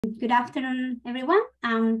Good afternoon, everyone.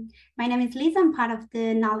 My name is Liz. I'm part of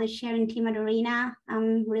the knowledge sharing team at ARENA.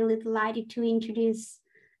 I'm really delighted to introduce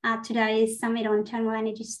today's summit on thermal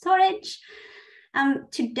energy storage.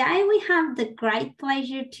 Today, we have the great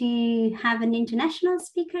pleasure to have an international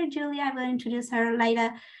speaker, Julia. I will introduce her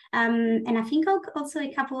later. And I think also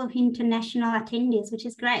a couple of international attendees, which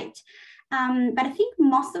is great. But I think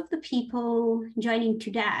most of the people joining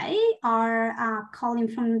today are calling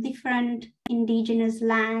from different Indigenous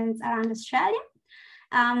lands around Australia.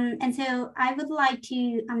 And so I would like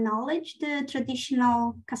to acknowledge the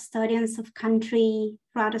traditional custodians of country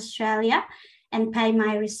throughout Australia and pay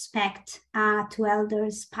my respect to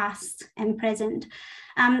elders past and present.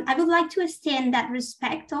 I would like to extend that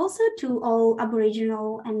respect also to all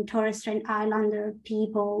Aboriginal and Torres Strait Islander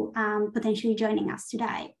people potentially joining us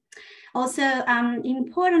today. Also,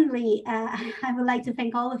 importantly, I would like to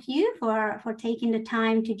thank all of you for taking the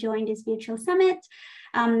time to join this virtual summit.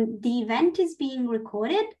 The event is being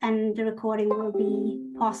recorded and the recording will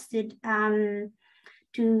be posted to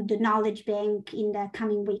the Knowledge Bank in the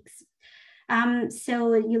coming weeks.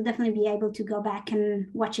 So you'll definitely be able to go back and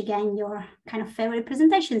watch again your kind of favorite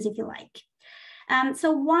presentations if you like.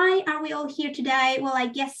 So why are we all here today? Well, I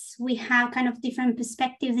guess we have kind of different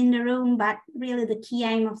perspectives in the room, but really the key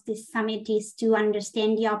aim of this summit is to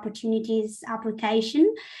understand the opportunities,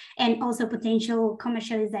 application, and also potential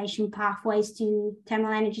commercialization pathways to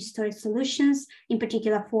thermal energy storage solutions, in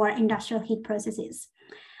particular for industrial heat processes.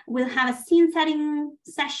 We'll have a scene setting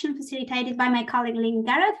session facilitated by my colleague Lynn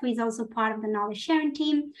Jarrod, who is also part of the knowledge sharing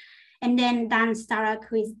team. And then Dan Starrock,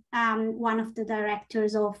 who is one of the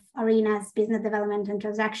directors of ARENA's business development and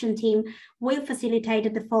transaction team, will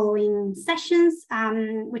facilitate the following sessions,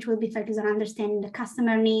 which will be focused on understanding the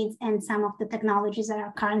customer needs and some of the technologies that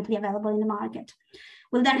are currently available in the market.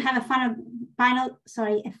 We'll then have a final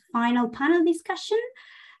panel discussion.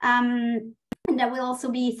 And there will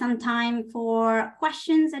also be some time for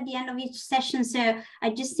questions at the end of each session. So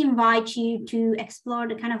I just invite you to explore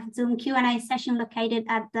the kind of Zoom Q&A session located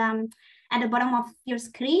at the bottom of your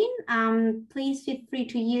screen. Please feel free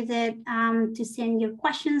to use it to send your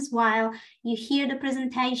questions while you hear the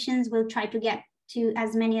presentations. We'll try to get to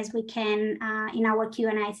as many as we can in our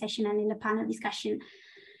Q&A session and in the panel discussion.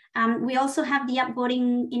 We also have the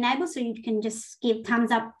upvoting enabled, so you can just give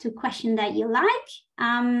thumbs up to question that you like.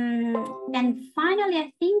 And finally,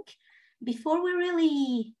 I think before we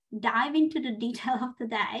really dive into the detail of the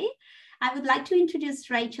day, I would like to introduce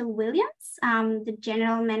Rachele Williams, the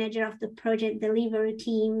General Manager of the Project Delivery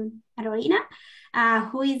Team at ARENA,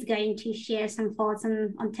 who is going to share some thoughts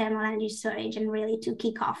on thermal energy storage and really to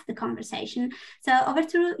kick off the conversation. So over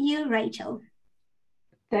to you, Rachele.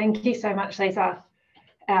 Thank you so much, Lisa.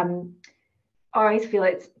 I always feel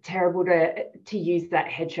it's terrible to use that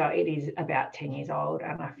headshot. It is about 10 years old,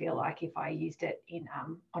 and I feel like if I used it in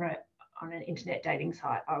on an internet dating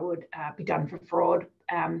site, I would be done for fraud.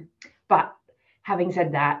 But having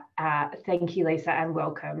said that, thank you, Lisa, and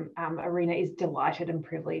welcome. ARENA is delighted and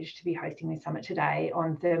privileged to be hosting this summit today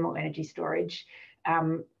on thermal energy storage.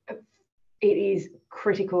 It is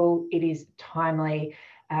critical, it is timely,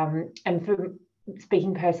 and for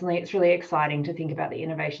speaking personally, it's really exciting to think about the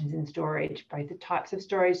innovations in storage, both the types of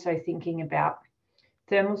storage, so thinking about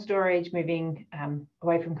thermal storage, moving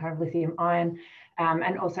away from kind of lithium ion,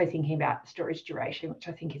 and also thinking about storage duration, which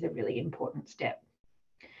I think is a really important step.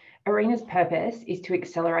 ARENA's purpose is to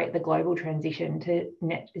accelerate the global transition to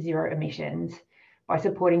net zero emissions by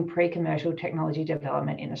supporting pre-commercial technology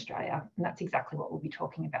development in Australia, and that's exactly what we'll be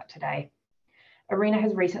talking about today. ARENA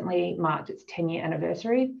has recently marked its 10-year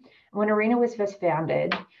anniversary. When ARENA was first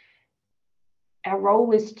founded, our role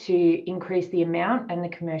was to increase the amount and the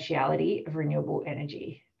commerciality of renewable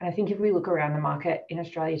energy. And I think if we look around the market in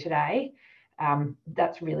Australia today,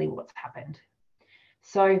 that's really what's happened.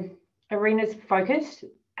 So ARENA's focus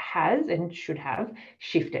has and should have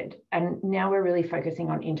shifted. And now we're really focusing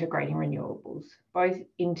on integrating renewables, both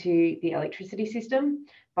into the electricity system,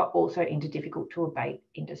 but also into difficult to abate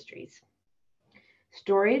industries.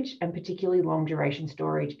 Storage, and particularly long duration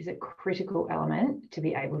storage, is a critical element to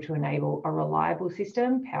be able to enable a reliable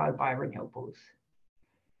system powered by renewables.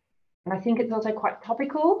 And I think it's also quite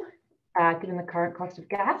topical, given the current cost of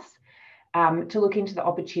gas, to look into the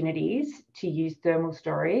opportunities to use thermal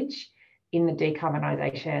storage in the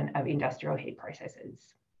decarbonisation of industrial heat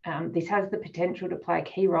processes. This has the potential to play a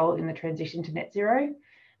key role in the transition to net zero,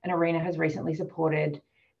 and ARENA has recently supported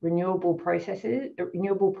renewable process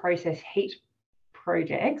heat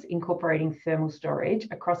projects incorporating thermal storage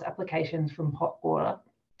across applications from hot water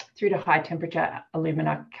through to high temperature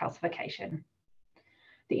alumina calcification.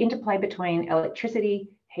 The interplay between electricity,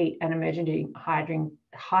 heat and emerging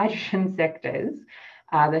hydrogen sectors,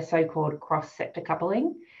 the so-called cross-sector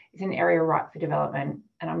coupling, is an area ripe for development,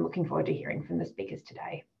 and I'm looking forward to hearing from the speakers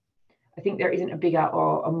today. I think there isn't a bigger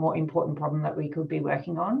or a more important problem that we could be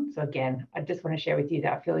working on. So again, I just want to share with you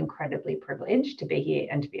that I feel incredibly privileged to be here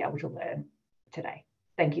and to be able to learn today.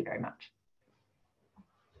 Thank you very much.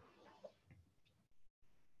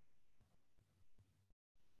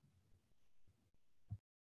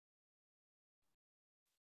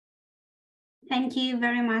 Thank you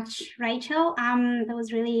very much, Rachel. That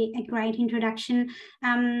was really a great introduction.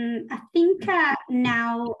 I think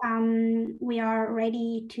now we are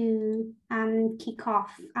ready to kick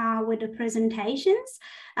off with the presentations.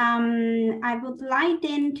 I would like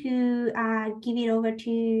then to give it over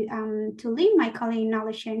to Lim, my colleague in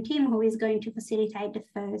knowledge sharing team, who is going to facilitate the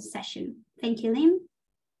first session. Thank you, Lim.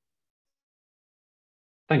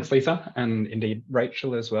 Thanks, Lisa, and indeed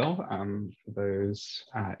Rachel as well for those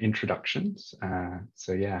introductions.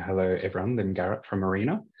 So yeah, hello everyone, I'm Garrett from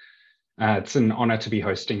Arena. It's an honour to be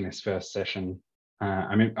hosting this first session.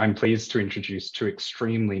 I'm pleased to introduce two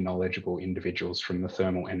extremely knowledgeable individuals from the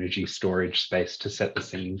thermal energy storage space to set the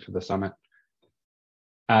scene for the summit.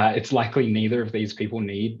 It's likely neither of these people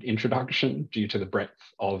need introduction due to the breadth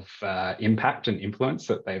of impact and influence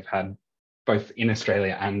that they've had both in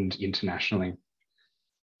Australia and internationally.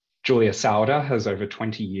 Julia Souder has over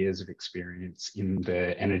 20 years of experience in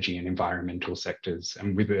the energy and environmental sectors,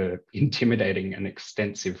 and with an intimidating and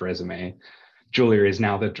extensive resume, Julia is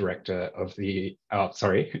now the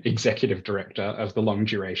executive director of the Long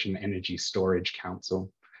Duration Energy Storage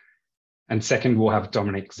Council. And second, we'll have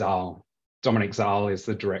Dominic Zaal. Dominic Zaal is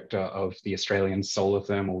the director of the Australian Solar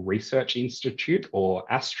Thermal Research Institute, or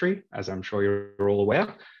ASTRI, as I'm sure you're all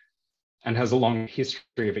aware, and has a long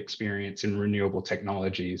history of experience in renewable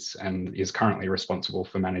technologies and is currently responsible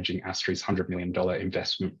for managing ASTRI's $100 million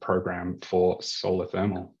investment program for solar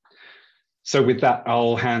thermal. So with that,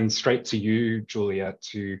 I'll hand straight to you, Julia,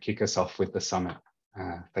 to kick us off with the summit.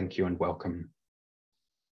 Thank you and welcome.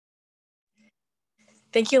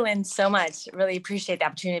 Thank you, Lynn, so much. Really appreciate the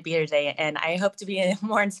opportunity to be here today. And I hope to be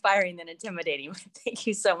more inspiring than intimidating. Thank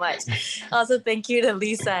you so much. Also, thank you to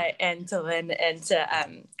Lisa and to Lynn and to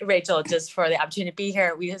Rachel just for the opportunity to be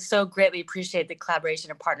here. We so greatly appreciate the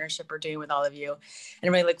collaboration and partnership we're doing with all of you.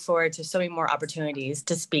 And really look forward to so many more opportunities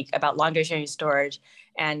to speak about long duration energy storage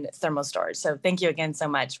and thermal storage. So thank you again so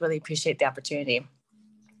much. Really appreciate the opportunity.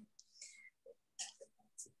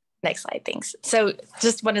 Next slide, thanks. So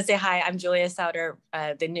just want to say hi, I'm Julia Souder,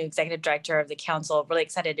 the new executive director of the council. Really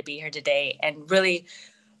excited to be here today and really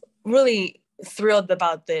thrilled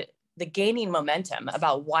about the gaining momentum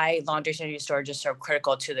about why long duration energy storage is so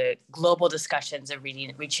critical to the global discussions of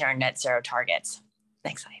reaching our net zero targets.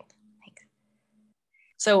 Next slide, thanks.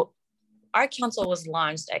 So our council was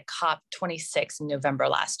launched at COP26 in November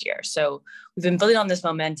last year. So we've been building on this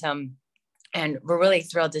momentum, and we're really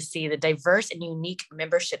thrilled to see the diverse and unique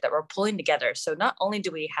membership that we're pulling together. So not only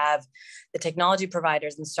do we have the technology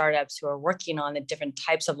providers and startups who are working on the different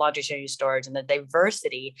types of long duration energy storage and the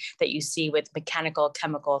diversity that you see with mechanical,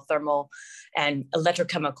 chemical, thermal, and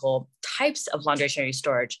electrochemical types of long duration energy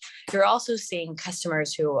storage, you're also seeing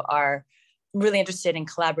customers who are really interested in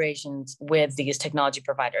collaborations with these technology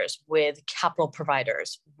providers, with capital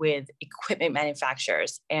providers, with equipment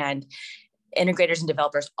manufacturers, and integrators and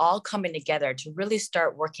developers all coming together to really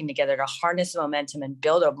start working together to harness the momentum and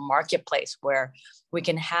build a marketplace where we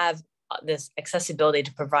can have this accessibility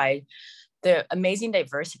to provide the amazing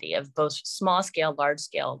diversity of both small scale, large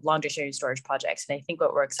scale, long duration energy storage projects. And I think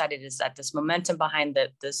what we're excited is that this momentum behind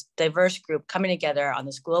this diverse group coming together on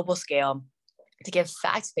this global scale to give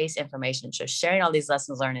fact-based information, so sharing all these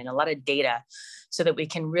lessons learned and a lot of data so that we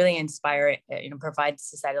can really inspire, provide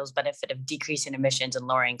societal benefit of decreasing emissions and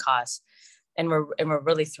lowering costs. And we're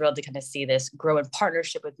really thrilled to kind of see this grow in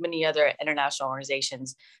partnership with many other international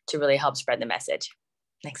organizations to really help spread the message.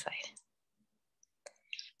 Next slide.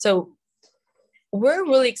 So we're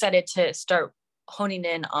really excited to start honing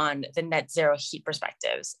in on the net zero heat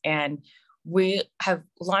perspectives. And we have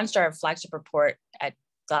launched our flagship report at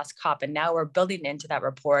last COP, and now we're building into that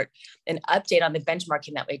report an update on the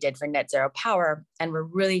benchmarking that we did for net zero power. And we're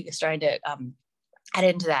really starting to add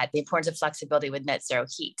into that the importance of flexibility with net zero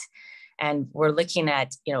heat. And we're looking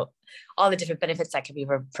at, all the different benefits that can be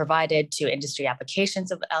provided to industry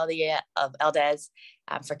applications of LDES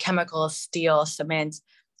for chemicals, steel, cement.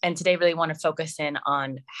 And today really want to focus in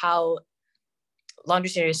on how long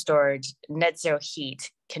duration energy storage, net zero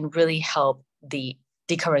heat can really help the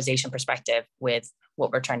decarbonization perspective with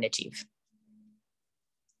what we're trying to achieve.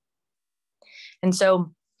 And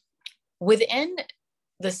so within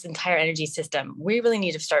this entire energy system, we really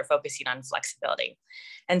need to start focusing on flexibility.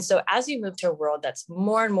 And so as we move to a world that's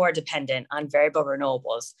more and more dependent on variable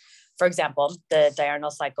renewables, for example, the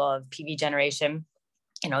diurnal cycle of PV generation,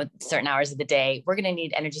 certain hours of the day, we're going to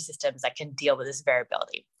need energy systems that can deal with this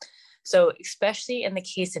variability. So especially in the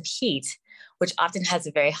case of heat, which often has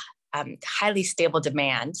a very highly stable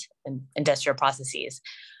demand in industrial processes,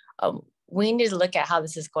 we need to look at how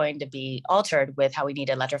this is going to be altered with how we need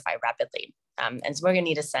to electrify rapidly. And so we're going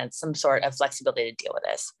to need some sort of flexibility to deal with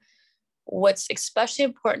this. What's especially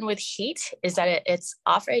important with heat is that it's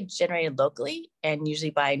often generated locally and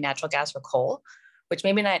usually by natural gas or coal, which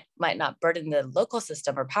maybe might not burden the local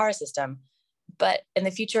system or power system. But in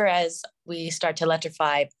the future, as we start to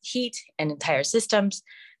electrify heat and entire systems,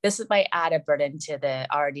 this might add a burden to the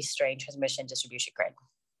already strained transmission distribution grid.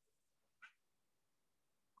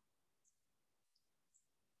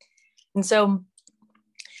 And so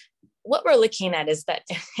what we're looking at is that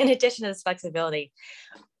in addition to this flexibility,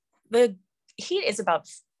 the heat is about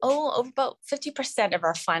 50% of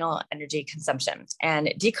our final energy consumption.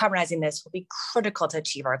 And decarbonizing this will be critical to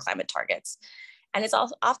achieve our climate targets. And it's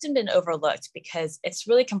also often been overlooked because it's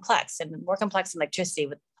really complex and more complex than electricity,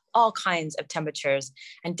 with all kinds of temperatures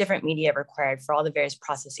and different media required for all the various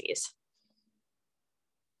processes.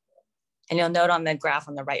 And you'll note on the graph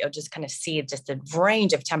on the right, you'll just kind of see just the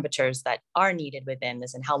range of temperatures that are needed within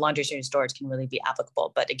this and how laundry sharing storage can really be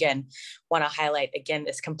applicable. But again, want to highlight again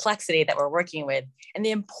this complexity that we're working with and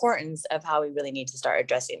the importance of how we really need to start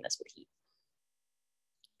addressing this with heat.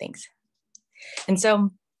 Thanks. And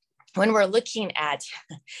so when we're looking at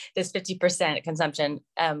this 50% consumption,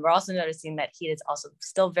 we're also noticing that heat is also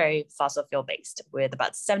still very fossil fuel based, with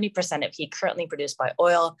about 70% of heat currently produced by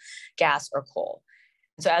oil, gas, or coal.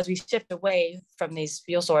 So as we shift away from these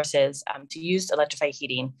fuel sources to use electrified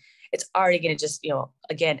heating, it's already going to just,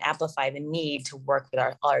 again, amplify the need to work with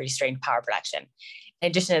our already strained power production.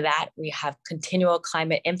 In addition to that, we have continual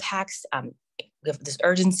climate impacts. We have this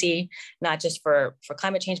urgency, not just for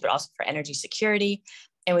climate change, but also for energy security.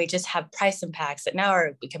 And we just have price impacts that now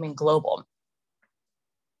are becoming global.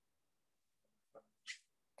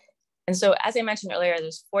 And so, as I mentioned earlier,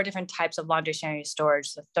 there's 4 different types of laundry sharing storage: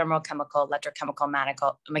 so thermal, chemical,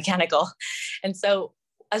 electrochemical, mechanical. And so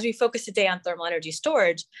as we focus today on thermal energy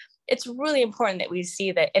storage, it's really important that we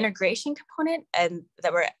see the integration component and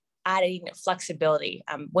that we're adding flexibility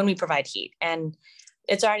when we provide heat. And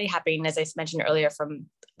it's already happening, as I mentioned earlier, from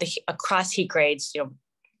across heat grades,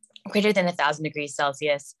 greater than 1,000 degrees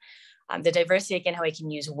Celsius. The diversity, again, how we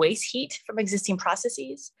can use waste heat from existing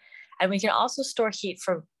processes. And we can also store heat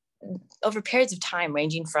for over periods of time,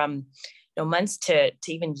 ranging from months to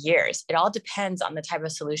even years. It all depends on the type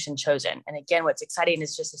of solution chosen. And again, what's exciting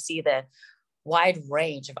is just to see the wide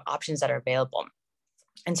range of options that are available.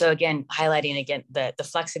 And so again, highlighting again the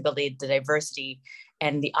flexibility, the diversity,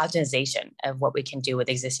 and the optimization of what we can do with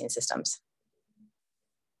existing systems.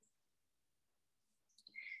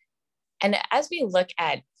 And as we look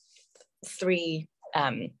at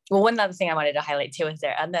one other thing I wanted to highlight too is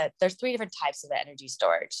there's 3 different types of energy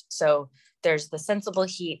storage. So there's the sensible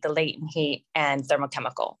heat, the latent heat, and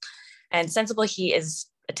thermochemical. And sensible heat is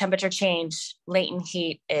a temperature change. Latent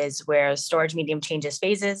heat is where storage medium changes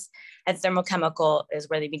phases. And thermochemical is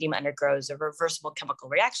where the medium undergoes a reversible chemical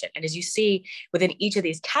reaction. And as you see within each of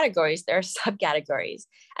these categories, there are subcategories.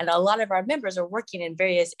 And a lot of our members are working in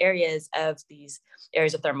various areas of these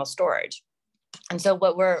areas of thermal storage. And so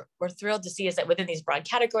what we're thrilled to see is that within these broad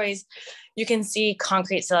categories, you can see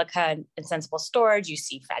concrete, silica, and sensible storage. You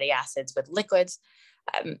see fatty acids with liquids.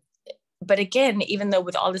 But again, even though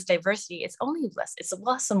with all this diversity, it's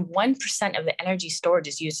less than 1% of the energy storage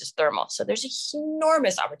is used as thermal. So there's an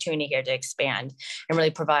enormous opportunity here to expand and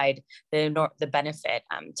really provide the benefit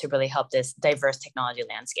to really help this diverse technology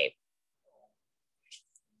landscape.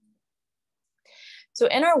 So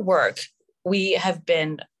in our work, we have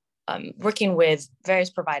been working with various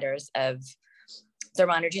providers of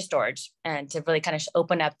thermal energy storage and to really kind of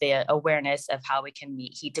open up the awareness of how we can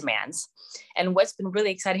meet heat demands. And what's been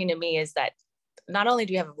really exciting to me is that not only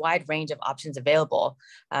do we have a wide range of options available,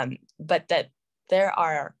 but that there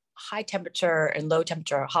are high temperature and low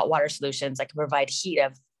temperature hot water solutions that can provide heat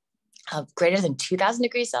of greater than 2,000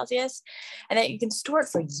 degrees Celsius, and that you can store it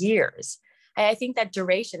for years. I think that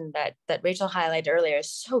duration that Rachel highlighted earlier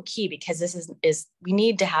is so key, because this is we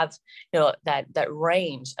need to have that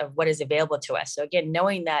range of what is available to us. So again,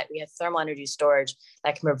 knowing that we have thermal energy storage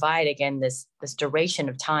that can provide again this duration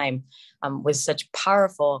of time with such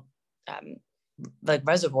powerful like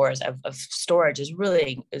reservoirs of storage is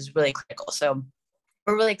really critical. So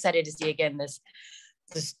we're really excited to see again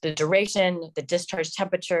the duration, the discharge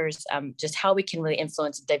temperatures, just how we can really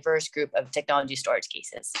influence a diverse group of technology storage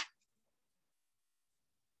cases.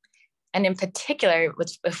 And in particular,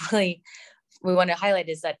 what's really we want to highlight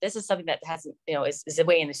is that this is something that hasn't, is a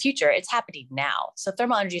way in the future. It's happening now. So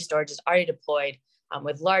thermal energy storage is already deployed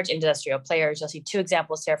with large industrial players. You'll see two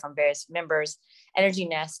examples here from various members. Energy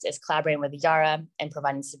Nest is collaborating with Yara and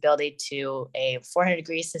providing stability to a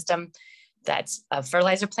 400-degree system that's a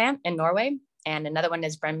fertilizer plant in Norway. And another one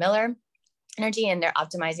is Bryn Miller Energy, and they're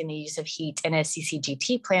optimizing the use of heat in a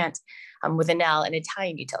CCGT plant with Enel, an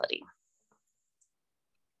Italian utility.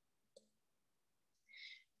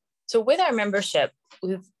 So with our membership,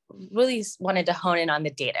 we've really wanted to hone in on the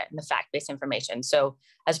data and the fact-based information. So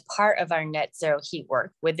as part of our net zero heat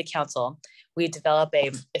work with the council, we develop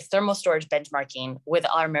a thermal storage benchmarking with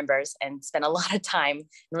our members and spend a lot of time and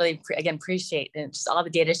really, again, appreciate just all the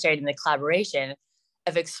data shared in the collaboration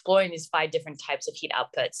of exploring these 5 different types of heat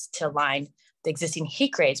outputs to align the existing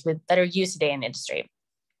heat grades that are used today in the industry.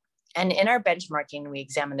 And in our benchmarking, we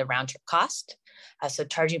examine the round trip cost, so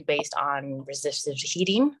charging based on resistive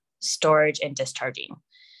heating, storage, and discharging.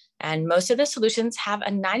 And most of the solutions have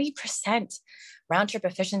a 90% round trip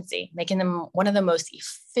efficiency, making them one of the most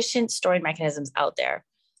efficient storing mechanisms out there.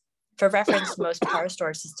 For reference, most power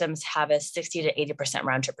storage systems have a 60 to 80%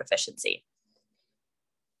 round trip efficiency.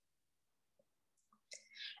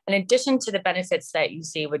 In addition to the benefits that you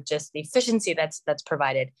see with just the efficiency that's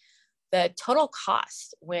provided, the total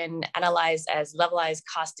cost when analyzed as levelized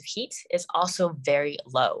cost of heat is also very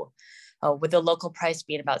low, with the local price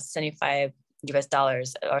being about $75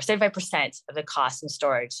 or 75% of the cost in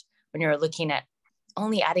storage when you're looking at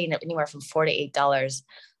only adding anywhere from $4 to $8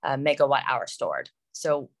 a megawatt hour stored.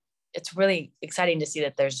 So it's really exciting to see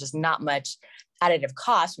that there's just not much additive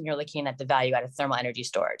cost when you're looking at the value out of thermal energy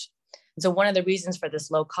storage. And so one of the reasons for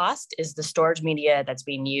this low cost is the storage media that's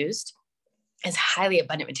being used is highly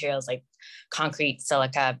abundant materials like concrete,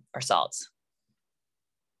 silica, or salts.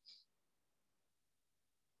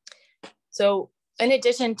 So in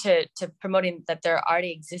addition to promoting that there are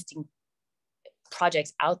already existing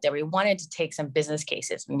projects out there, we wanted to take some business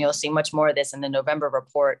cases. And you'll see much more of this in the November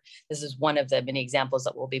report. This is one of the many examples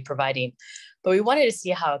that we'll be providing. But we wanted to see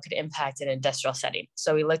how it could impact an industrial setting.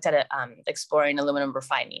 So we looked at it, exploring aluminum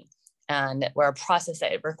refining, and where a process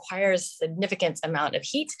that it requires a significant amount of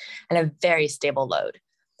heat and a very stable load.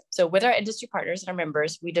 So with our industry partners and our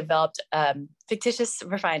members, we developed a fictitious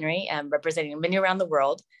refinery representing many around the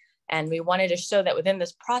world. And we wanted to show that within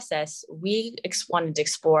this process, we wanted to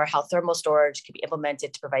explore how thermal storage could be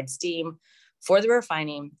implemented to provide steam for the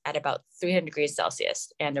refining at about 300 degrees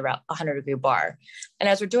Celsius and around 100-degree bar. And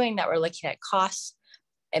as we're doing that, we're looking at costs,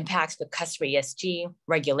 impacts with customer ESG,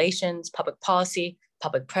 regulations, public policy,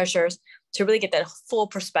 public pressures, to really get that full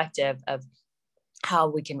perspective of how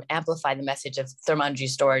we can amplify the message of thermal energy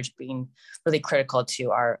storage being really critical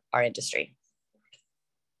to our industry.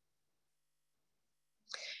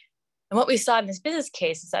 And what we saw in this business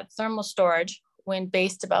case is that thermal storage, when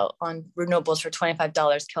based on renewables for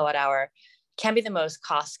 $25 kilowatt hour, can be the most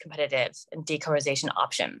cost competitive and decarbonization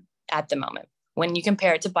option at the moment. When you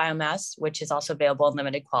compare it to biomass, which is also available in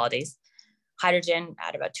limited quantities, hydrogen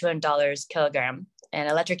at about $200 kilogram, and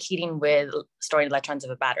electric heating with storing electrons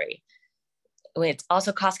of a battery. It's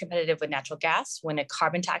also cost competitive with natural gas when a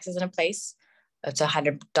carbon tax is in place. It's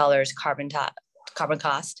 $100 carbon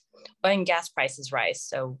cost. Oil and gas prices rise.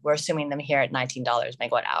 So we're assuming them here at $19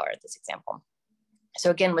 megawatt hour at this example.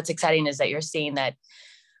 So again, what's exciting is that you're seeing that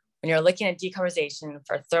when you're looking at decarbonization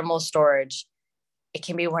for thermal storage, it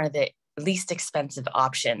can be one of the least expensive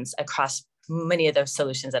options across many of those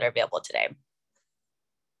solutions that are available today.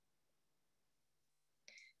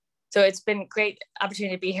 So it's been a great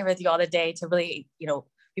opportunity to be here with you all today to really,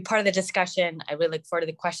 be part of the discussion. I really look forward to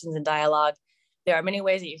the questions and dialogue. There are many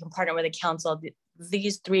ways that you can partner with the council.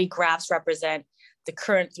 These 3 graphs represent the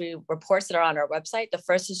current 3 reports that are on our website. The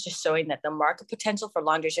first is just showing that the market potential for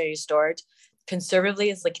long-duration energy storage conservatively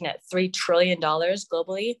is looking at $3 trillion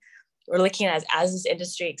globally. We're looking at as this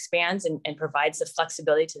industry expands and provides the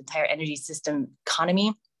flexibility to the entire energy system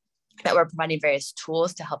economy, that we're providing various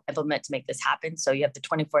tools to help implement to make this happen. So you have the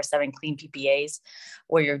 24/7 clean PPAs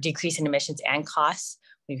where you're decreasing emissions and costs.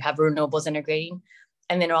 You have renewables integrating.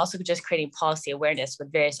 And then also just creating policy awareness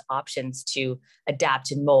with various options to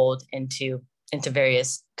adapt and mold into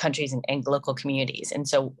various countries and local communities. And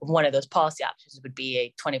so one of those policy options would be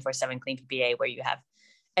a 24/7 clean PPA where you have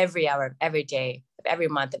every hour of every day, of every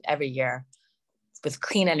month, of every year with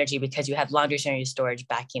clean energy because you have long-duration energy storage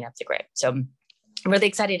backing up the grid. So I'm really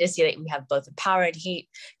excited to see that we have both the power and heat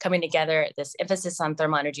coming together, this emphasis on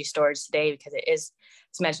thermal energy storage today, because it is,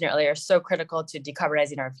 as mentioned earlier, so critical to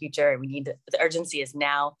decarbonizing our future. We need, the urgency is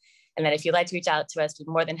now. And then if you'd like to reach out to us,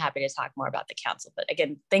 we're more than happy to talk more about the council. But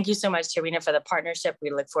again, thank you so much, Tarina, for the partnership.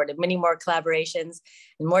 We look forward to many more collaborations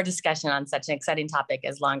and more discussion on such an exciting topic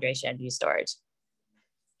as long duration energy storage.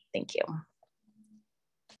 Thank you.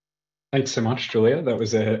 Thanks so much, Julia. That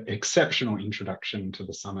was an exceptional introduction to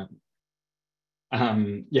the summit.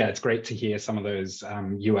 Yeah, it's great to hear some of those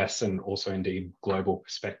US and also indeed global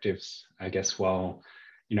perspectives. I guess while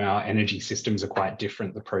our energy systems are quite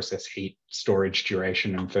different, the process, heat, storage,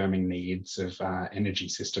 duration, and firming needs of energy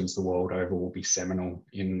systems the world over will be seminal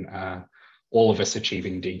in all of us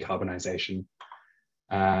achieving decarbonisation.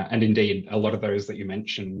 And indeed, a lot of those that you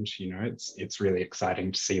mentioned, it's really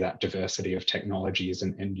exciting to see that diversity of technologies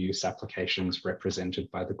and end-use applications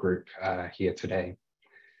represented by the group here today.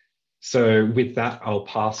 So with that, I'll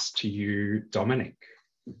pass to you, Dominic.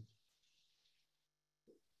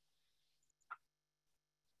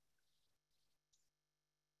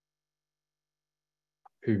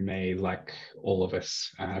 Who may, like all of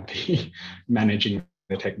us, be managing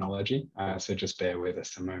the technology. So just bear with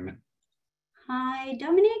us a moment. Hi,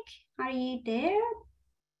 Dominic, are you there?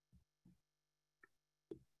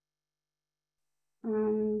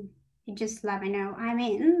 You just let me know I'm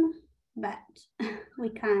in, but we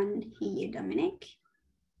can't hear you, Dominic.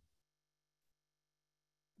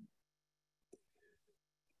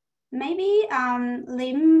 Maybe,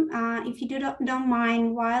 Lim, if you don't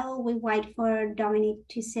mind, while we wait for Dominic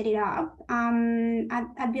to set it up,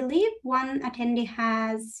 I believe one attendee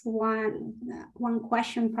has one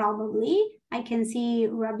question probably. I can see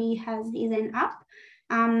Robbie has his hand up.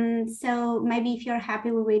 So maybe if you're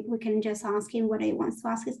happy with it, we can just ask him what he wants to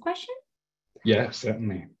ask his question. Yeah,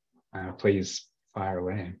 certainly. Please fire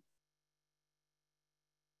away.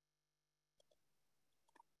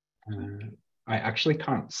 I actually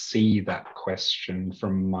can't see that question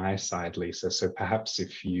from my side, Lisa. So perhaps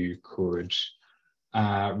if you could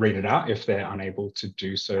read it out if they're unable to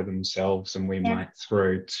do so themselves, and we might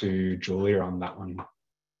throw to Julia on that one.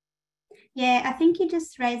 Yeah, I think he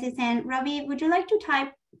just raised his hand. Robbie, would you like to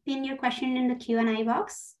type in your question in the Q&A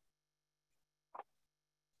box?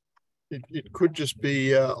 It could just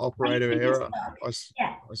be operator error.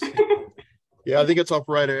 Yeah. Yeah, I think it's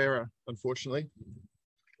operator error, unfortunately.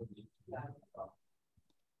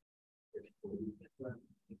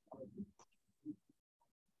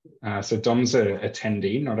 So Dom's an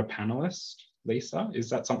attendee, not a panelist, Lisa. Is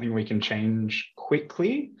that something we can change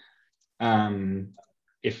quickly?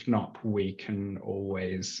 If not, we can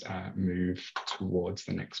always move towards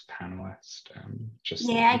the next panelist.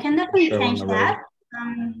 I can definitely change that.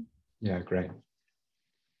 Yeah, great.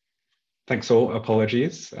 Thanks all.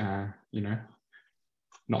 Apologies. Not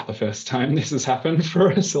the first time this has happened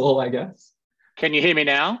for us all, I guess. Can you hear me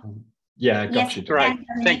now? Yeah, I got you. Great.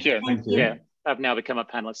 Thank you. Thank you. Yeah, I've now become a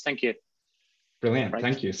panelist. Thank you. Brilliant. Great.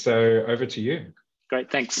 Thank you. So over to you.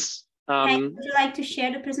 Great. Thanks. Would you like to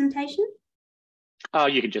share the presentation? Oh,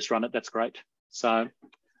 you can just run it. That's great. So,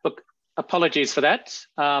 look, apologies for that.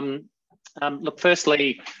 Look,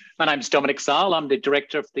 firstly, my name is Dominic Zaal. I'm the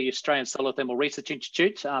director of the Australian Solar Thermal Research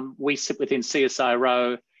Institute. We sit within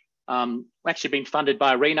CSIRO. Actually been funded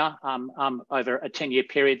by ARENA over a 10-year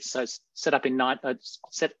period. So set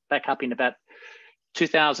back up in about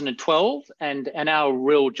 2012. And our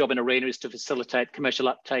real job in ARENA is to facilitate commercial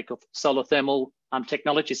uptake of solar thermal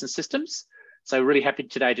technologies and systems. So really happy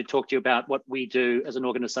today to talk to you about what we do as an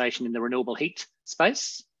organisation in the renewable heat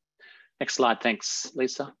space. Next slide, thanks,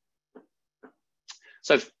 Lisa.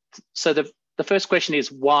 So the first question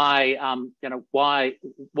is why, why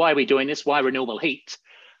are we doing this? Why renewable heat?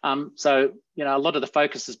 So a lot of the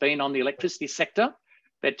focus has been on the electricity sector,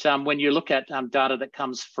 but when you look at data that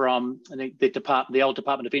comes from the old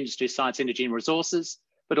Department of Industry, Science, Energy and Resources,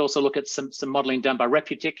 but also look at some modelling done by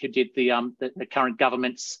Reputic, who did the current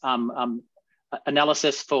government's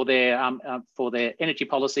analysis for their energy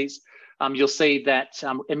policies, you'll see that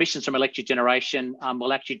emissions from electric generation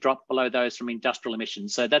will actually drop below those from industrial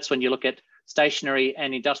emissions. So that's when you look at stationary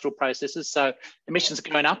and industrial processes. So emissions are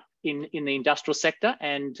going up in the industrial sector,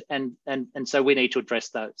 and so we need to address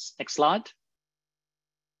those. Next slide.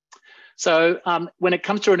 So when it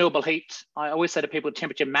comes to renewable heat, I always say to people,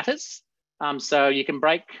 temperature matters. So you can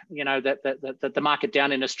break, the market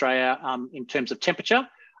down in Australia in terms of temperature,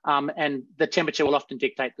 and the temperature will often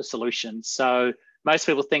dictate the solution. So most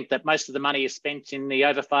people think that most of the money is spent in the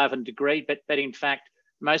over 500 degree, but in fact,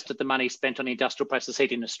 most of the money spent on industrial process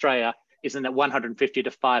heat in Australia is in that 150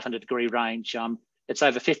 to 500 degree range. It's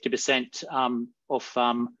over 50%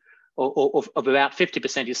 or of about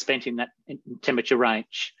 50% is spent in that temperature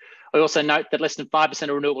range. I also note that less than 5%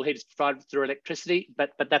 of renewable heat is provided through electricity,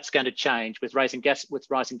 but that's going to change with rising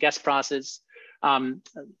gas prices.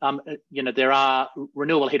 There are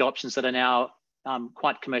renewable heat options that are now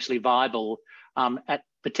quite commercially viable,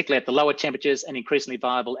 particularly at the lower temperatures, and increasingly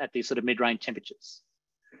viable at these sort of mid-range temperatures.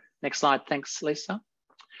 Next slide, thanks, Lisa.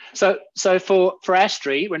 So for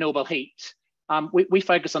ASTRI, renewable heat, we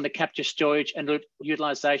focus on the capture, storage, and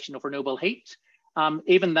utilisation of renewable heat.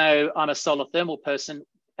 Even though I'm a solar thermal person,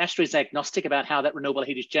 ASTRI is agnostic about how that renewable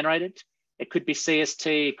heat is generated. It could be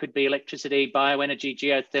CST, it could be electricity, bioenergy,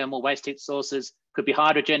 geothermal, waste heat sources, could be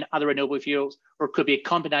hydrogen, other renewable fuels, or it could be a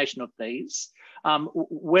combination of these.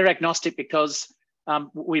 We're agnostic because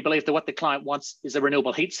we believe that what the client wants is a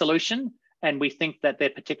renewable heat solution, and we think that their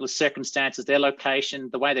particular circumstances, their location,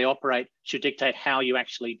 the way they operate should dictate how you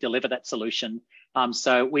actually deliver that solution.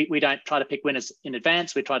 So we don't try to pick winners in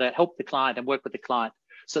advance. We try to help the client and work with the client.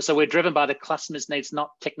 So we're driven by the customer's needs,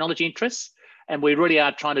 not technology interests. And we really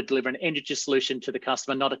are trying to deliver an energy solution to the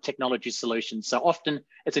customer, not a technology solution. So often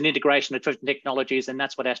it's an integration of different technologies, and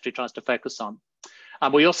that's what ASTRI tries to focus on.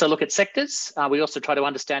 We also look at sectors. We also try to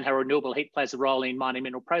understand how renewable heat plays a role in mining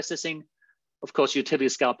mineral processing, of course, utility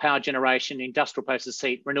scale power generation, industrial process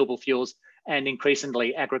heat, renewable fuels, and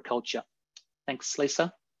increasingly agriculture. Thanks,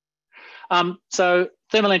 Lisa. So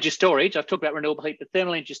thermal energy storage, I've talked about renewable heat, but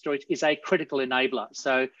thermal energy storage is a critical enabler.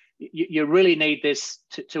 So you really need this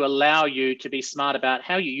to allow you to be smart about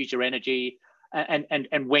how you use your energy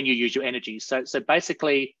and when you use your energy. So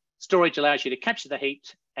basically, storage allows you to capture the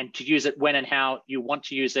heat and to use it when and how you want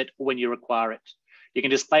to use it or when you require it. You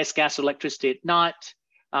can displace gas or electricity at night.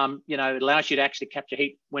 It allows you to actually capture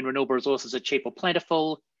heat when renewable resources are cheap or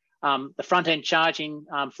plentiful. The front-end charging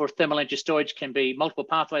for thermal energy storage can be multiple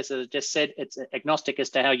pathways, as I just said. It's agnostic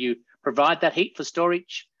as to how you provide that heat for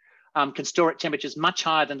storage. Can store at temperatures much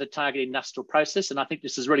higher than the target industrial process. And I think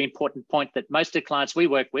this is a really important point that most of the clients we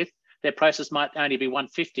work with, their process might only be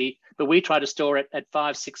 150, but we try to store it at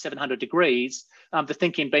 500, 600, 700 degrees. The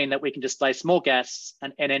thinking being that we can displace more gas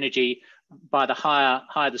and energy by the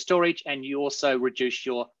higher the storage, and you also reduce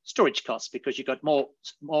your storage costs because you've got more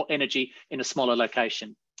energy in a smaller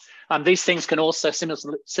location. These things can also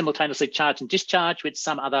simultaneously charge and discharge, which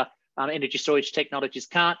some other energy storage technologies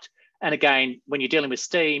can't. And again, when you're dealing with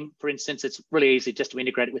steam, for instance, it's really easy just to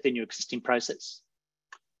integrate it within your existing process.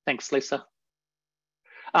 Thanks, Lisa.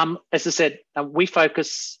 As I said, we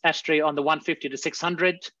focus ASTRI on the 150 to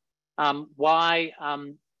 600. Why?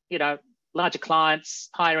 Larger clients,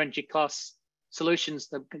 higher energy costs, solutions.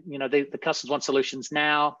 The customers want solutions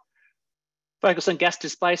now. Focus on gas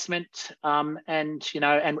displacement, and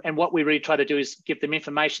what we really try to do is give them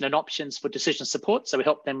information and options for decision support. So we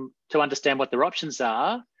help them to understand what their options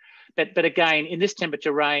are. But again, in this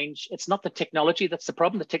temperature range, it's not the technology that's the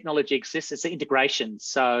problem. The technology exists, it's the integration.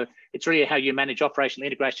 So it's really how you manage operational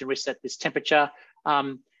integration risks at this temperature.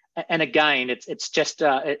 And again, it's just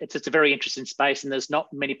a very interesting space, and there's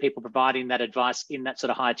not many people providing that advice in that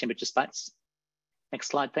sort of higher temperature space. Next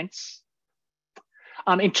slide, thanks.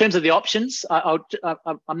 In terms of the options, I'm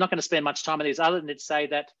not going to spend much time on these other than to say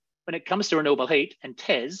that when it comes to renewable heat and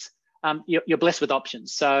TES, you're blessed with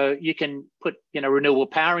options. So you can put renewable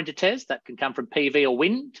power into TES that can come from PV or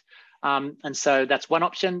wind. And so that's one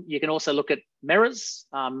option. You can also look at mirrors,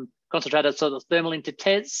 concentrated sort of thermal into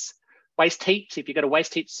TES. Waste heat, if you've got a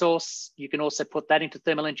waste heat source, you can also put that into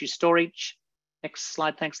thermal energy storage. Next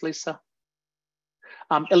slide, thanks, Lisa.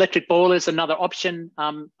 Electric boilers, another option.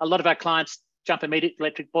 A lot of our clients jump immediately to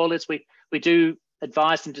electric boilers. We do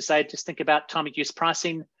advise them to say, just think about time of use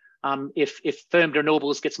pricing. If firmed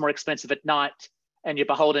renewables gets more expensive at night and you're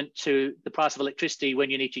beholden to the price of electricity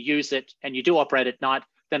when you need to use it and you do operate at night,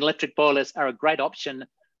 then electric boilers are a great option,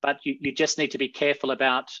 but you just need to be careful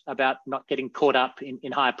about not getting caught up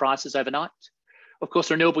in higher prices overnight. Of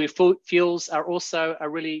course, renewable fuels are also a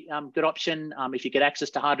really good option. If you get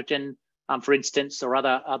access to hydrogen, for instance, or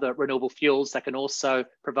other renewable fuels that can also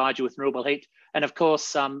provide you with renewable heat. And of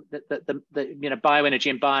course, bioenergy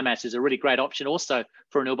and biomass is a really great option also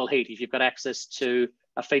for renewable heat if you've got access to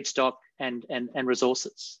a feedstock and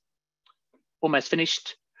resources. Almost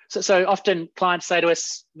finished. So often clients say to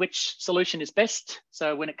us, which solution is best?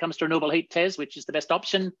 So when it comes to renewable heat TES, which is the best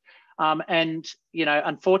option?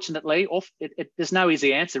 Unfortunately, there's no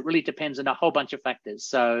easy answer. It really depends on a whole bunch of factors.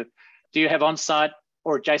 So do you have on-site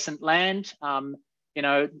or adjacent land? The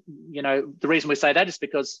reason we say that is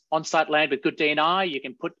because on-site land with good D&I, you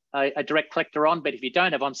can put a direct collector on, but if you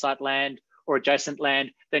don't have on-site land or adjacent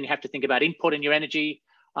land, then you have to think about importing your energy.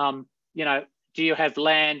 Do you have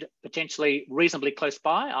land potentially reasonably close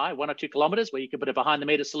by, 1 or 2 kilometres, where you can put a behind the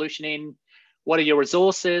meter solution in? What are your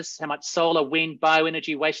resources? How much solar, wind,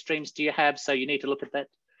 bioenergy, waste streams do you have? So you need to look at that.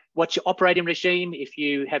 What's your operating regime? If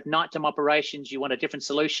you have nighttime operations, you want a different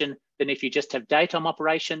solution than if you just have daytime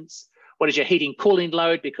operations. What is your heating cooling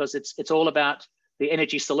load? Because it's all about the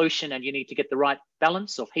energy solution, and you need to get the right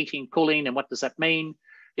balance of heating, cooling, and what does that mean?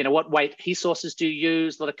 You know, what weight heat sources do you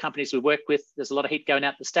use? A lot of companies we work with, there's a lot of heat going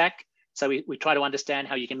out the stack. So we try to understand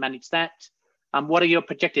how you can manage that. What are your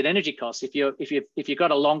projected energy costs? If you've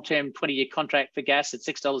got a long-term 20-year contract for gas at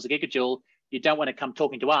 $6 a gigajoule, you don't want to come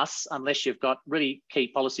talking to us unless you've got really key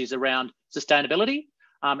policies around sustainability.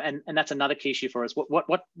 And that's another key issue for us.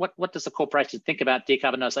 What does the corporation think about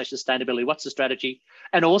decarbonisation, sustainability? What's the strategy?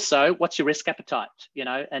 And also, what's your risk appetite? You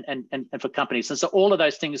know, and for companies. And so all of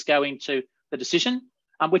those things go into the decision,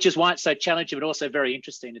 which is why it's so challenging, but also very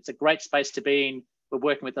interesting. It's a great space to be in. We're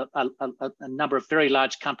working with a number of very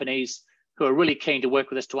large companies who are really keen to work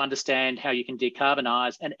with us to understand how you can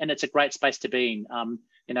decarbonise, and it's a great space to be in.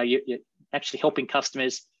 You know, you're actually helping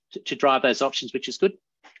customers to drive those options, which is good.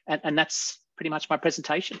 And that's pretty much my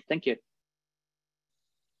presentation. Thank you.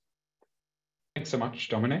 Thanks so much,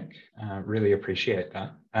 Dominic. Really appreciate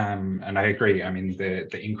that. And I agree. I mean,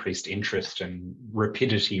 the increased interest and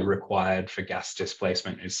rapidity required for gas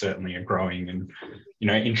displacement is certainly a growing and, you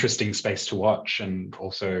know, interesting space to watch. And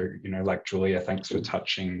also, you know, like Julia, thanks for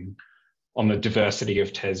touching on the diversity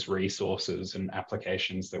of TES resources and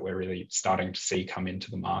applications that we're really starting to see come into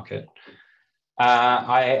the market.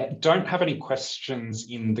 I don't have any questions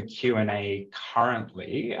in the Q&A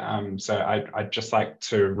currently, so I'd just like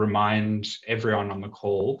to remind everyone on the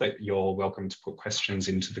call that you're welcome to put questions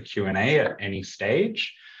into the Q&A at any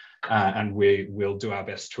stage, and we will do our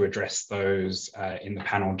best to address those in the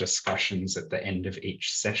panel discussions at the end of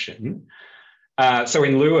each session. So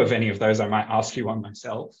in lieu of any of those, I might ask you one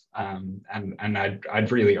myself, and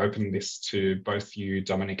I'd really open this to both you,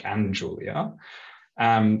 Dominic and Julia.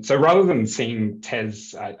 So rather than seeing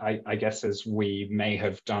TES, I guess, as we may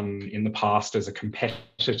have done in the past as a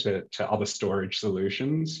competitor to other storage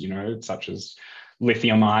solutions, you know, such as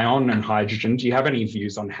lithium ion and hydrogen, do you have any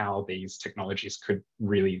views on how these technologies could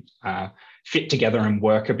really fit together and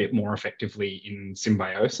work a bit more effectively in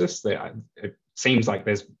symbiosis? It seems like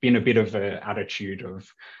there's been a bit of an attitude of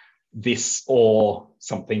this or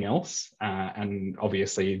something else, and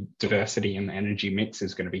obviously diversity in the energy mix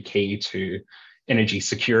is going to be key to energy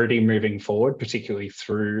security moving forward, particularly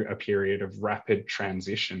through a period of rapid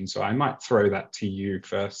transition. So I might throw that to you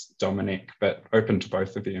first, Dominic, but open to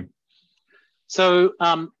both of you. So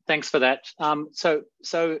thanks for that. So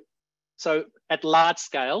at large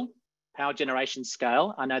scale, power generation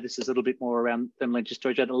scale, I know this is a little bit more around thermal energy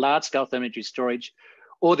storage, at a large scale thermal energy storage,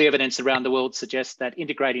 all the evidence around the world suggests that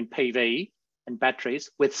integrating PV and batteries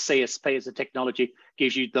with CSP as a technology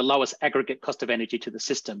gives you the lowest aggregate cost of energy to the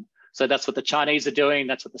system. So that's what the Chinese are doing.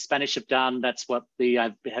 That's what the Spanish have done. That's what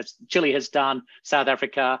the Chile has done, South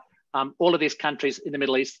Africa. All of these countries in the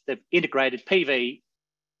Middle East, they've integrated PV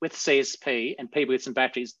with CSP and PV with some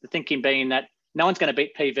batteries. The thinking being that no one's going to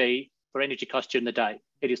beat PV for energy cost during the day.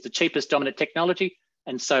 It is the cheapest dominant technology.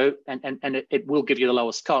 And so, it will give you the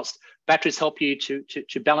lowest cost. Batteries help you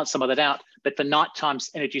to balance some of that out. But for nighttime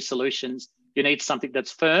energy solutions, you need something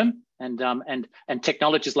that's firm, and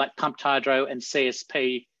technologies like pumped hydro and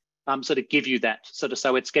CSP sort of give you that,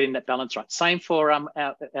 so it's getting that balance right. Same for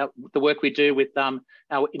the work we do with our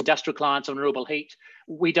industrial clients on renewable heat.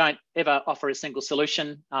 We don't ever offer a single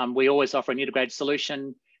solution. We always offer an integrated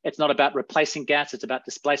solution. It's not about replacing gas, it's about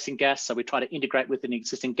displacing gas. So we try to integrate with an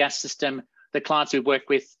existing gas system. The clients we work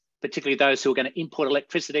with, particularly those who are going to import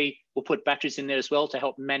electricity, will put batteries in there as well to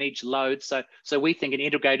help manage load. So we think an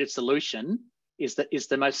integrated solution is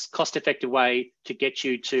the most cost-effective way to get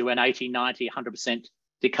you to an 80, 90, 100%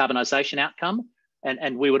 decarbonisation outcome.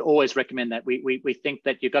 And we would always recommend that. We think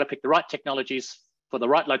that you've got to pick the right technologies for the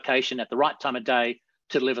right location at the right time of day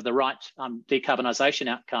to deliver the right decarbonisation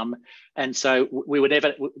outcome. And so we would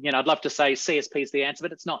never, I'd love to say CSP is the answer,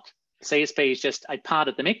 but it's not. CSP is just a part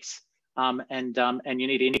of the mix. And you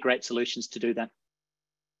need to integrate solutions to do that.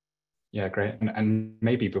 Yeah, great. And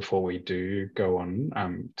maybe before we do go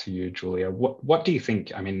on to you, Julia, what do you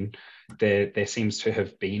think? I mean, there seems to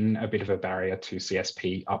have been a bit of a barrier to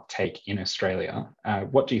CSP uptake in Australia.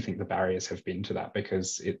 What do you think the barriers have been to that?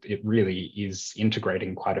 Because it really is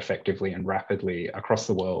integrating quite effectively and rapidly across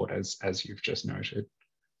the world, as you've just noted.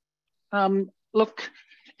 Look,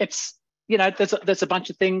 it's, there's a bunch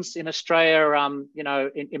of things in Australia.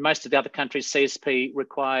 In most of the other countries, CSP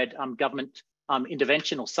required government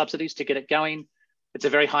intervention or subsidies to get it going. It's a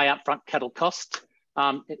very high upfront capital cost.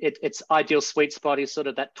 its ideal sweet spot is sort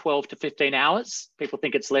of that 12 to 15 hours. People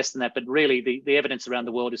think it's less than that, but really the evidence around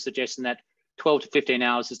the world is suggesting that 12 to 15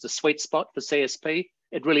 hours is the sweet spot for CSP.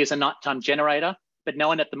 It really is a nighttime generator, but no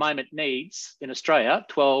one at the moment needs in Australia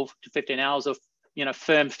 12 to 15 hours of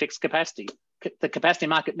firm fixed capacity. The capacity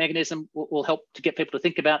market mechanism will help to get people to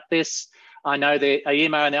think about this. I know the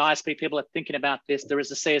AEMO and the ISP people are thinking about this. There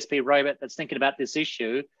is a CSP robot that's thinking about this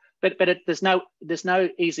issue, but there's no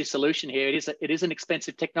easy solution here. It is an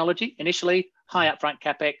expensive technology initially, high upfront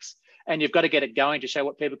capex, and you've got to get it going to show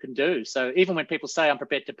what people can do. So even when people say I'm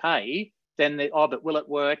prepared to pay, then but will it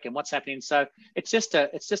work and what's happening? So it's just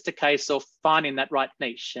a case of finding that right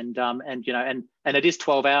niche, and it is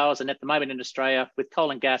 12 hours, and at the moment in Australia with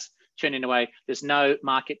coal and gas churning away, there's no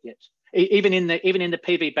market yet. Even in the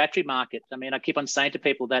PV battery market, I mean, I keep on saying to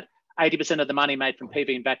people that 80% of the money made from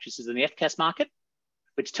PV and batteries is in the FCAS market,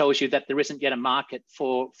 which tells you that there isn't yet a market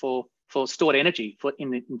for stored energy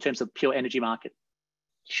in terms of pure energy market.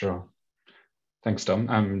 Sure. Thanks,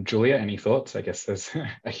 Dom. Julia, any thoughts? I guess there's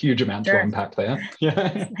a huge amount to unpack there.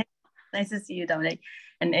 Yeah. Nice to see you, Dominic,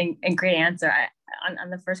 and great answer. On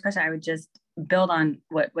the first question, I would just build on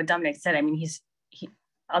what Dominic said. I mean,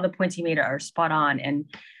 all the points he made are spot on, and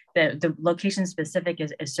the location specific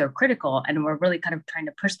is so critical, and we're really kind of trying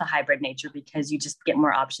to push the hybrid nature because you just get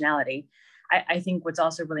more optionality. I think what's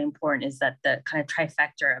also really important is that the kind of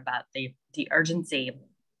trifecta about the urgency,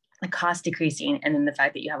 the cost decreasing, and then the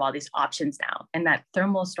fact that you have all these options now, and that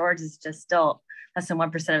thermal storage is just still less than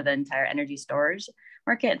 1% of the entire energy storage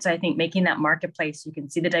market. So I think making that marketplace, you can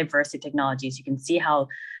see the diversity of technologies, you can see how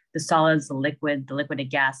the solids, the liquid to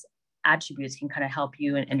gas attributes can kind of help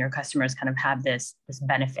you and your customers kind of have this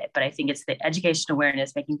benefit. But I think it's the education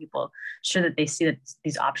awareness, making people sure that they see that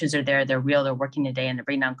these options are there, they're real, they're working today, and they're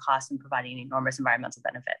bringing down costs and providing enormous environmental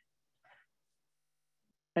benefit.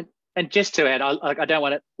 And just to add, I don't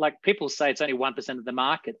want to, like people say it's only 1% of the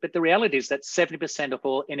market, but the reality is that 70% of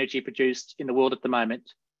all energy produced in the world at the moment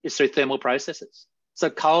is through thermal processes. So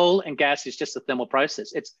coal and gas is just a thermal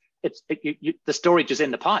process. The storage is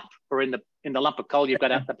in the pipe or in the lump of coal you've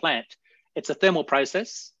got out the plant. It's a thermal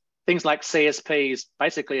process. Things like CSP is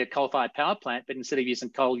basically a coal-fired power plant, but instead of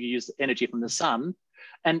using coal, you use energy from the sun.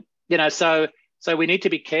 And so we need to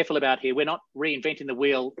be careful about here. We're not reinventing the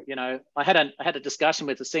wheel. I had a discussion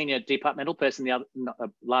with a senior departmental person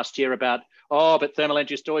last year about, but thermal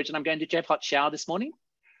energy storage, and I'm going, did you have hot shower this morning?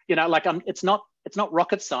 It's not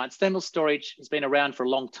rocket science. Thermal storage has been around for a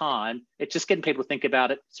long time. It's just getting people to think about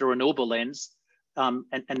it through a renewable lens, and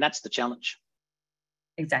that's the challenge.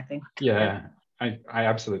 Exactly. Yeah, I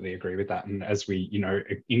absolutely agree with that. And as we,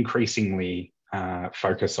 increasingly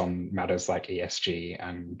focus on matters like ESG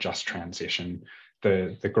and just transition,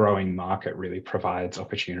 the growing market really provides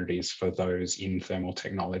opportunities for those in thermal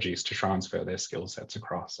technologies to transfer their skill sets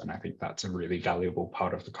across. And I think that's a really valuable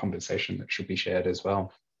part of the conversation that should be shared as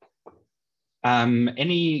well.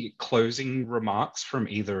 Any closing remarks from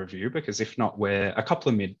either of you? Because if not, we're a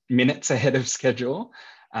couple of minutes ahead of schedule,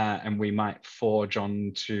 and we might forge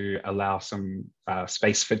on to allow some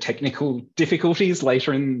space for technical difficulties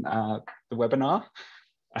later in the webinar,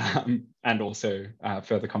 and also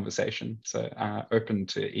further conversation. So open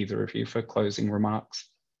to either of you for closing remarks.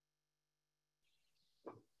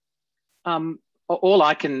 All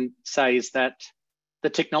I can say is that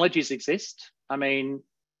the technologies exist. I mean,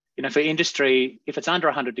 for industry, if it's under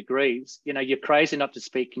 100 degrees, you're crazy not to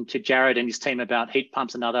speaking to Jarrod and his team about heat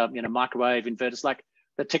pumps and other, microwave inverters. Like,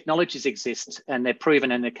 the technologies exist and they're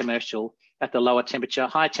proven and they're commercial at the lower temperature.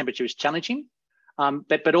 High temperature is challenging,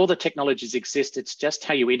 but all the technologies exist. It's just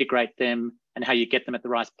how you integrate them and how you get them at the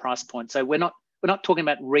right price point. So we're not talking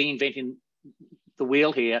about reinventing the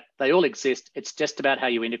wheel here. They all exist. It's just about how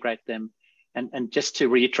you integrate them. And just to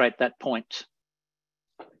reiterate that point.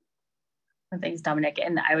 Thanks, Dominic.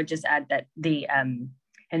 And I would just add that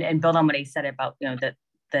and build on what he said about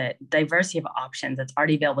the diversity of options that's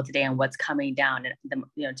already available today and what's coming down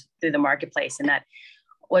through the marketplace. And that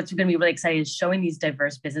what's going to be really exciting is showing these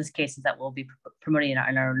diverse business cases that we'll be promoting in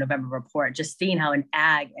our November report, just seeing how in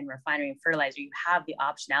ag and refinery and fertilizer, you have the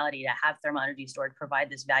optionality to have thermal energy storage provide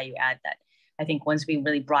this value add that I think once we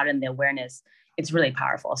really broaden the awareness, it's really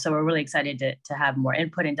powerful. So we're really excited to have more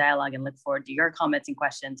input and dialogue and look forward to your comments and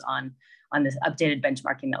questions on this updated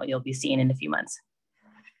benchmarking that you'll be seeing in a few months.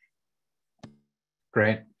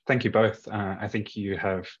 Great. Thank you both. I think you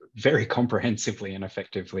have very comprehensively and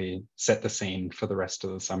effectively set the scene for the rest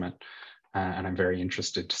of the summit. And I'm very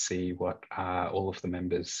interested to see what all of the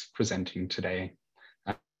members presenting today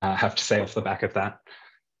have to say off the back of that.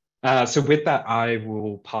 So with that, I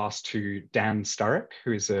will pass to Dan Sturrock,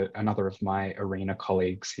 who is another of my ARENA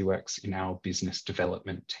colleagues. He works in our business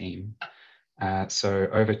development team. So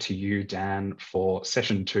over to you, Dan, for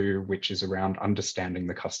session 2, which is around understanding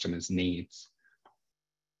the customer's needs.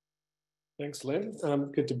 Thanks, Lynn.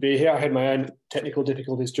 Good to be here. I had my own technical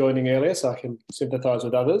difficulties joining earlier, so I can sympathise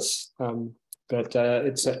with others. But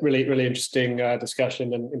it's a really, really interesting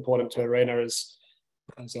discussion and important to ARENA, as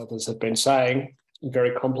others have been saying,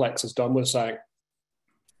 very complex, as Dom was saying.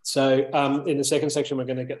 So in the second section, we're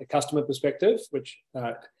going to get the customer perspective, which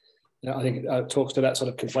I think talks to that sort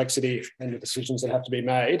of complexity and the decisions that have to be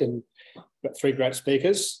made. And we've got 3 great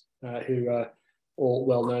speakers who are all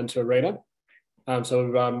well known to ARENA.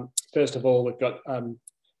 First of all, we've got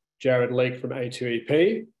Jarrod Leek from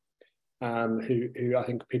A2EP, who I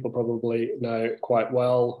think people probably know quite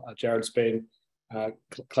well. Jarrod's been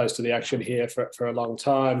close to the action here for a long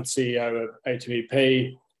time, CEO of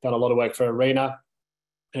A2EP, done a lot of work for ARENA.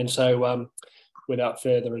 And so without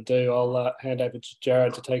further ado, I'll hand over to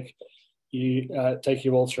Jarrod to take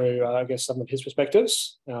you all through, I guess, some of his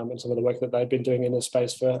perspectives and some of the work that they've been doing in this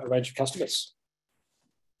space for a range of customers.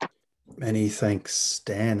 Many thanks,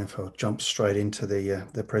 Dan. If I'll jump straight into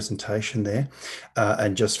the presentation there.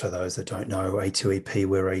 And just for those that don't know, A2EP,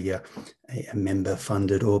 we're a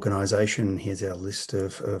member-funded organisation. Here's our list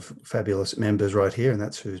of fabulous members right here, and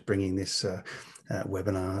that's who's bringing this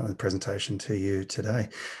webinar and presentation to you today.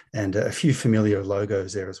 And a few familiar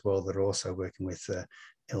logos there as well that are also working with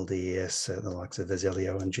LDES, the likes of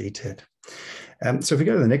Vazelio and GTED. So if we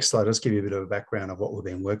go to the next slide, I'll just give you a bit of a background of what we've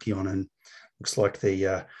been working on. And looks like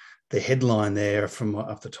the headline there from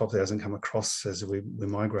up the top there hasn't come across as we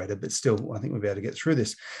migrated, but still, I think we'll be able to get through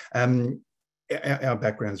this. Our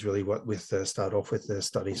background is really what start off with the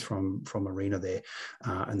studies from ARENA there,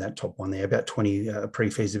 and that top one there, about 20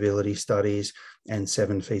 pre-feasibility studies and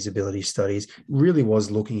 7 feasibility studies. Really was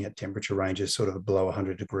looking at temperature ranges sort of below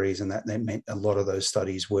 100 degrees, and that meant a lot of those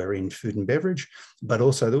studies were in food and beverage, but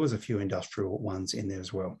also there was a few industrial ones in there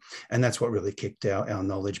as well. And that's what really kicked our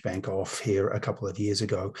knowledge bank off here a couple of years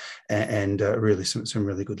ago, and really some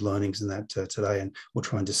really good learnings in that today. And we'll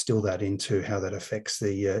try and distill that into how that affects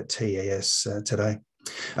the TES today.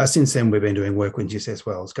 Since then, we've been doing work with New South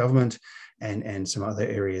Wales Government and some other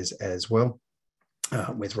areas as well.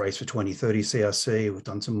 With Race for 2030 CRC, we've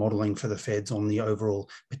done some modelling for the feds on the overall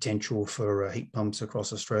potential for heat pumps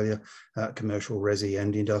across Australia, commercial, resi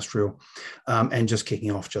and industrial. And just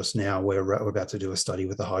kicking off just now, we're about to do a study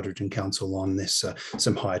with the Hydrogen Council on this,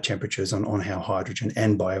 some higher temperatures on how hydrogen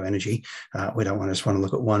and bioenergy, we don't just want to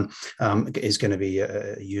look at one, is going to be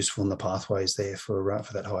useful in the pathways there for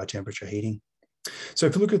that higher temperature heating. So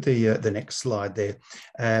if you look at the next slide there,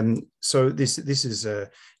 so this is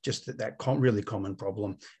just that really common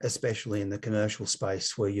problem, especially in the commercial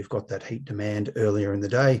space where you've got that heat demand earlier in the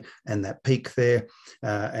day and that peak there,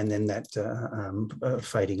 and then that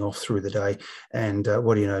fading off through the day. And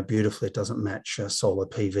what do you know, beautifully, it doesn't match solar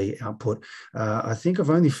PV output. I think I've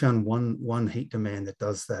only found one heat demand that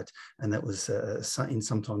does that, and that was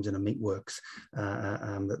sometimes in a meatworks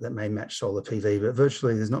that may match solar PV, but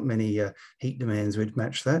virtually there's not many heat demands which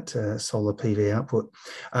match that solar PV output.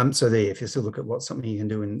 So there, if you still look at what something you can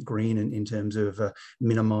do in green in terms of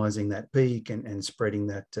minimizing that peak and spreading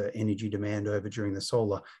that energy demand over during the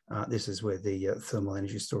solar, this is where the thermal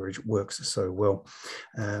energy storage works so well.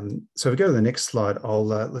 So if we go to the next slide,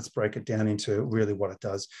 let's break it down into really what it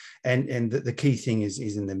does. And the key thing is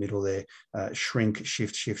in the middle there, shrink,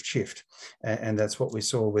 shift, shift, shift. And that's what we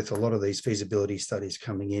saw with a lot of these feasibility studies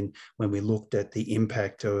coming in when we looked at the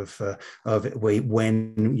impact of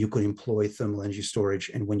when you could employ thermal energy storage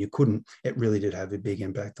and when you couldn't. It really did have a big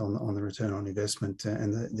impact on the return on investment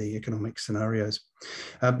and the economic scenarios.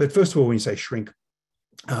 But first of all, when you say shrink,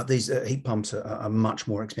 these heat pumps are much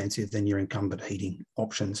more expensive than your incumbent heating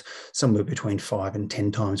options, somewhere between 5 and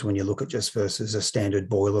 10 times when you look at just versus a standard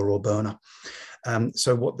boiler or burner.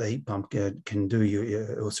 So what the heat pump can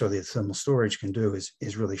do, also the thermal storage can do,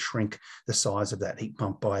 is really shrink the size of that heat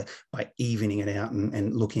pump by evening it out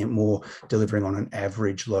and looking at more delivering on an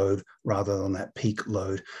average load rather than that peak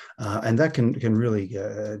load. And that can really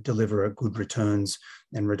deliver a good returns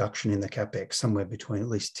and reduction in the capex, somewhere between at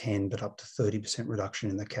least 10 but up to 30% reduction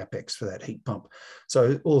in the capex for that heat pump.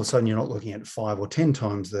 So all of a sudden you're not looking at 5 or 10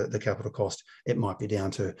 times the capital cost. It might be down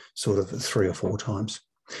to sort of 3 or 4 times.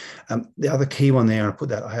 The other key one there,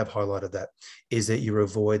 I have highlighted that, is that you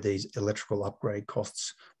avoid these electrical upgrade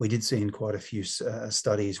costs. We did see in quite a few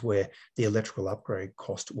studies where the electrical upgrade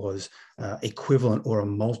cost was equivalent or a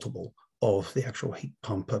multiple of the actual heat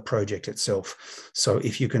pump project itself. So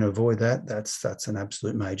if you can avoid that, that's an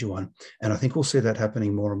absolute major one. And I think we'll see that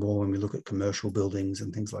happening more and more when we look at commercial buildings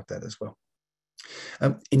and things like that as well.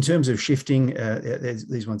 In terms of shifting,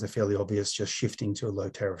 these ones are fairly obvious, just shifting to low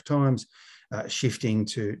tariff times, shifting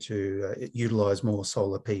to utilise more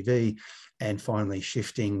solar PV, and finally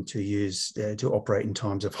shifting to to operate in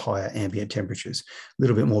times of higher ambient temperatures. A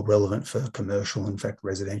little bit more relevant for commercial, in fact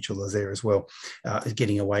residential is there as well,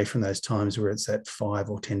 getting away from those times where it's at 5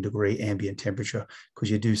 or 10 degree ambient temperature, because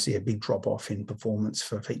you do see a big drop off in performance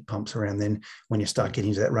for heat pumps around then when you start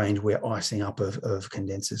getting to that range where icing up of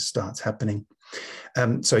condensers starts happening.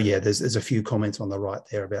 So yeah, there's a few comments on the right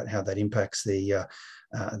there about how that impacts the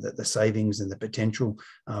savings and the potential,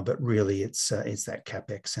 but really it's that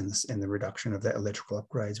capex and the reduction of that electrical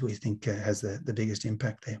upgrades we think has the biggest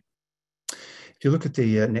impact there. If you look at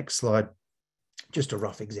the next slide, just a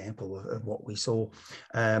rough example of what we saw.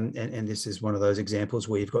 And this is one of those examples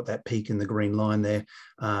where you've got that peak in the green line there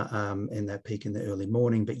and that peak in the early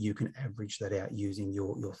morning, but you can average that out using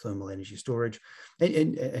your thermal energy storage.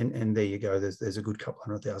 And there you go, there's a good couple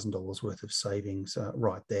 $100,000 worth of savings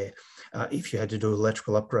right there. If you had to do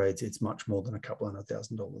electrical upgrades, it's much more than a couple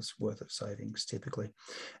 $100,000 worth of savings typically.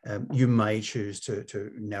 You may choose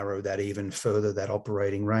to narrow that even further, that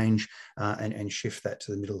operating range, and shift that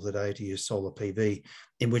to the middle of the day to use solar PV,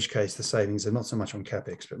 in which case the savings are not so much on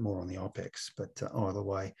capex but more on the opex. But either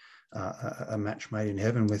way, a match made in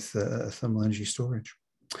heaven with thermal energy storage.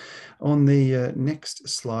 On the next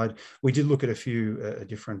slide, we did look at a few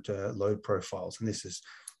different load profiles, and this is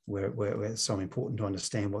where it's so important to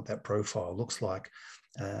understand what that profile looks like.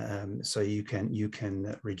 So you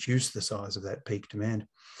can reduce the size of that peak demand.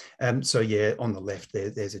 So yeah, on the left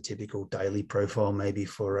there's a typical daily profile, maybe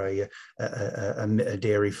for a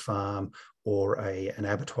dairy farm or an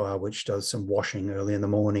abattoir which does some washing early in the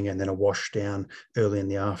morning and then a wash down early in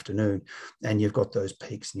the afternoon. And you've got those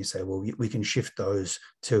peaks and you say, well, we can shift those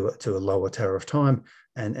to a lower tariff time,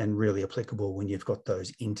 and really applicable when you've got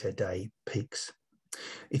those inter-day peaks.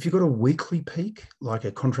 If you've got a weekly peak, like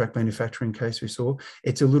a contract manufacturing case we saw,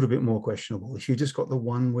 it's a little bit more questionable. If you just got the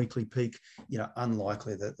one weekly peak,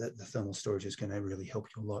 unlikely that the thermal storage is going to really help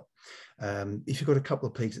you a lot. If you've got a couple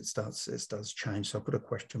of peaks, it does change. So I put a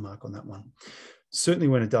question mark on that one. Certainly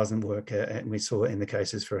when it doesn't work, and we saw it in the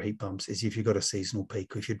cases for heat pumps, is if you've got a seasonal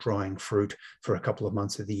peak, if you're drying fruit for a couple of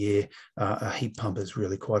months of the year, a heat pump is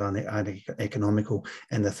really quite uneconomical,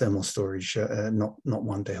 and the thermal storage not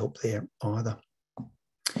one to help there either.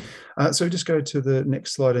 So just go to the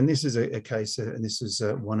next slide, and this is a case, and this is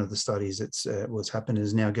one of the studies that's what's happened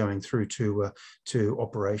is now going through to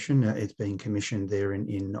operation. It's being commissioned there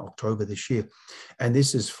in October this year, and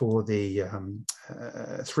this is for the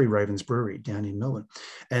Three Ravens Brewery down in Melbourne,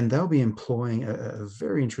 and they'll be employing a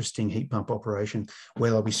very interesting heat pump operation where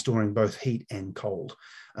they'll be storing both heat and cold.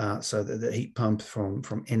 So the heat pump from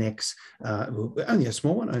NX, only a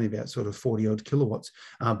small one, only about sort of 40 odd kilowatts,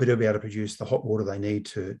 but it'll be able to produce the hot water they need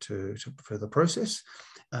for the process,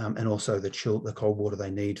 and also the cold water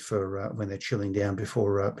they need for when they're chilling down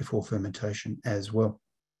before fermentation as well.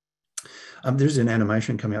 There's an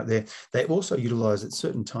animation coming out there. They also utilize at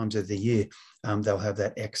certain times of the year, they'll have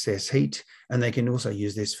that excess heat, and they can also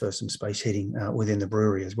use this for some space heating within the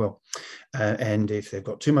brewery as well. And if they've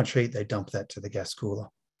got too much heat, they dump that to the gas cooler.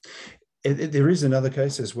 There is another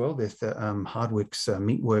case as well. There's the Hardwick's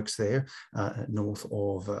Meat Works there, north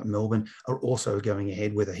of Melbourne, are also going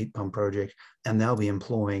ahead with a heat pump project, and they'll be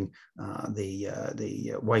employing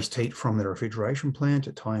the waste heat from the refrigeration plant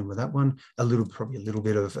to tie in with that one. Probably a little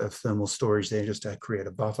bit of thermal storage there just to create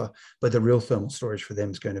a buffer, but the real thermal storage for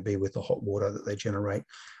them is going to be with the hot water that they generate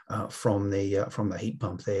from the heat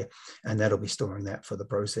pump there, and that'll be storing that for the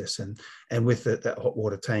process. And with that hot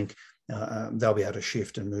water tank, they'll be able to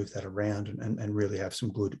shift and move that around and really have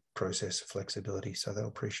some good process flexibility. So they'll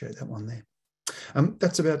appreciate that one there.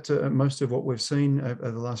 That's about most of what we've seen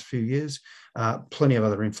over the last few years. Plenty of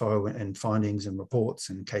other info and findings and reports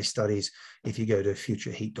and case studies. If you go to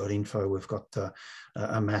futureheat.info, we've got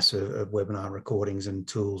a mass of webinar recordings and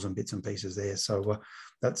tools and bits and pieces there. So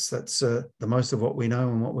that's the most of what we know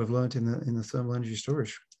and what we've learned in the thermal energy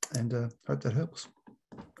storage. And hope that helps.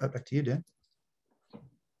 Back to you, Dan.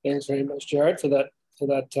 Thanks very much, Jarrod, for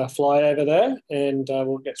that flyover there, and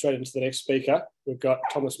we'll get straight into the next speaker. We've got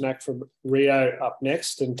Tomas Mach from Rio up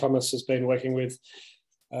next, and Tomas has been working with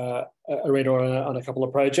Randone on a couple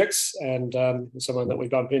of projects, and someone that we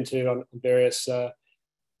bump into on various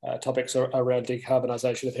topics around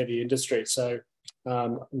decarbonisation of heavy industry. So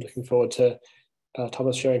I'm looking forward to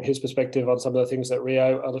Tomas sharing his perspective on some of the things that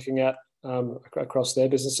Rio are looking at across their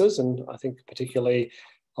businesses, and I think particularly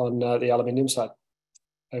on the aluminium side.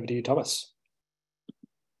 Over to you, Thomas.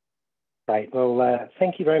 Great. Well,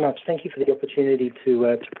 thank you very much. Thank you for the opportunity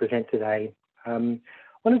to present today.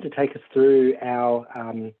 Wanted to take us through our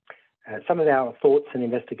some of our thoughts and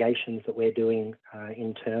investigations that we're doing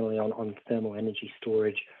internally on thermal energy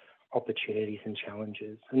storage opportunities and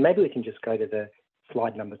challenges. And maybe we can just go to the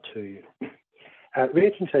slide number 2. Rio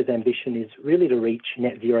Tinto's ambition is really to reach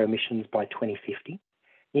net zero emissions by 2050.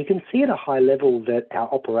 You can see at a high level that our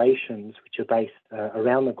operations, which are based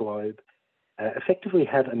around the globe, effectively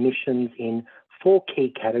have emissions in 4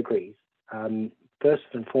 key categories. First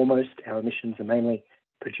and foremost, our emissions are mainly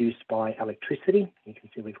produced by electricity. You can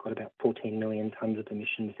see we've got about 14 million tonnes of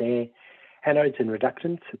emissions there. Anodes and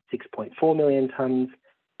reductants at 6.4 million tonnes.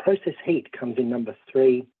 Process heat comes in number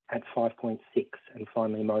 3 at 5.6, and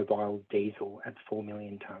finally mobile diesel at 4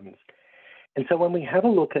 million tonnes. And so when we have a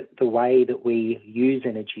look at the way that we use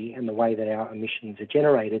energy and the way that our emissions are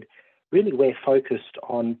generated, really we're focused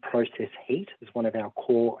on process heat as one of our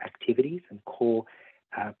core activities and core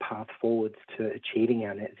path forwards to achieving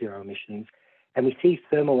our net zero emissions. And we see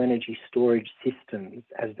thermal energy storage systems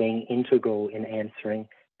as being integral in answering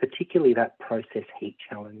particularly that process heat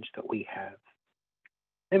challenge that we have.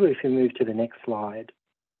 Maybe if we move to the next slide.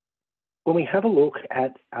 When we have a look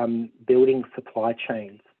at building supply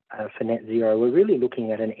chains for net zero, we're really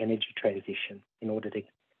looking at an energy transition in order to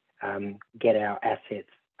get our assets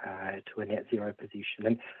to a net zero position.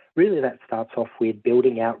 And really that starts off with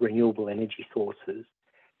building out renewable energy sources.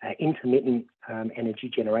 Intermittent energy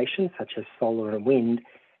generation, such as solar and wind,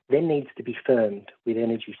 then needs to be firmed with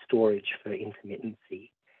energy storage for intermittency.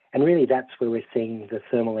 And really that's where we're seeing the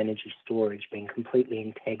thermal energy storage being completely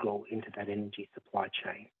integral into that energy supply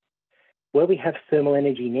chain. Where we have thermal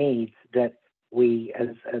energy needs that we, as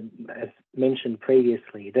mentioned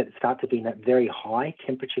previously, that start to be in that very high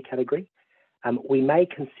temperature category, we may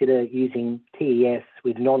consider using TES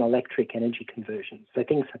with non-electric energy conversions, so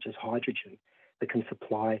things such as hydrogen that can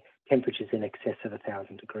supply temperatures in excess of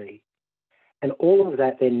 1,000 degrees. And all of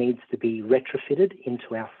that then needs to be retrofitted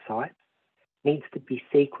into our sites, needs to be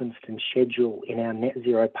sequenced and scheduled in our net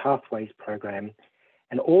zero pathways program.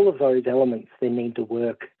 And all of those elements then need to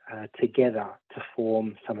work together to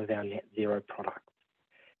form some of our net zero products.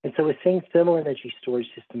 And so we're seeing thermal energy storage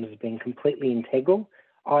systems as being completely integral,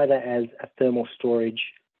 either as a thermal storage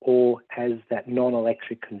or as that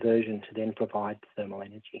non-electric conversion to then provide thermal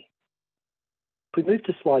energy. If we move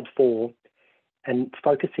to slide 4 and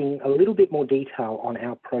focusing a little bit more detail on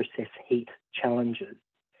our process heat challenges,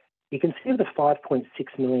 you can see the 5.6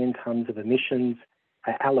 million tonnes of emissions.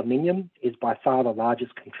 Aluminium is by far the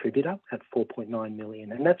largest contributor at 4.9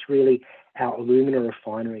 million, and that's really our alumina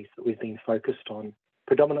refineries that we've been focused on,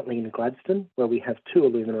 predominantly in Gladstone, where we have 2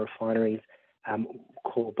 alumina refineries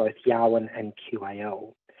called both Yarwun and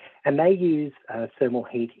QAL. And they use thermal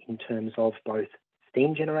heat in terms of both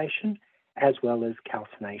steam generation as well as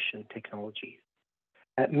calcination technologies.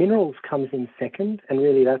 Minerals comes in second, and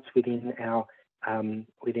really that's within our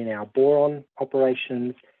boron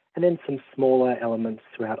operations, and then some smaller elements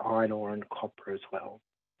throughout iron ore and copper as well.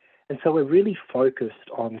 And so we're really focused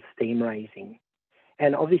on steam raising.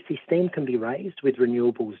 And obviously steam can be raised with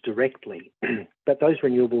renewables directly, but those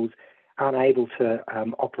renewables aren't able to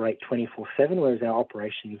operate 24/7, whereas our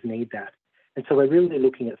operations need that. And so we're really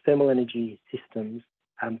looking at thermal energy systems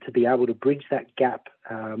to be able to bridge that gap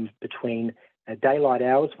between daylight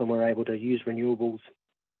hours when we're able to use renewables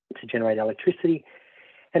to generate electricity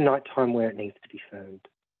and nighttime where it needs to be firmed.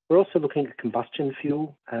 We're also looking at combustion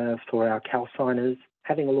fuel for our calciners,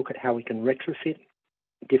 having a look at how we can retrofit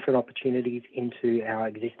different opportunities into our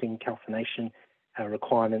existing calcination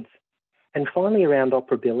requirements. And finally, around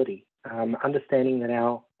operability, understanding that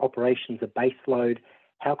our operations are baseload,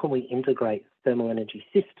 how can we integrate thermal energy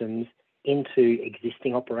systems into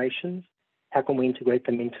existing operations? How can we integrate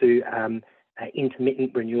them into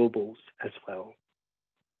intermittent renewables as well?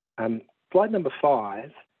 Slide number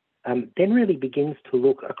 5 then really begins to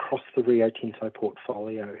look across the Rio Tinto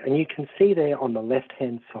portfolio. And you can see there on the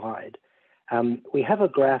left-hand side, we have a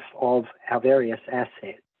graph of our various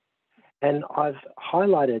assets. And I've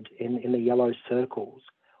highlighted in the yellow circles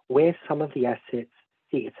where some of the assets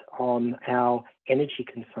sit on our energy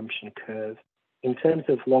consumption curve in terms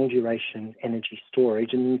of long duration energy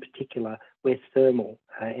storage, and in particular where thermal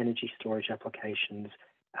energy storage applications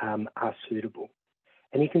are suitable.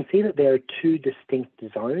 And you can see that there are 2 distinct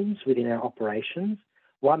zones within our operations,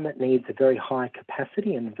 one that needs a very high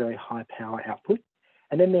capacity and very high power output,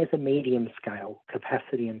 and then there's a medium scale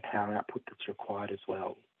capacity and power output that's required as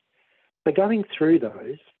well. So going through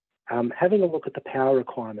those, having a look at the power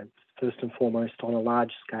requirements first and foremost on a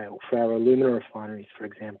large scale for our alumina refineries, for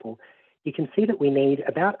example, you can see that we need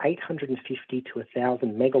about 850 to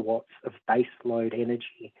 1,000 megawatts of base load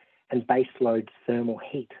energy and base load thermal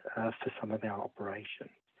heat for some of our operations,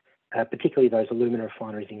 particularly those alumina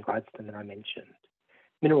refineries in Glaciem that I mentioned.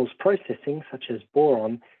 Minerals processing, such as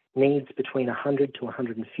boron, needs between 100 to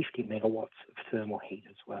 150 megawatts of thermal heat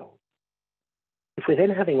as well. If we're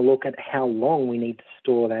then having a look at how long we need to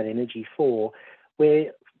store that energy for,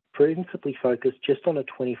 we're principally focused just on a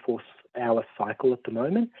 24-hour cycle at the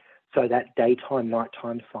moment, so that daytime,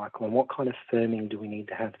 nighttime cycle, and what kind of firming do we need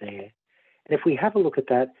to have there. And if we have a look at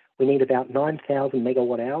that, we need about 9,000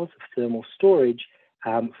 megawatt hours of thermal storage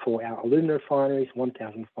for our alumina refineries,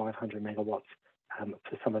 1,500 megawatts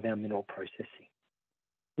for some of our mineral processing.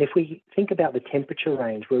 And if we think about the temperature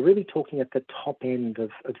range, we're really talking at the top end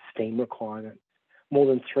of steam requirements. More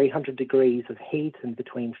than 300 degrees of heat and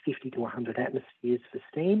between 50 to 100 atmospheres for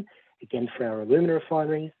steam, again for our alumina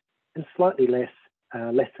refineries, and slightly less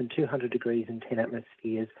than 200 degrees and 10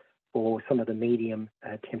 atmospheres for some of the medium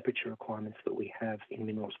temperature requirements that we have in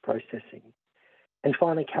minerals processing. And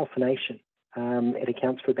finally, calcination. It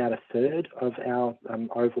accounts for about a third of our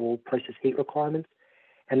overall process heat requirements,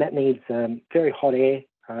 and that needs very hot air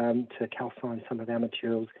to calcine some of our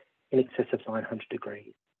materials in excess of 900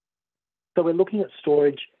 degrees. So we're looking at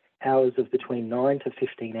storage hours of between 9 to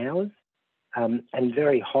 15 hours and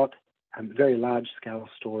very hot, very large scale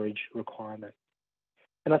storage requirements.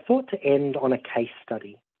 And I thought to end on a case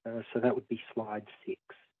study, so that would be slide 6.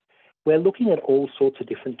 We're looking at all sorts of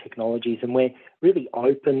different technologies, and we're really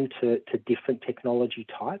open to different technology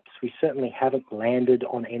types. We certainly haven't landed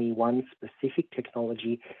on any one specific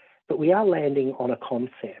technology, but we are landing on a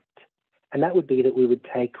concept, and that would be that we would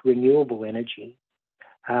take renewable energy,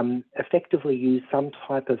 effectively use some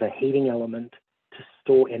type of a heating element to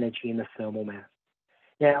store energy in the thermal mass.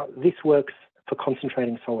 Now, this works for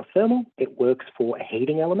concentrating solar thermal, it works for a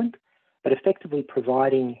heating element, but effectively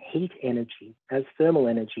providing heat energy as thermal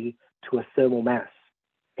energy to a thermal mass.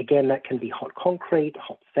 Again, that can be hot concrete,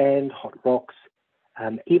 hot sand, hot rocks,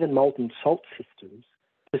 even molten salt systems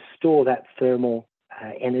to store that thermal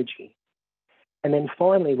energy. And then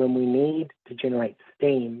finally, when we need to generate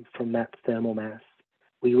steam from that thermal mass,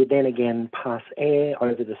 we would then again pass air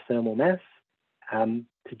over the thermal mass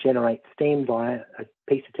to generate steam via a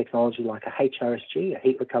piece of technology like a HRSG, a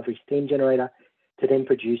heat recovery steam generator, to then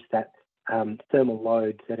produce that thermal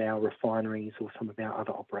load that our refineries or some of our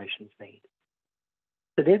other operations need.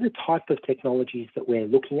 So they're the type of technologies that we're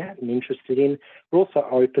looking at and interested in. We're also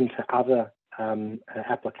open to other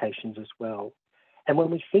applications as well. And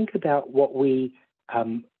when we think about what we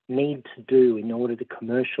need to do in order to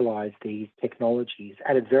commercialise these technologies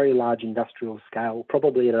at a very large industrial scale,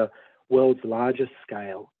 probably at a world's largest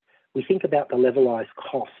scale, we think about the levelised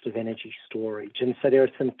cost of energy storage. And so there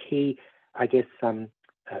are some key, I guess,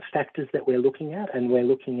 factors that we're looking at, and we're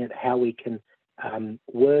looking at how we can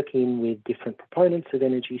work in with different proponents of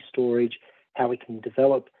energy storage, how we can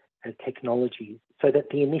develop technologies so that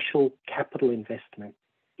the initial capital investment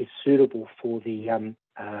is suitable for the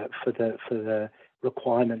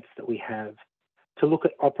requirements that we have, to look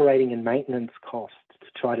at operating and maintenance costs to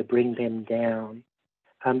try to bring them down,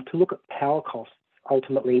 to look at power costs.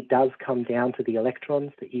 Ultimately, it does come down to the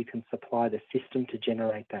electrons that you can supply the system to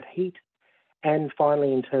generate that heat. And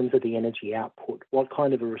finally, in terms of the energy output, what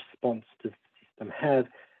kind of a response does the system have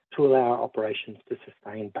to allow our operations to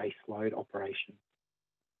sustain base load operations?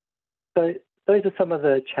 So those are some of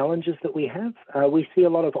the challenges that we have. We see a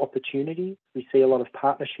lot of opportunities. We see a lot of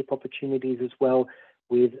partnership opportunities as well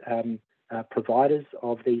with providers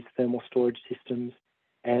of these thermal storage systems.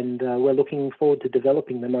 And we're looking forward to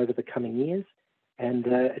developing them over the coming years and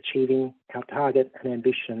achieving our target and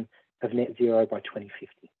ambition of net zero by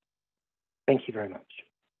 2050. Thank you very much.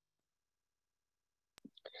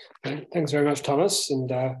 Thanks very much, Thomas.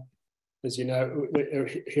 And as you know,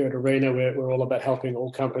 here at ARENA, we're all about helping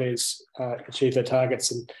all companies achieve their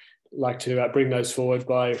targets, and like to bring those forward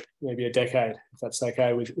by maybe a decade, if that's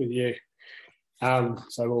okay with you.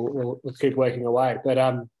 So we'll keep working away. But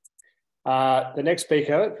the next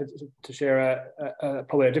speaker to share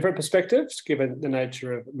probably a different perspective, given the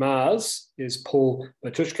nature of Mars, is Paul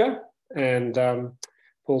Matuschka. And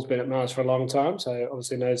Paul's been at Mars for a long time, so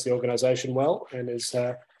obviously knows the organisation well and is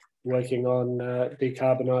working on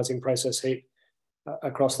decarbonising process heat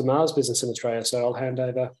across the Mars business in Australia. So I'll hand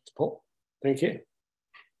over to Paul. Thank you.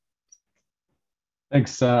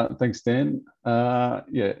 Thanks, Dan.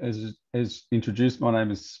 Yeah, as introduced, my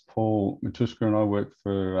name is Paul Matuschka, and I work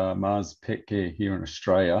for Mars Pet Care here in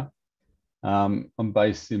Australia. I'm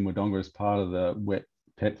based in Wodonga as part of the wet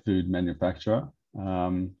pet food manufacturer.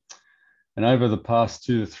 And over the past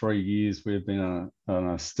 2 to 3 years, we've been on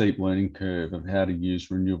a steep learning curve of how to use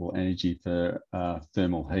renewable energy for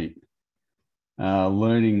thermal heat.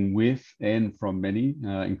 Learning with and from many,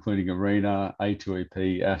 including ARENA,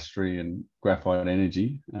 A2EP, ASTRI, and Graphite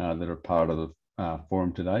Energy that are part of the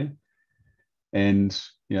forum today. And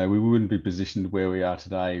we wouldn't be positioned where we are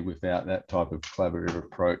today without that type of collaborative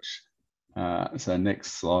approach. So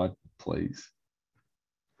next slide, please.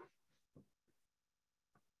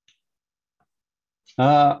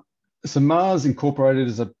 So Mars Incorporated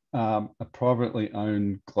is a privately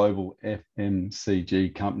owned global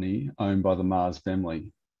FMCG company owned by the Mars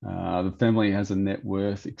family. The family has a net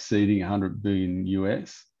worth exceeding 100 billion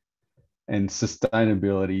US, and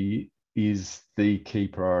sustainability is the key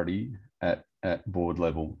priority at board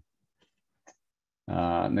level.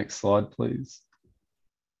 Next slide, please.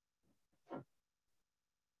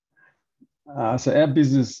 So our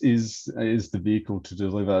business is the vehicle to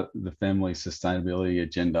deliver the family's sustainability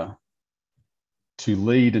agenda, to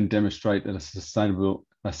lead and demonstrate that a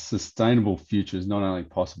sustainable future is not only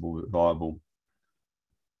possible but viable.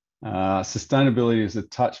 Sustainability is a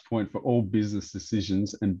touch point for all business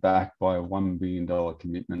decisions and backed by a $1 billion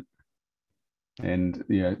commitment. And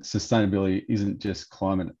sustainability isn't just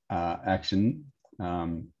climate action,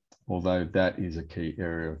 although that is a key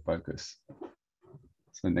area of focus.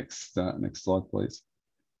 So next slide, please.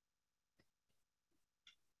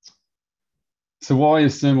 So why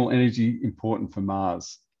is thermal energy important for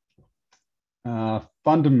Mars?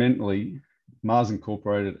 Fundamentally, Mars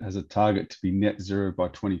Incorporated has a target to be net zero by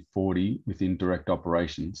 2040 within direct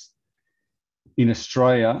operations. In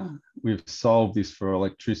Australia, we've solved this for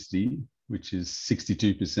electricity, which is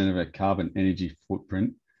 62% of our carbon energy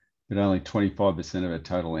footprint, but only 25% of our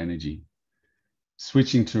total energy.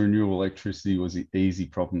 Switching to renewable electricity was the easy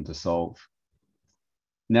problem to solve.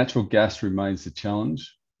 Natural gas remains the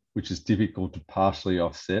challenge, which is difficult to partially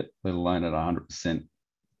offset, let alone at 100%.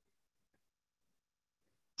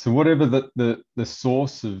 So whatever the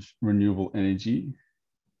source of renewable energy,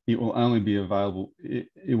 it will only be available,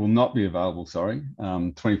 it will not be available,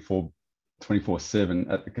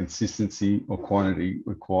 24/7 at the consistency or quantity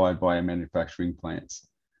required by our manufacturing plants.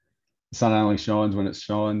 The sun only shines when it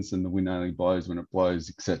shines and the wind only blows when it blows,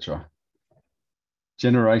 etc.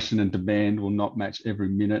 Generation and demand will not match every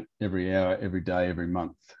minute, every hour, every day, every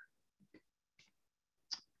month.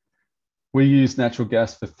 We use natural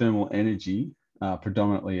gas for thermal energy,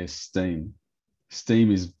 predominantly as steam.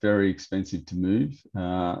 Steam is very expensive to move.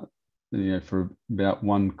 For about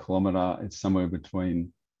 1 kilometre, it's somewhere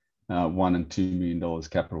between $1 and $2 million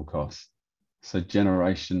capital costs. So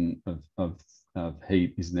generation of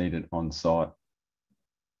heat is needed on site.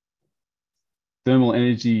 Thermal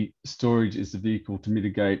energy storage is the vehicle to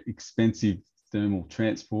mitigate expensive thermal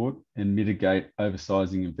transport and mitigate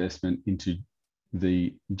oversizing investment into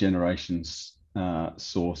the generation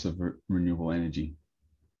source of renewable energy.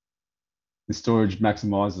 The storage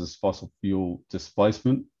maximizes fossil fuel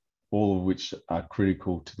displacement, all of which are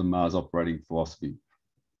critical to the Mars operating philosophy.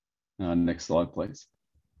 Next slide, please.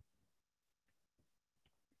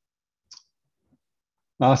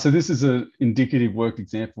 So this is an indicative work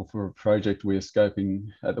example for a project we are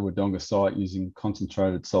scoping at the Wodonga site using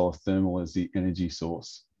concentrated solar thermal as the energy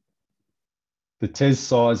source. The TES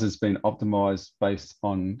size has been optimised based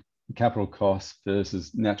on capital costs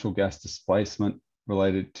versus natural gas displacement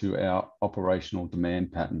related to our operational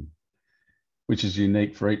demand pattern, which is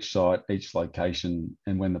unique for each site, each location,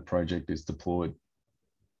 and when the project is deployed.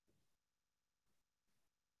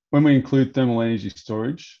 When we include thermal energy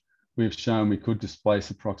storage, we have shown we could displace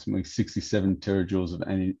approximately 67 terajoules of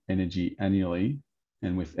energy annually,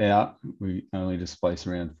 and without, we only displace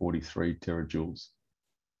around 43 terajoules.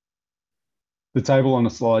 The table on the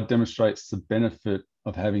slide demonstrates the benefit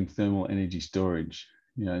of having thermal energy storage.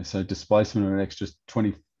 So displacement of an extra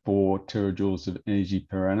 24 terajoules of energy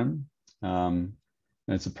per annum. And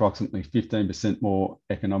it's approximately 15% more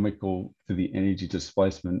economical for the energy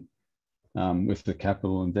displacement with the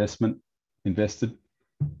capital invested.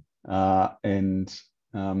 And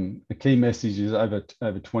the key message is over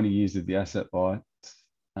 20 years of the asset life,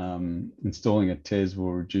 installing a TES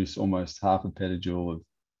will reduce almost half a petajoule of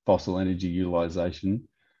fossil energy utilisation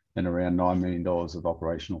and around $9 million of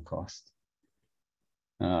operational cost.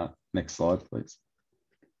 Next slide, please.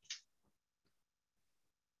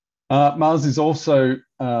 Mars is also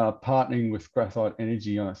partnering with Graphite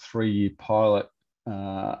Energy on a 3-year pilot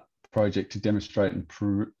project to demonstrate and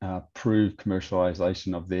prove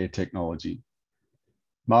commercialisation of their technology.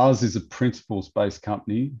 Mars is a principles-based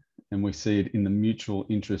company, and we see it in the mutual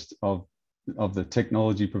interest of the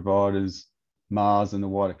technology providers, Mars and the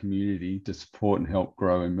wider community to support and help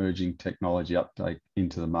grow emerging technology uptake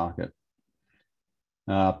into the market.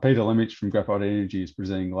 Peter Lemich from Graphite Energy is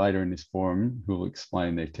presenting later in this forum, who will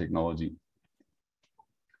explain their technology.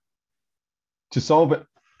 To solve it,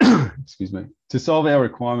 excuse me, to solve our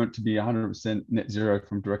requirement to be 100% net zero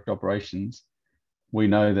from direct operations, we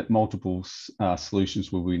know that multiple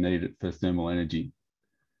solutions will be needed for thermal energy.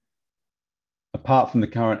 Apart from the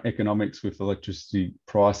current economics with electricity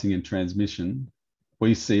pricing and transmission,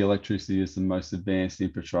 we see electricity as the most advanced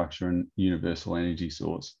infrastructure and universal energy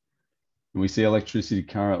source. And we see electricity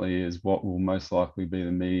currently as what will most likely be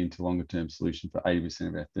the medium to longer term solution for 80%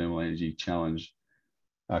 of our thermal energy challenge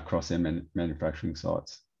across our manufacturing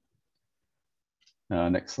sites.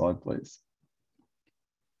 Next slide, please.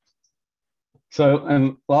 So,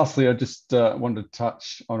 and lastly, I just wanted to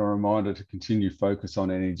touch on a reminder to continue focus on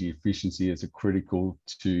energy efficiency as a critical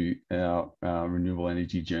to our renewable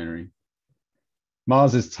energy journey.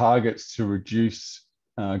 Mars's targets to reduce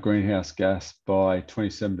greenhouse gas by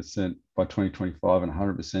 27% by 2025 and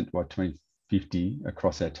 100% by 2050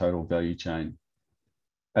 across our total value chain.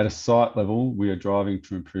 At a site level, we are driving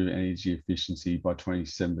to improve energy efficiency by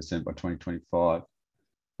 27% by 2025,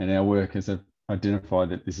 and our work has identified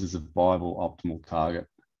that this is a viable optimal target.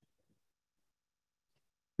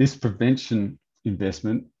 This prevention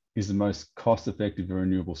investment is the most cost-effective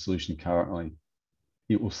renewable solution currently.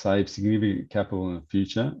 It will save significant capital in the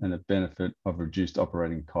future and a benefit of reduced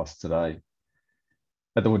operating costs today.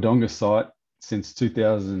 At the Wodonga site, since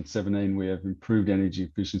 2017, we have improved energy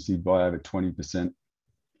efficiency by over 20%.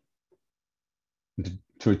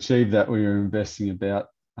 To achieve that, we are investing about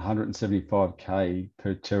 175k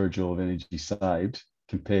per terajoule of energy saved,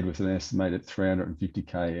 compared with an estimated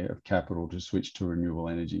 350k of capital to switch to renewable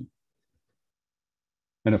energy.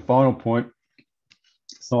 And a final point,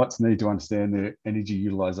 sites need to understand their energy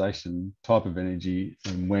utilisation, type of energy,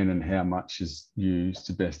 and when and how much is used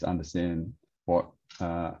to best understand what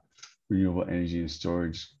renewable energy and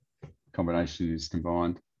storage combination is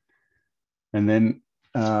combined. And then,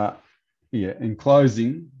 in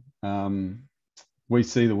closing, we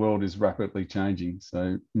see the world is rapidly changing.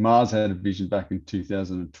 So Mars had a vision back in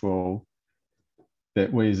 2012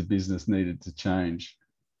 that we as a business needed to change.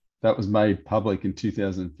 That was made public in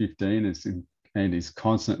 2015 and is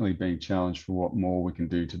constantly being challenged for what more we can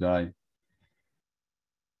do today.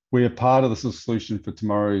 We are part of the solution for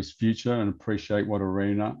tomorrow's future and appreciate what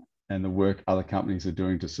ARENA and the work other companies are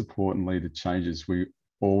doing to support and lead the changes we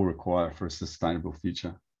all require for a sustainable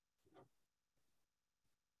future.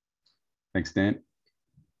 Thanks, Dan.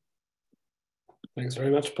 Thanks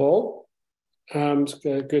very much, Paul. It's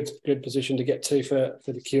a good position to get to for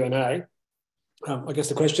the Q&A. I guess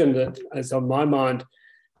the question that is on my mind,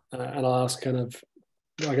 and I'll ask kind of,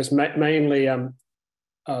 I guess mainly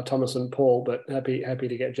Thomas and Paul, but happy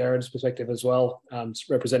to get Jarrod's perspective as well,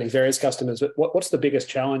 representing various customers. But what's the biggest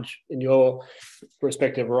challenge in your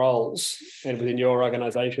respective roles and within your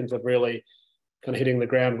organisations of really kind of hitting the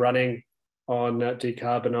ground running on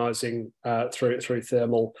decarbonising through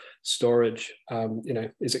thermal storage?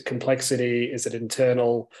 Is it complexity? Is it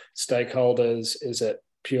internal stakeholders? Is it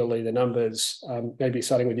purely the numbers? Maybe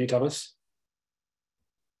starting with you, Thomas.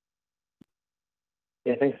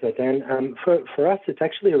 Yeah, thanks for that, Dan. For us, it's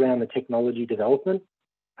actually around the technology development,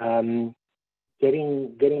 getting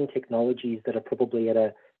technologies that are probably at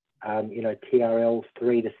a TRL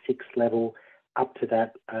 3 to 6 level up to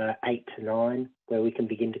that 8 to 9, where we can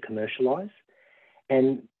begin to commercialise.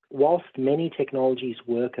 And whilst many technologies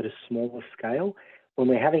work at a smaller scale, when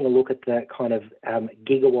we're having a look at that kind of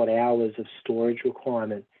gigawatt hours of storage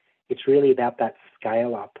requirement, it's really about that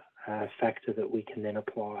scale up factor that we can then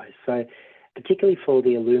apply. So particularly for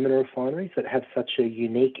the alumina refineries that have such a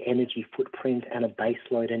unique energy footprint and a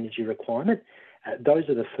baseload energy requirement, those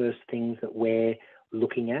are the first things that we're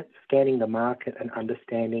looking at, scanning the market and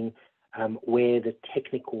understanding where the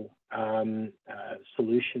technical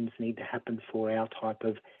solutions need to happen for our type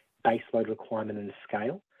of baseload requirement and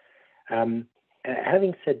scale.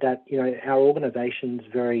 Having said that, our organisation's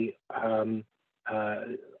very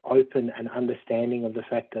open and understanding of the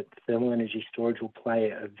fact that thermal energy storage will play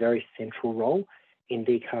a very central role in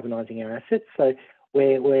decarbonising our assets. So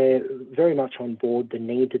we're very much on board the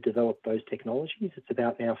need to develop those technologies. It's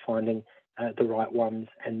about now finding the right ones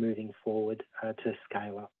and moving forward to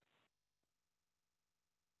scale up.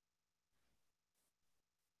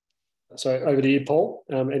 So over to you, Paul.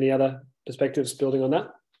 Any other perspectives building on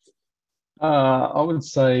that? I would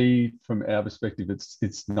say from our perspective,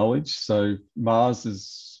 it's knowledge. So Mars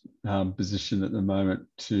is positioned at the moment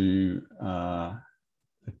to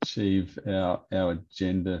achieve our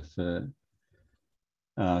agenda for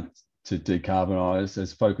decarbonise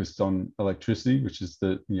has focused on electricity, which is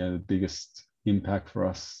the the biggest impact for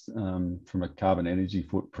us from a carbon energy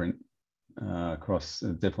footprint across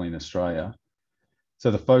definitely in Australia. So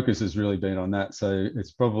the focus has really been on that. So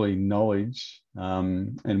it's probably knowledge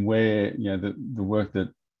and where the work that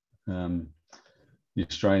the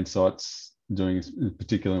Australian sites doing, in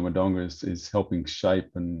particular in Wodonga, is helping shape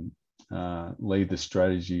and lead the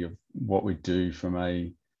strategy of what we do from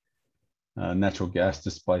a natural gas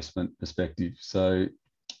displacement perspective. So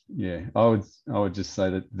yeah, I would just say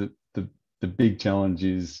that the big challenge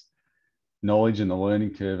is knowledge and the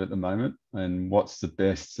learning curve at the moment, and what's the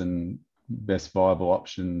best viable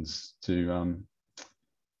options to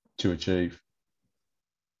achieve.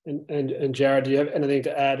 And Jarrod, do you have anything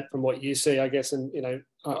to add from what you see? I guess, and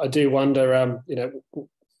I do wonder,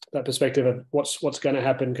 that perspective of what's going to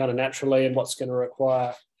happen kind of naturally and what's going to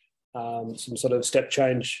require some sort of step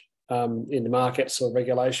change in the markets or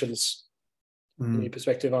regulations. Any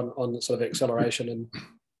perspective on sort of acceleration and?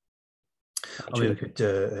 I mean, look at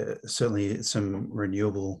certainly some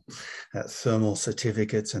renewable thermal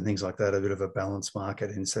certificates and things like that, a bit of a balanced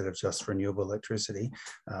market instead of just renewable electricity.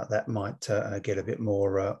 That might get a bit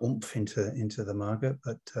more oomph into the market.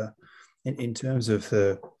 But in terms of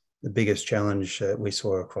the biggest challenge we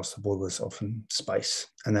saw across the board was often space.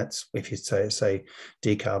 And that's, if you say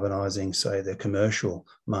decarbonising, say, the commercial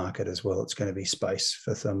market as well, it's going to be space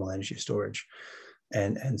for thermal energy storage.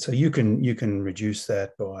 And so you can reduce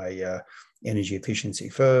that by energy efficiency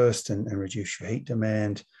first and reduce your heat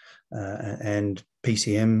demand and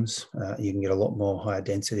PCMs. You can get a lot more higher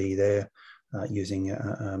density there using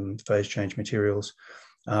phase change materials,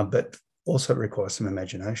 but also it requires some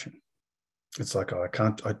imagination. It's like, I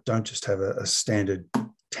don't just have a standard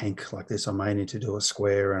tank like this. I may need to do a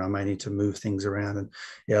square and I may need to move things around, and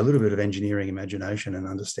a little bit of engineering imagination and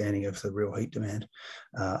understanding of the real heat demand.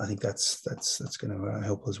 I think that's going to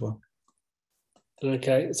help as well.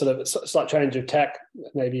 Okay, sort of a slight change of tack,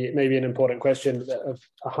 maybe an important question of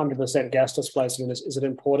 100% gas displacement. Is it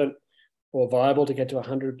important or viable to get to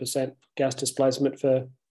 100% gas displacement for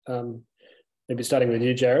maybe starting with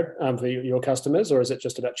you, Jarrod, for your customers, or is it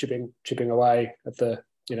just about chipping away at the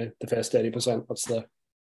the first 30%? What's the?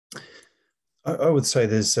 I would say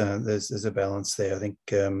there's a balance there. I think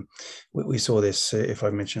we saw this, if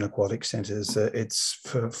I mention aquatic centres, it's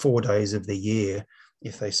for 4 days of the year.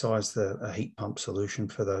 If they size a heat pump solution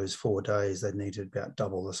for those 4 days, they needed about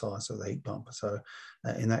double the size of the heat pump. So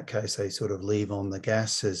in that case, they sort of leave on the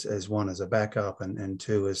gas as one as a backup, and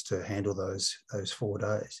two as to handle those 4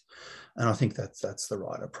 days. And I think that's the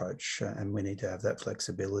right approach. And we need to have that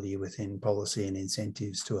flexibility within policy and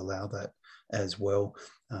incentives to allow that as well,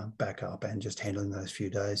 backup and just handling those few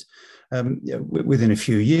days. Within a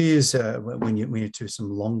few years, when you do some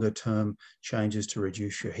longer term changes to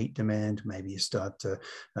reduce your heat demand, maybe you start to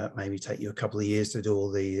maybe take you a couple of years to do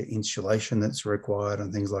all the insulation that's required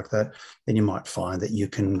and things like that, then you might find that you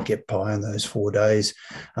can get by on those 4 days.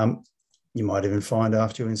 You might even find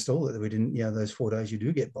after you install it that we didn't, those 4 days you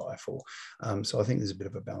do get by for. So I think there's a bit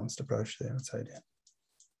of a balanced approach there, I'd say, Dan.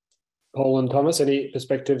 Paul and Thomas, any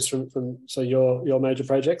perspectives from your major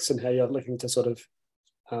projects and how you're looking to sort of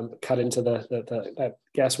cut into that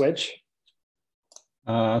gas wedge?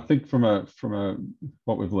 I think from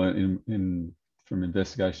what we've learned from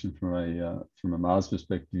investigation from a Mars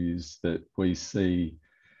perspective is that we see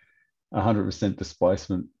 100%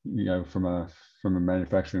 displacement, from a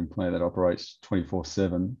manufacturing plant that operates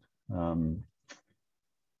 24/7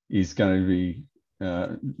 is going to be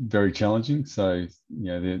very challenging. So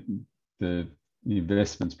the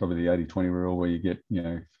investment's probably the 80-20 rule, where you get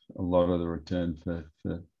a lot of the return for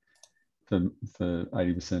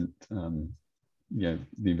 80%. The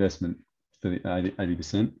investment for the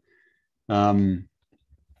 80%.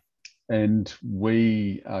 And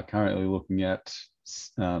we are currently looking at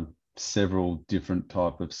several different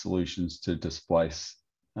type of solutions to displace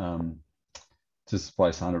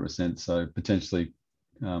 100%. So potentially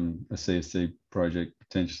a CSC project,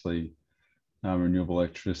 potentially renewable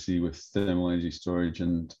electricity with thermal energy storage,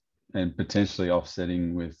 and potentially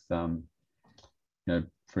offsetting with, for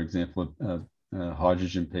example, a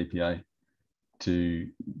hydrogen PPA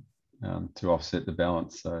to offset the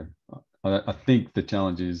balance. So I think the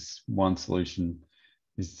challenge is one solution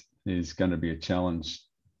is going to be a challenge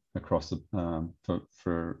across the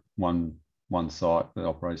for one site that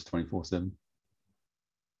operates 24/7.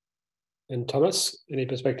 And Thomas, any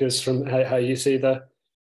perspectives from how you see the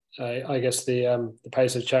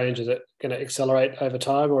pace of change? Is it going to accelerate over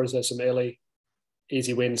time, or is there some early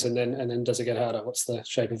easy wins and then does it get harder? What's the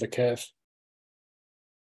shape of the curve?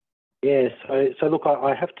 Yeah, so look,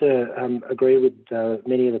 I have to agree with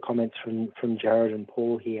many of the comments from Jarrod and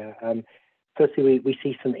Paul here. Firstly, we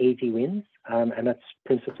see some easy wins, and that's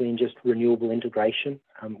principally in just renewable integration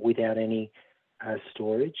without any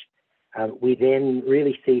storage. We then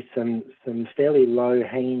really see some fairly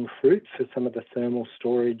low-hanging fruit for some of the thermal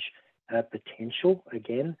storage potential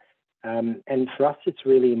again. And for us, it's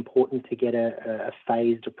really important to get a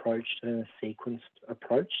phased approach and a sequenced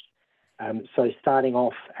approach. So starting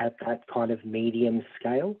off at that kind of medium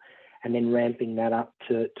scale and then ramping that up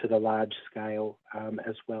to the large scale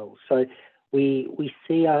as well. So we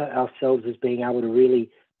see ourselves as being able to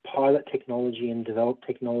really pilot technology and develop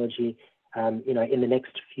technology in the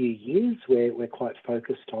next few years. We're quite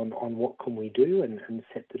focused on what can we do and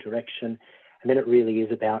set the direction. And then it really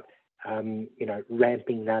is about,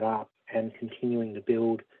 ramping that up and continuing to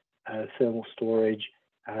build thermal storage,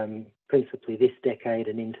 principally this decade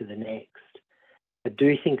and into the next. I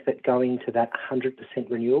do think that going to that 100%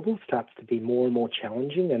 renewable starts to be more and more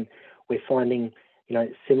challenging, and we're finding,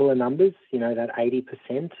 similar numbers, that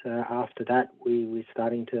 80%. After that, we're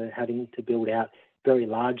starting to having to build out very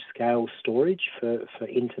large scale storage for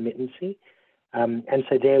intermittency. And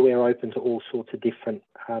so there we're open to all sorts of different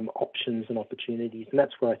options and opportunities. And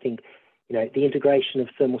that's where I think, the integration of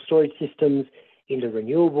thermal storage systems into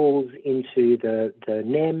renewables, into the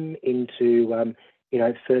NEM, into,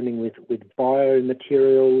 firming with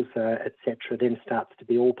biomaterials, et cetera, then starts to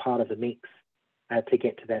be all part of the mix to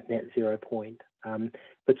get to that net zero point.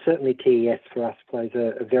 But certainly TES for us plays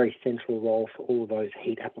a very central role for all of those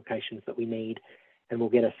heat applications that we need, and will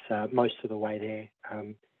get us most of the way there.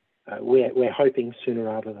 We're hoping sooner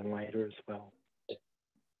rather than later as well.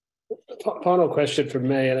 Final question from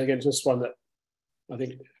me, and again, just one that I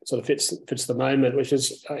think sort of fits the moment, which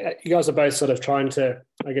is you guys are both sort of trying to,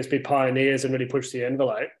 I guess, be pioneers and really push the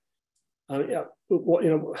envelope. How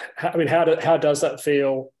does that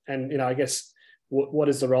feel? And I guess what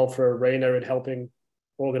is the role for ARENA in helping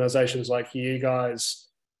organisations like you guys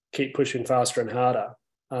keep pushing faster and harder?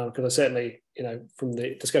 Because I certainly, from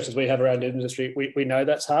the discussions we have around the industry, we know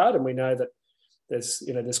that's hard, and we know that there's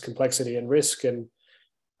this complexity and risk, and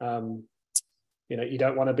you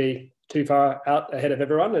don't want to be too far out ahead of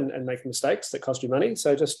everyone and make mistakes that cost you money.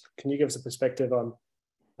 So just can you give us a perspective on,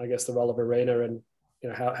 I guess, the role of ARENA and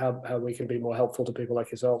how we can be more helpful to people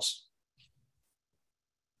like yourselves?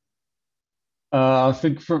 I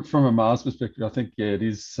think from a Mars perspective, I think it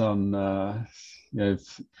is some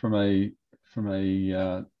from a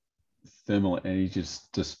thermal energy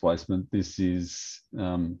displacement. This is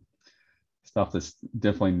stuff that's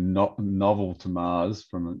definitely not novel to Mars,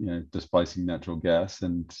 from displacing natural gas,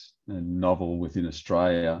 and novel within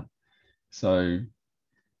Australia. So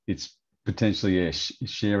it's potentially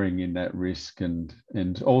sharing in that risk, and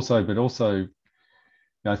also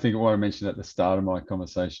I think what I mentioned at the start of my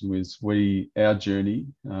conversation was our journey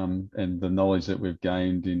and the knowledge that we've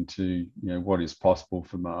gained into what is possible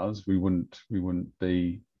for Mars. We wouldn't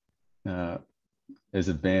be as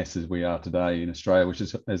advanced as we are today in Australia, which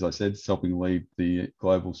is, as I said, helping lead the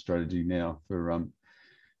global strategy now for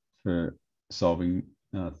solving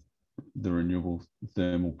the renewable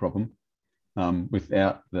thermal problem.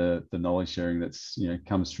 Without the knowledge sharing that's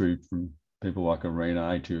comes through from people like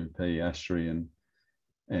ARENA, A2EP, ASTRI,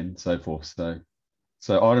 and so forth.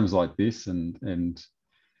 So items like this and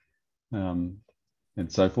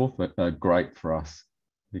so forth are great for us,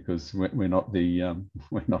 because we're not the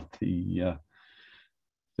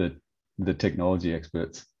technology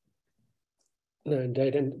experts. No,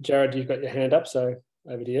 indeed. And Jarrod, you've got your hand up, so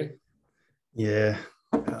over to you. Yeah,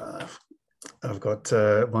 I've got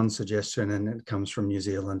one suggestion, and it comes from New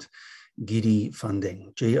Zealand. GIDI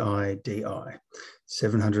funding, GIDI,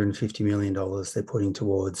 $750 million they're putting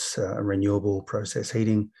towards renewable process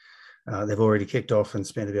heating. They've already kicked off and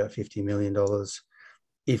spent about $50 million.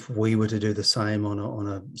 If we were to do the same on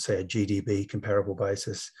a GDP comparable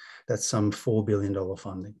basis, that's some $4 billion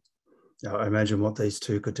funding. I imagine what these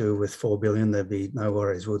two could do with $4 billion, there'd be no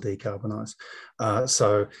worries, we'll decarbonise.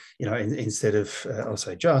 So, instead of, I'll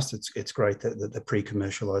say it's great that the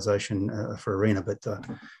pre-commercialisation for ARENA, but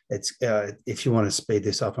it's if you want to speed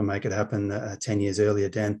this up and make it happen 10 years earlier,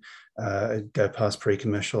 Dan, go past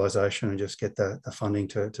pre-commercialisation and just get the funding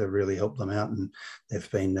to really help them out. And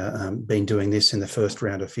they've been doing this in the first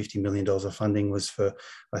round of $50 million of funding was for,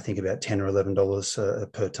 I think, about $10 or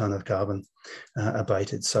 $11 per tonne of carbon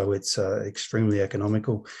abated. So it's extremely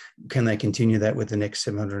economical. Can they continue that with the next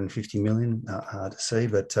 750 million? Hard to see,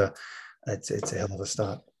 but it's a hell of a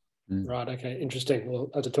start. Right, okay, interesting. We'll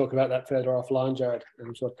have to talk about that further offline, Jarrod.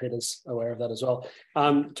 I'm sure Peter's aware of that as well.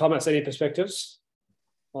 Tomas, any perspectives?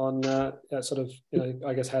 on sort of,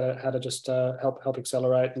 I guess how to just help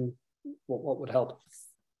accelerate, and what would help?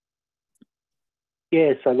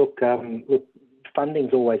 Yeah, so look,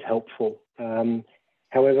 funding's always helpful.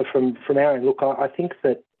 However, from our end, look, I think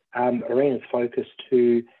that ARENA's focus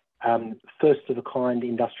to first of a kind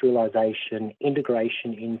industrialisation,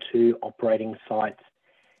 integration into operating sites,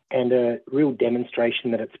 and a real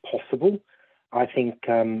demonstration that it's possible, I think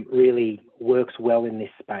really works well in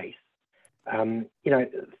this space.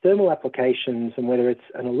 Thermal applications, and whether it's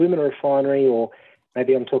an alumina refinery, or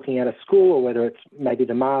maybe I'm talking out of school, or whether it's maybe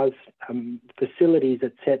the Mars facilities,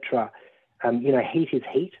 etc. Heat is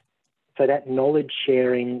heat. So that knowledge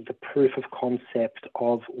sharing, the proof of concept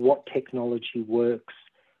of what technology works,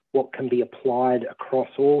 what can be applied across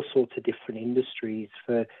all sorts of different industries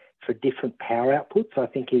for different power outputs, I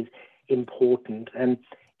think is important. And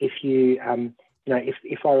if you,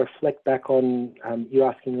 if I reflect back on you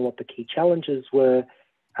asking me what the key challenges were,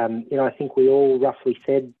 I think we all roughly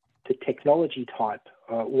said the technology type.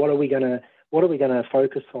 What are we going to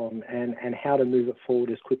focus on, and how to move it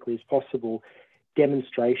forward as quickly as possible.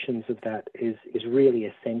 Demonstrations of that is really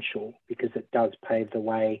essential, because it does pave the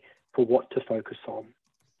way for what to focus on.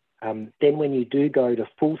 Then when you do go to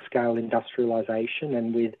full-scale industrialisation,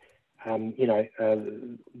 and with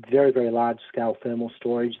very, very large-scale thermal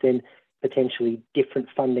storage, then potentially different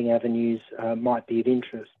funding avenues might be of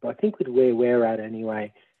interest. But I think with where we're at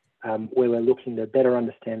anyway, where we're looking to better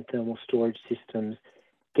understand thermal storage systems,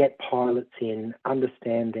 get pilots in,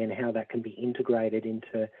 understand then how that can be integrated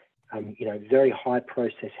into very high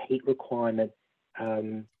process heat requirement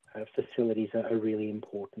facilities are really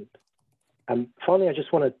important. Finally, I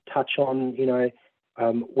just want to touch on,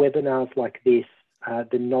 webinars like this,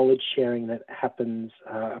 the knowledge sharing that happens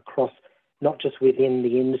across, not just within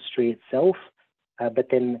the industry itself, but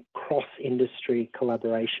then cross-industry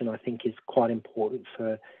collaboration, I think is quite important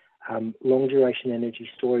for long duration energy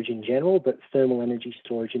storage in general, but thermal energy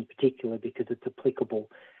storage in particular, because it's applicable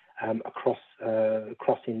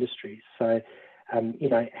across industries. So,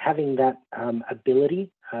 having that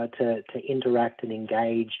ability to interact and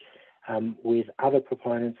engage with other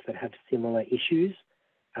proponents that have similar issues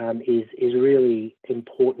is really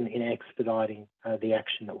important in expediting the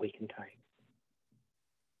action that we can take.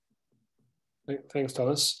 Thanks,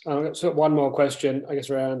 Thomas. So one more question, I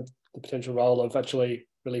guess, around the potential role of actually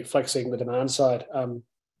really flexing the demand side.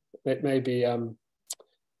 Maybe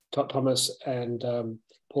Thomas and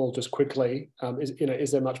Paul, just quickly,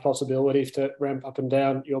 is there much possibility to ramp up and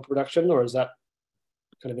down your production, or is that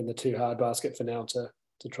kind of in the too hard basket for now to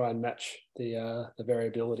try and match the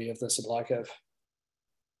variability of the supply curve?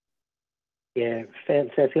 Yeah,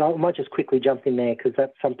 fantastic. I might just quickly jump in there, because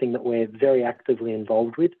that's something that we're very actively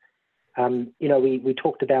involved with. We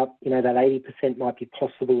talked about, that 80% might be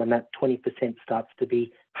possible, and that 20% starts to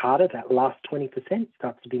be harder. That last 20%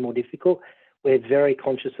 starts to be more difficult. We're very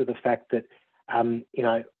conscious of the fact that,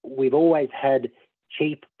 we've always had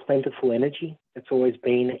cheap, plentiful energy. It's always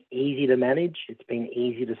been easy to manage. It's been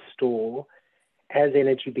easy to store. As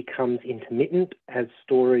energy becomes intermittent, as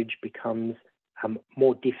storage becomes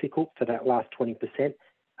more difficult for that last 20%,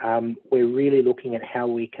 we're really looking at how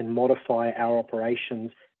we can modify our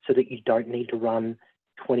operations so that you don't need to run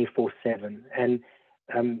 24/7. And,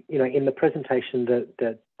 in the presentation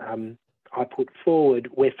that I put forward,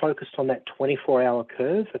 we're focused on that 24-hour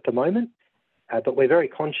curve at the moment, but we're very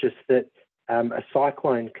conscious that a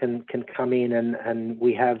cyclone can come in, and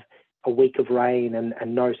we have a week of rain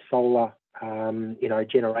and no solar,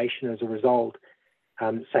 generation as a result.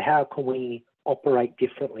 So how can we operate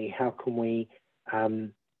differently? How can we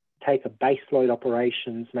take a baseload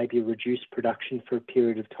operations, maybe reduce production for a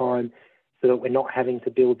period of time, so that we're not having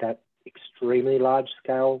to build that extremely large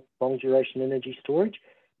scale, long duration energy storage?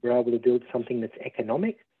 We're able to build something that's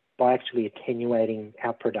economic by actually attenuating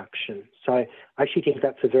our production. So I actually think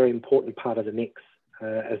that's a very important part of the mix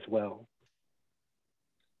as well.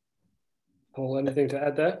 Paul, anything to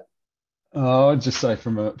add there? I'd just say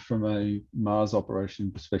from a Mars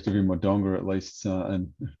operation perspective in Wodonga, at least,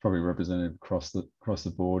 and probably representative across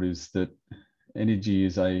the board, is that energy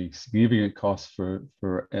is a significant cost for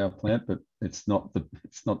our plant, but it's not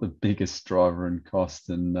the biggest driver in cost.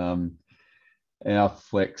 And our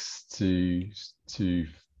flex to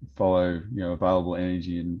follow available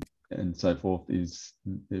energy and so forth is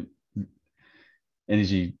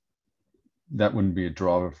energy that wouldn't be a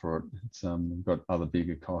driver for it. It's we've got other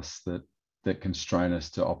bigger costs that constrain us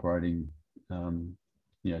to operating,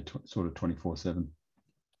 sort of 24/7.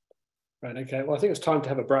 Right. Okay. Well, I think it's time to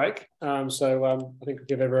have a break. So I think we'll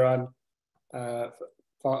give everyone 5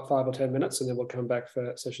 or 10 minutes, and then we'll come back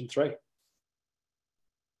for session 3.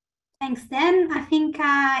 Thanks, Dan. I think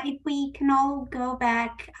if we can all go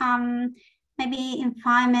back maybe in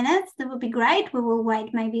 5 minutes, that would be great. We will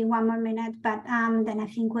wait maybe 1 more minute, but then I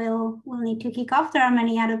think we'll need to kick off. There are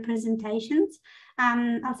many other presentations.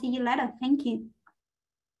 I'll see you later. Thank you.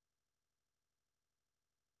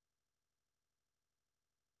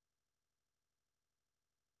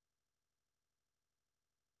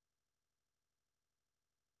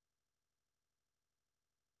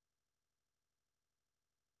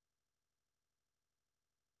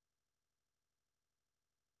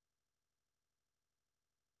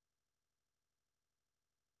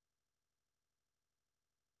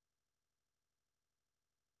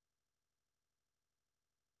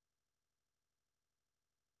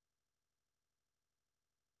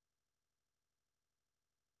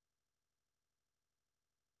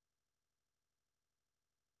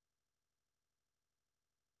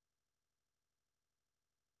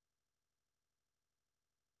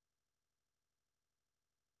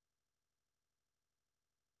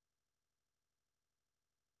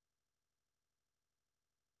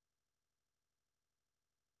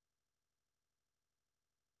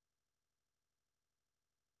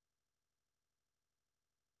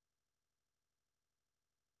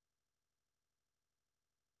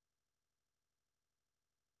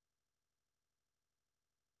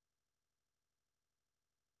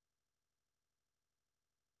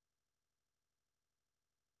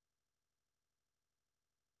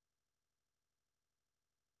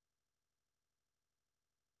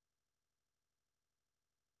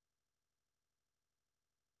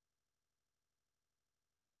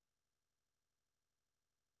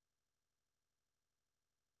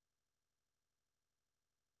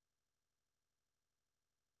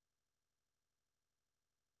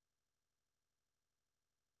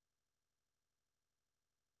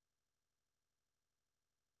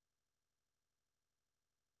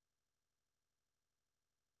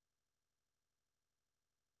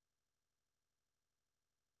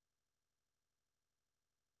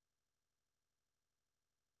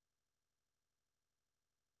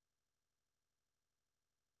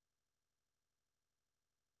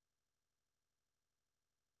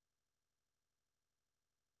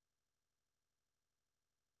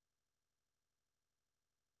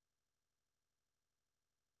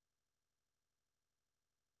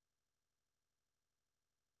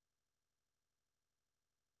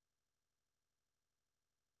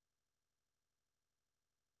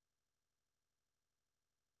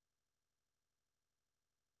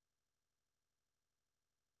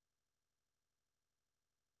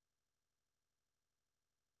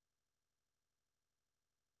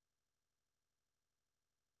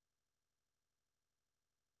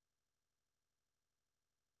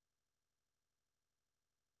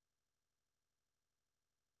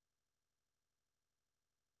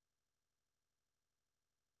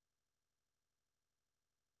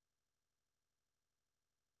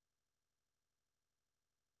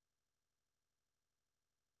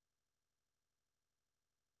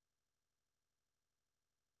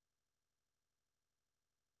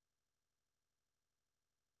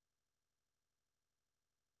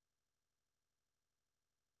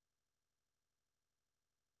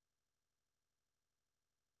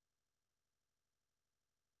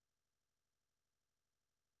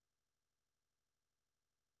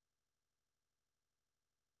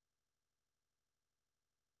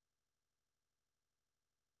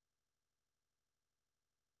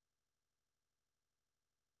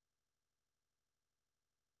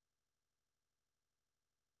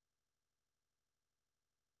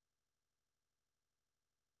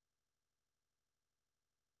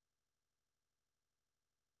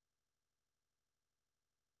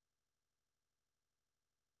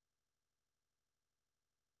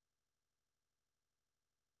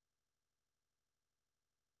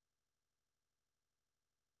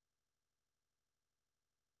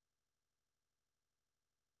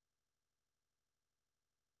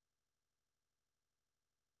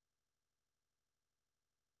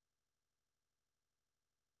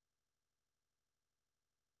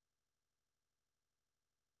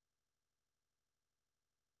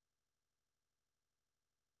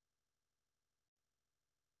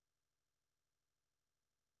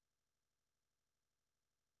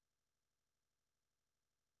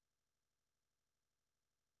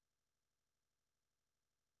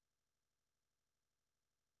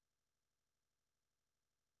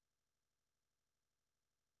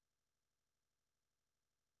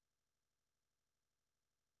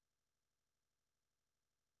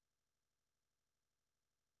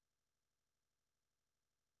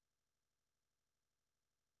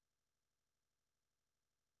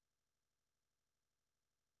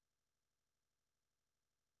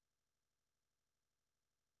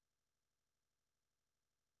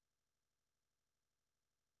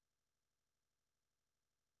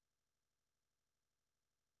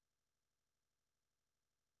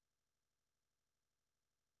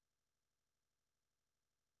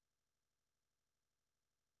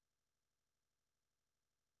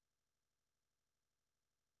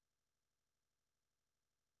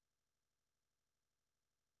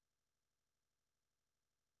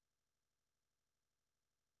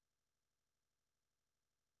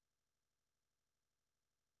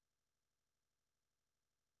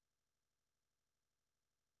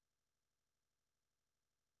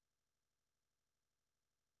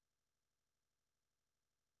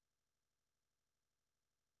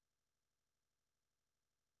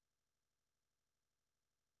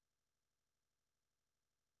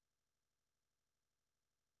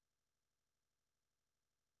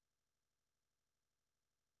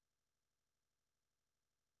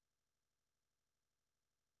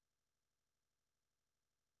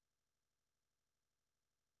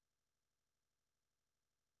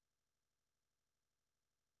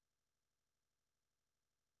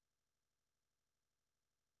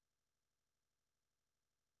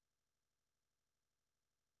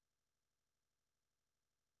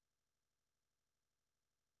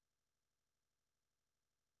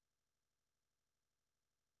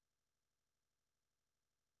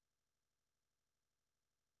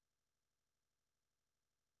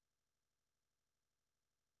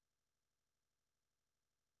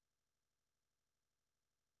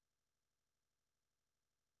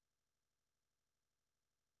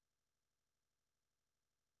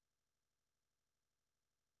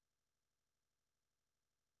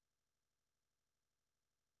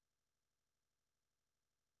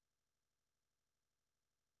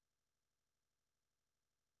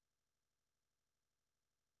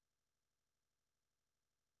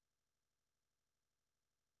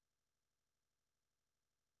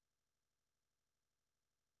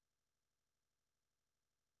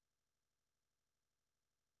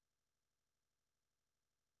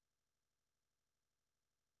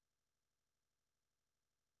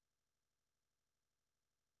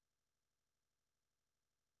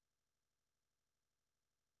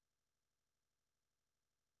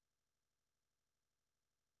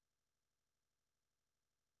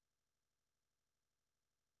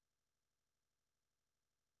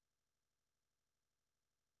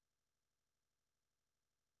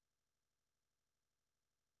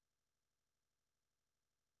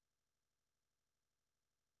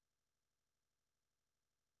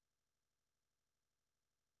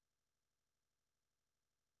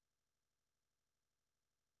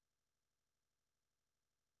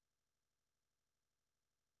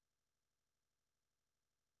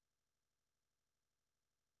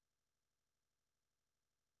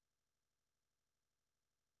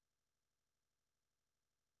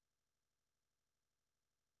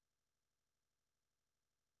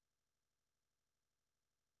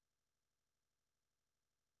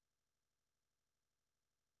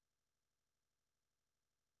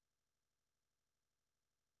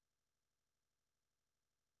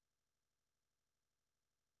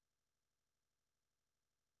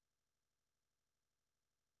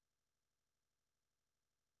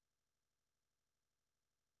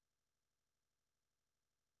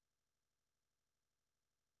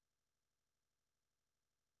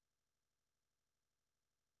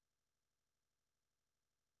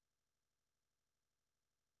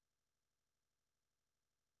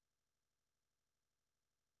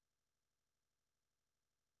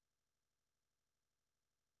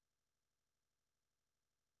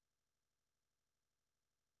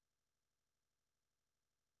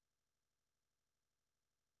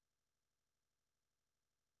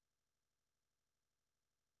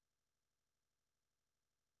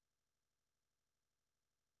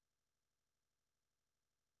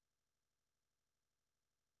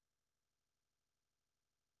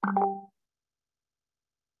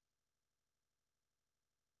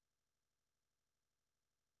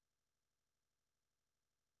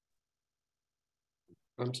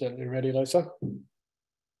 I'm certainly ready, Lisa.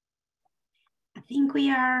 I think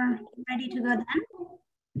we are ready to go then.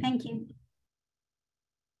 Thank you.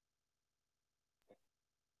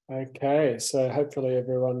 Okay, so hopefully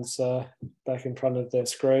everyone's back in front of their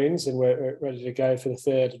screens and we're ready to go for the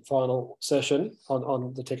third and final session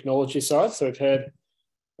on the technology side. So we've heard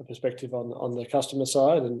a perspective on the customer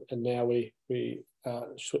side, and now we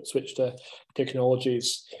switch to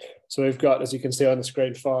technologies. So we've got, as you can see on the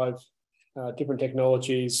screen, 5 different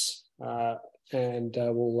technologies, and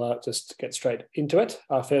we'll just get straight into it.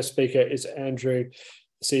 Our first speaker is Andrew,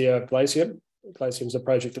 CEO of Glaciem. Glaciem is a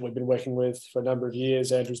project that we've been working with for a number of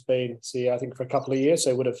years. Andrew's been CEO, I think, for a couple of years,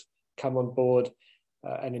 so would have come on board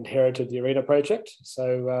and inherited the ARENA project.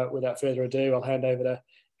 So without further ado, I'll hand over to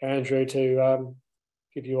Andrew to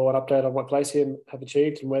give you all an update on what Glaciem have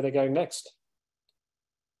achieved and where they're going next.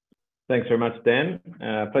 Thanks very much, Dan.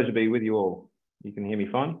 Pleasure to be with you all. You can hear me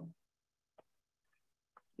fine?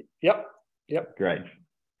 Yep. Great.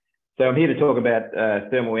 So I'm here to talk about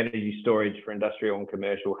thermal energy storage for industrial and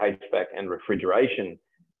commercial HVAC and refrigeration.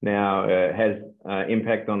 Now, it has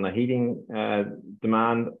impact on the heating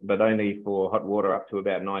demand, but only for hot water up to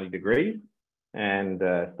about 90 degrees. And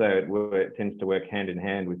so it tends to work hand in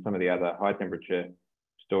hand with some of the other high temperature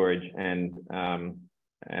storage and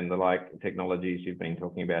the like technologies you've been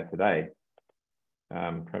talking about today.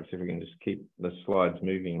 Perhaps if we can just keep the slides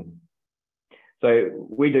moving. So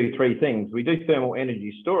we do 3 things. We do thermal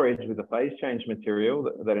energy storage with a phase change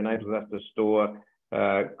material that enables us to store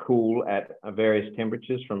cool at various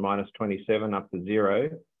temperatures from -27 up to 0.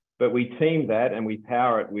 But we team that and we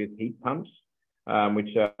power it with heat pumps,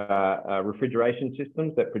 which are refrigeration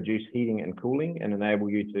systems that produce heating and cooling and enable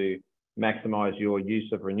you to maximize your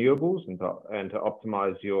use of renewables and to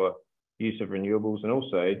optimize your use of renewables, and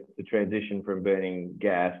also to transition from burning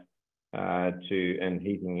gas to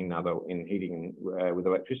heating with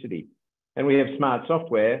electricity. And we have smart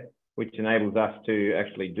software which enables us to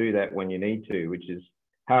actually do that when you need to, which is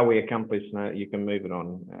how we accomplish. You can move it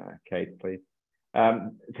on, Kate, please.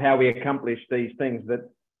 It's how we accomplish these things that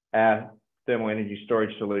our thermal energy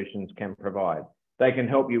storage solutions can provide. They can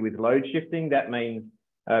help you with load shifting. That means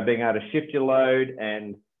being able to shift your load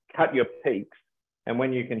and cut your peaks. And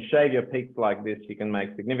when you can shave your peaks like this, you can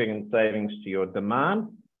make significant savings to your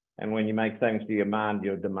demand. And when you make savings to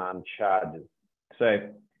your demand charges. So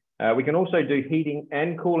we can also do heating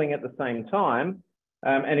and cooling at the same time.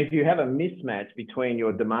 And if you have a mismatch between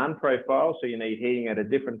your demand profile, so you need heating at a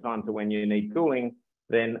different time to when you need cooling,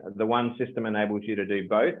 then the one system enables you to do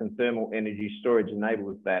both, and thermal energy storage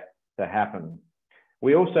enables that to happen.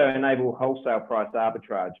 We also enable wholesale price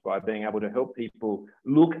arbitrage by being able to help people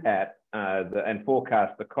look at and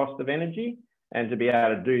forecast the cost of energy, and to be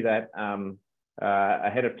able to do that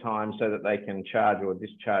ahead of time so that they can charge or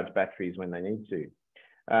discharge batteries when they need to.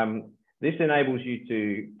 This enables you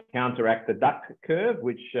to counteract the duck curve,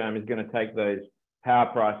 which is going to take those power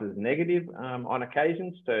prices negative on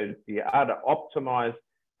occasions. So you are to optimize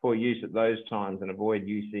for use at those times and avoid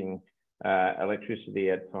using electricity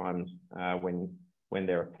at times when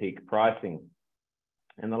they're at peak pricing.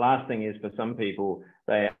 And the last thing is, for some people,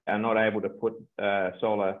 they are not able to put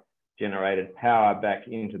solar generated power back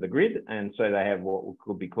into the grid, and so they have what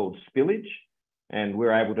could be called spillage, and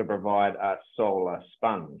we're able to provide a solar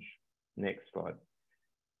sponge. Next slide.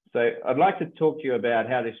 So I'd like to talk to you about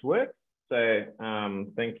how this works. So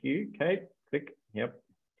thank you, Kate. Click. Yep.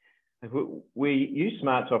 We use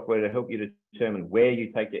smart software to help you determine where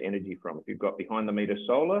you take your energy from. If you've got behind the meter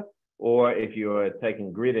solar, or if you're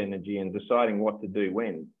taking grid energy and deciding what to do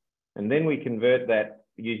when. And then we convert that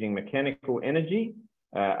using mechanical energy,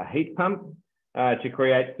 a heat pump, to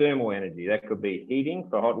create thermal energy. That could be heating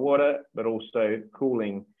for hot water, but also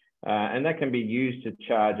cooling. And that can be used to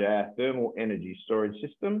charge our thermal energy storage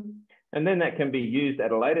system. And then that can be used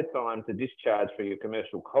at a later time to discharge for your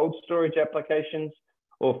commercial cold storage applications,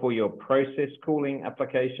 or for your process cooling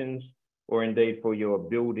applications, or indeed for your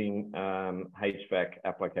building HVAC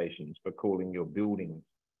applications for cooling your buildings.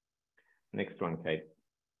 Next one, Kate.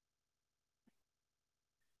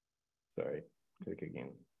 Sorry, click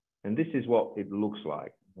again. And this is what it looks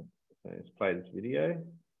like. So let's play this video.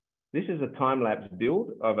 This is a time-lapse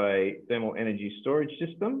build of a thermal energy storage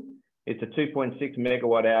system. It's a 2.6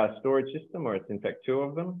 megawatt hour storage system, or it's in fact 2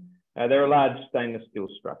 of them. They're a large stainless steel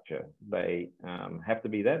structure. They have to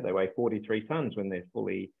be that. They weigh 43 tons when they're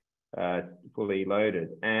fully loaded.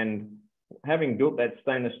 And having built that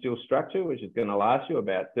stainless steel structure, which is going to last you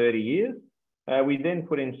about 30 years, we then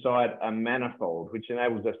put inside a manifold, which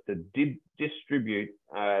enables us to distribute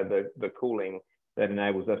the cooling that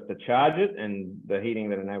enables us to charge it, and the heating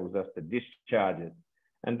that enables us to discharge it.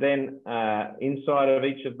 And then inside of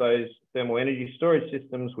each of those thermal energy storage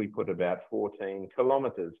systems, we put about 14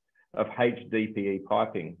 kilometres of HDPE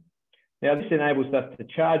piping. Now, this enables us to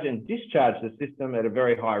charge and discharge the system at a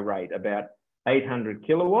very high rate, about 800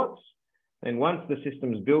 kilowatts. And once the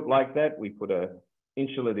system's built like that, we put a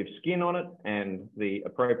insulative skin on it and the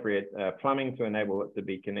appropriate plumbing to enable it to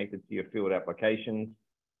be connected to your field applications.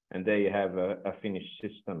 And there you have a finished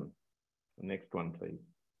system. The next one, please.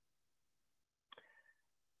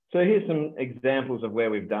 So here's some examples of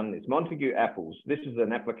where we've done this. Montague Apples, this is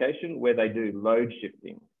an application where they do load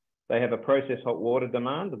shifting. They have a process hot water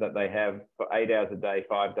demand that they have for 8 hours a day,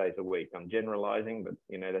 5 days a week. I'm generalizing, but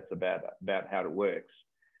you know, that's about how it works.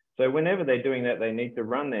 So whenever they're doing that, they need to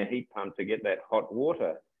run their heat pump to get that hot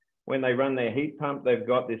water. When they run their heat pump, they've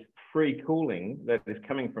got this free cooling that is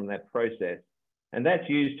coming from that process. And that's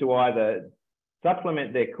used to either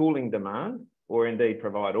supplement their cooling demand or indeed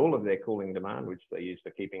provide all of their cooling demand, which they use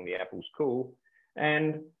for keeping the apples cool.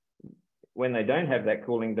 And when they don't have that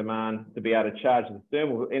cooling demand, to be able to charge the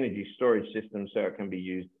thermal energy storage system so it can be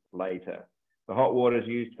used later. The hot water is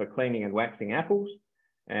used for cleaning and waxing apples,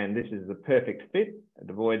 and this is the perfect fit. It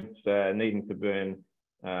avoids needing to burn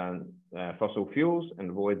fossil fuels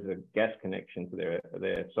and avoids a gas connection to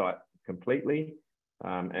their site completely,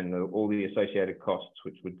 and all the associated costs,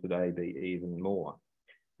 which would today be even more.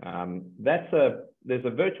 There's a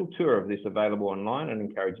virtual tour of this available online, and I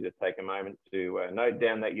encourage you to take a moment to note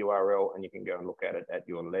down that URL, and you can go and look at it at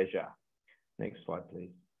your leisure. Next slide,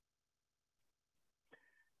 please.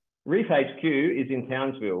 Reef HQ is in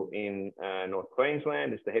Townsville in North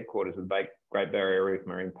Queensland. It's the headquarters of the Great Barrier Reef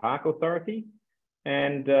Marine Park Authority.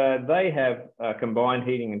 And they have combined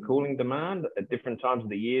heating and cooling demand at different times of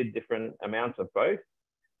the year, different amounts of both,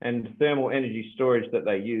 and thermal energy storage that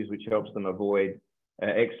they use, which helps them avoid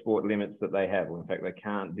export limits that they have. Well, in fact, they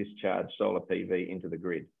can't discharge solar PV into the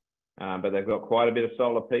grid, but they've got quite a bit of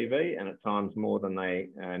solar PV and at times more than they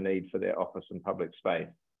need for their office and public space.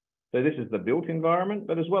 So this is the built environment,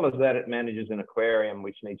 but as well as that, it manages an aquarium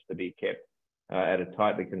which needs to be kept at a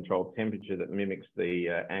tightly controlled temperature that mimics the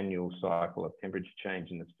annual cycle of temperature change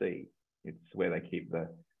in the sea. It's where they keep the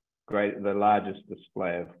largest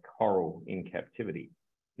display of coral in captivity.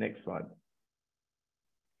 Next slide.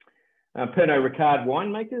 Pernod Ricard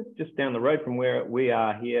winemakers, just down the road from where we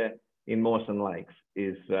are here in Mawson Lakes,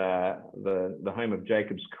 is the home of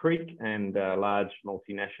Jacobs Creek and a large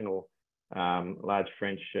multinational, large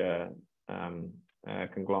French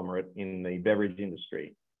conglomerate in the beverage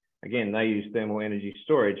industry. Again, they use thermal energy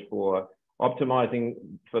storage for optimizing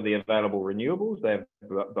for the available renewables. They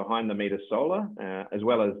have behind the meter solar, as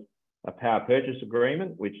well as a power purchase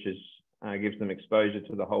agreement, which gives them exposure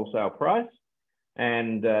to the wholesale price.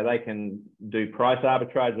 And they can do price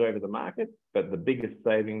arbitrage over the market, but the biggest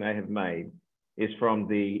saving they have made is from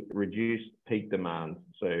the reduced peak demand.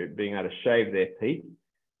 So being able to shave their peak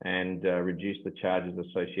and reduce the charges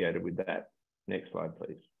associated with that. Next slide,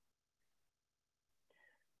 please.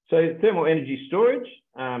 So thermal energy storage,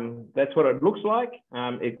 that's what it looks like.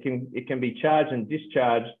 It can be charged and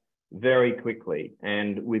discharged very quickly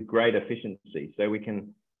and with great efficiency. So we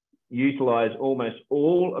can utilize almost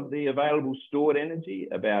all of the available stored energy,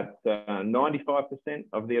 about 95%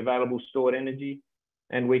 of the available stored energy,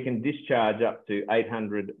 and we can discharge up to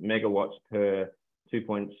 800 megawatts per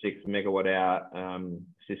 2.6 megawatt hour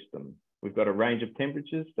system. We've got a range of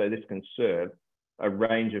temperatures, so this can serve a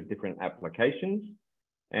range of different applications,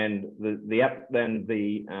 and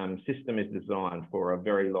the system is designed for a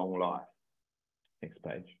very long life. Next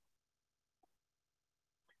page.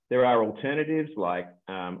 There are alternatives like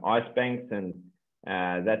ice banks and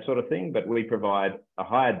that sort of thing, but we provide a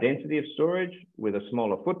higher density of storage with a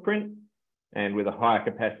smaller footprint and with a higher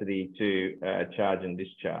capacity to charge and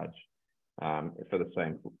discharge for the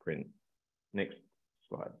same footprint. Next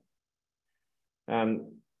slide.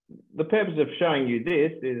 The purpose of showing you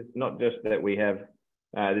this is not just that we have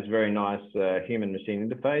this very nice human-machine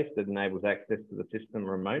interface that enables access to the system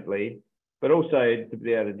remotely, but also to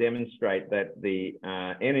be able to demonstrate that the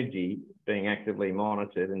energy being actively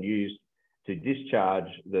monitored and used to discharge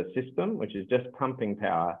the system, which is just pumping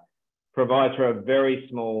power, provides for a very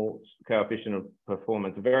small coefficient of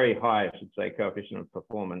performance, a very high, I should say, coefficient of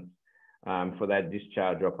performance for that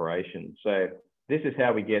discharge operation. So this is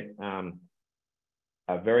how we get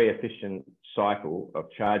a very efficient cycle of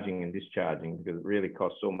charging and discharging, because it really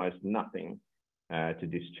costs almost nothing to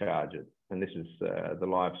discharge it. And this is the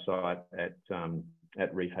live site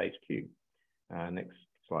at Reef HQ. Next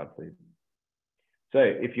slide, please. So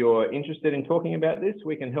if you're interested in talking about this,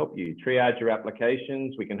 we can help you triage your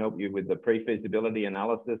applications. We can help you with the pre-feasibility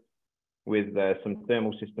analysis, with some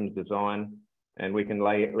thermal systems design, and we can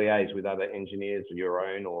liaise with other engineers of your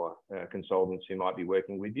own or consultants who might be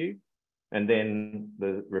working with you. And then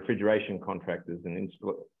the refrigeration contractors and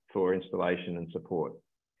for installation and support.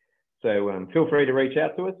 So feel free to reach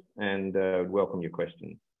out to us, and welcome your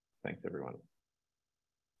questions. Thanks, everyone.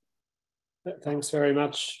 Thanks very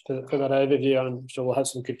much for that overview. I'm sure we'll have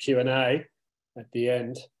some good Q&A at the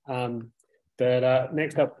end. But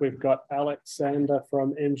next up, we've got Alexander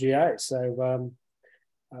from MGA. So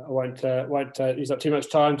I won't use up too much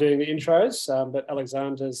time doing the intros, but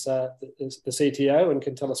Alexander's the CTO and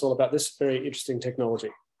can tell us all about this very interesting technology.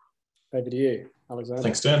 Over to you, Alexander.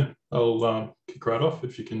 Thanks, Dan. I'll kick right off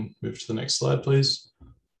if you can move to the next slide, please.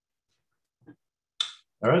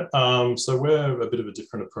 All right, so we're a bit of a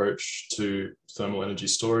different approach to thermal energy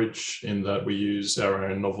storage in that we use our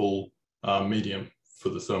own novel medium for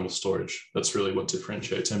the thermal storage. That's really what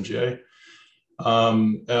differentiates MGA.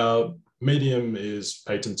 Our medium is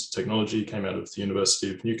patented technology, came out of the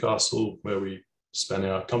University of Newcastle, where we spun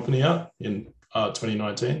our company out in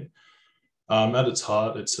 2019. At its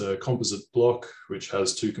heart, it's a composite block which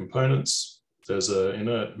has two components. There's an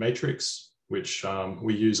inert matrix, which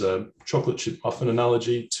we use a chocolate chip muffin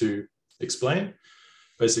analogy to explain.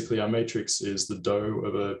 Basically, our matrix is the dough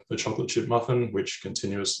of a chocolate chip muffin, which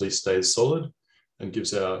continuously stays solid and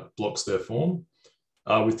gives our blocks their form.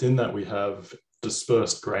 Within that, we have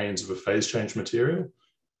dispersed grains of a phase change material,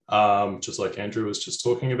 just like Andrew was just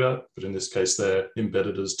talking about, but in this case, they're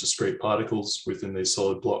embedded as discrete particles within these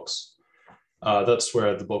solid blocks. That's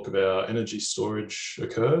where the bulk of our energy storage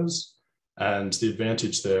occurs. And the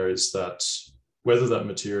advantage there is that whether that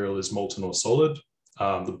material is molten or solid,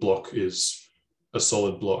 the block is a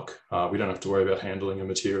solid block. We don't have to worry about handling a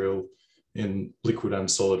material in liquid and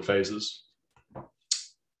solid phases.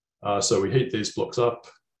 So we heat these blocks up.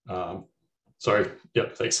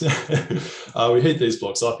 Thanks. We heat these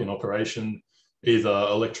blocks up in operation, either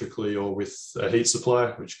electrically or with a heat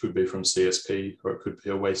supply, which could be from CSP, or it could be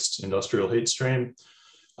a waste industrial heat stream.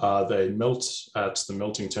 They melt at the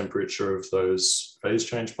melting temperature of those phase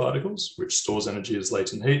change particles, which stores energy as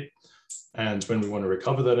latent heat. And when we want to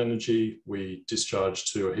recover that energy, we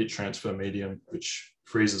discharge to a heat transfer medium, which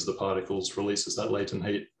freezes the particles, releases that latent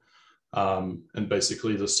heat. And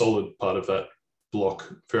basically the solid part of that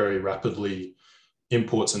block very rapidly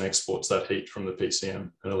imports and exports that heat from the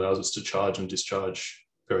PCM and allows us to charge and discharge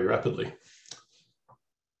very rapidly.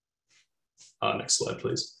 Next slide,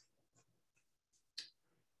 please.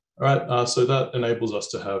 All right, so that enables us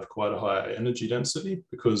to have quite a high energy density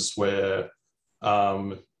because we're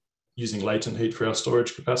using latent heat for our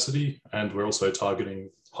storage capacity, and we're also targeting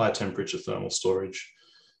high temperature thermal storage.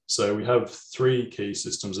 So we have three key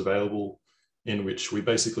systems available in which we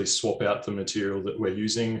basically swap out the material that we're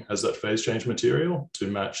using as that phase change material to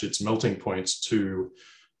match its melting points to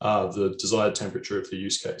the desired temperature of the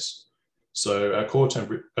use case. So our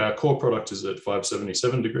core product is at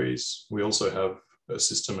 577 degrees. We also have a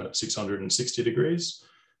system at 660 degrees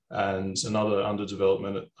and another under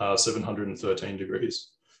development at 713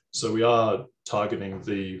 degrees. So we are targeting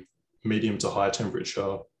the medium to high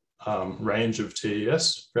temperature range of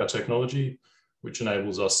TES for our technology, which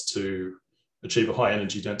enables us to achieve a high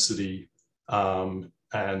energy density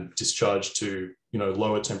and discharge to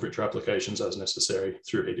lower temperature applications as necessary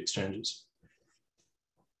through heat exchangers.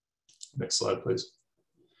 Next slide, please.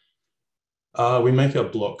 We make our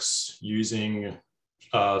blocks using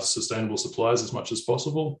sustainable supplies as much as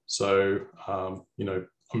possible. So,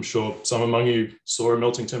 I'm sure some among you saw a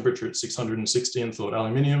melting temperature at 660 and thought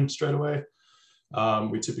aluminium straight away.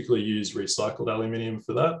 We typically use recycled aluminium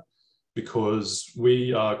for that because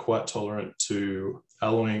we are quite tolerant to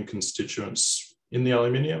alloying constituents in the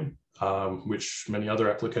aluminium, which many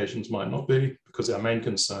other applications might not be, because our main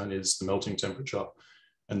concern is the melting temperature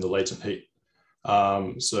and the latent heat.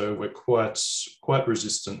 So we're quite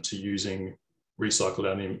resistant to using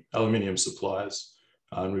recycled aluminium supplies.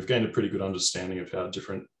 And we've gained a pretty good understanding of how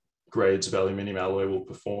different grades of aluminium alloy will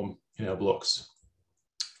perform in our blocks.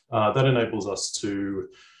 That enables us to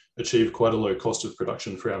achieve quite a low cost of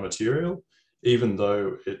production for our material, even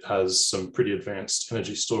though it has some pretty advanced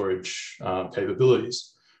energy storage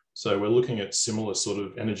capabilities. So we're looking at similar sort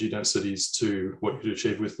of energy densities to what you could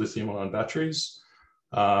achieve with lithium-ion batteries,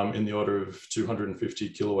 in the order of 250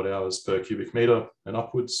 kilowatt hours per cubic meter and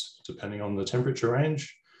upwards, depending on the temperature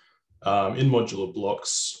range, in modular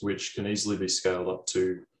blocks, which can easily be scaled up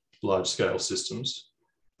to large-scale systems.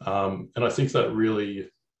 And I think that really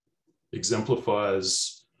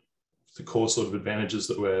exemplifies the core sort of advantages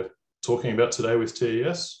that we're talking about today with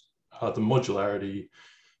TES, the modularity,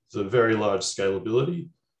 the very large scalability,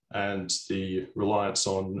 and the reliance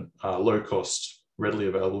on low-cost, readily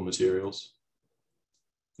available materials.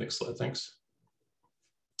 Next slide, thanks.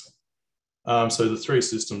 So the three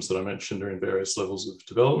systems that I mentioned are in various levels of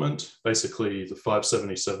development. Basically, the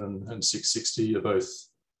 577 and 660 are both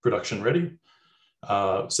production ready.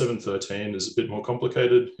 713 is a bit more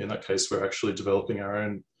complicated. In that case, we're actually developing our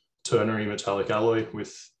own ternary metallic alloy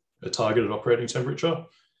with a targeted operating temperature.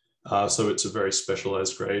 So it's a very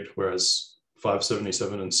specialized grade, whereas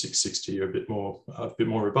 577 and 660 are a bit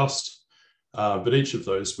more robust. But each of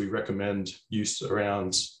those we recommend use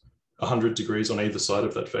around 100 degrees on either side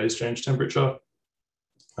of that phase change temperature.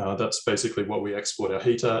 That's basically what we export our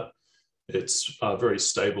heat at. It's a very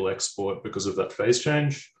stable export because of that phase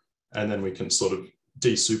change. And then we can sort of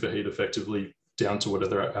de-superheat effectively down to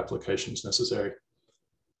whatever application is necessary.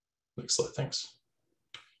 Next slide, thanks.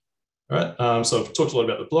 All right, so I've talked a lot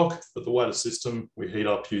about the block, but the wider system, we heat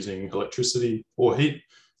up using electricity or heat.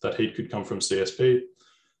 That heat could come from CSP.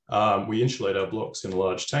 We insulate our blocks in a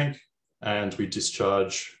large tank and we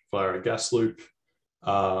discharge via a gas loop.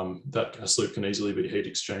 That gas loop can easily be heat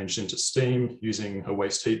exchanged into steam using a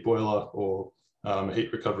waste heat boiler or a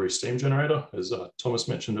heat recovery steam generator, as Thomas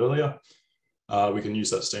mentioned earlier. We can use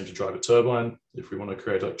that steam to drive a turbine if we want to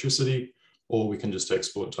create electricity, or we can just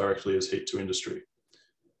export directly as heat to industry.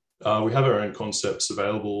 We have our own concepts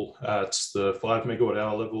available at the 5 megawatt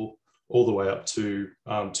hour level, all the way up to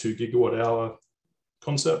 2 gigawatt hour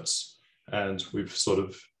concepts. And we've sort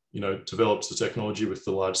of, developed the technology with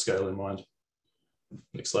the large scale in mind.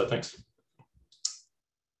 Next slide, thanks.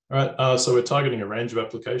 All right, so we're targeting a range of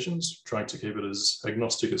applications, trying to keep it as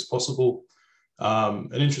agnostic as possible.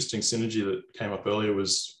 An interesting synergy that came up earlier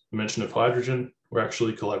was the mention of hydrogen. We're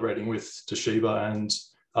actually collaborating with Toshiba and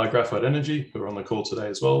Graphite Energy, who are on the call today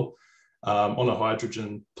as well, on a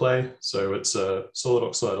hydrogen play. So it's a solid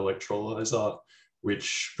oxide electrolyzer,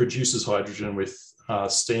 which produces hydrogen with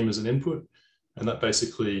steam as an input. And that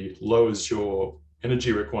basically lowers your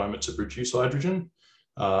energy requirement to produce hydrogen,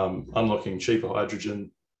 unlocking cheaper hydrogen,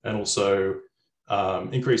 and also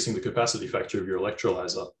increasing the capacity factor of your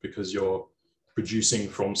electrolyzer because you're producing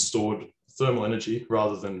from stored thermal energy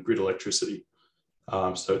rather than grid electricity.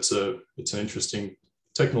 So it's an interesting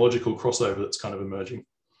technological crossover that's kind of emerging.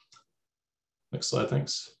 Next slide,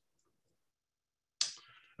 thanks.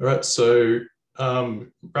 All right, so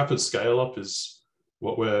rapid scale up is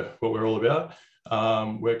what we're all about.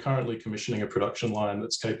 We're currently commissioning a production line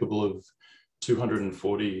that's capable of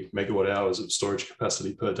 240 megawatt hours of storage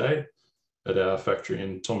capacity per day at our factory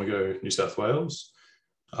in Tomago, New South Wales.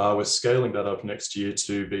 We're scaling that up next year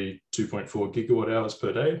to be 2.4 gigawatt hours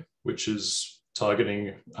per day, which is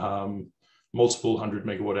targeting multiple 100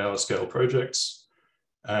 megawatt hour scale projects.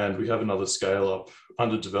 And we have another scale up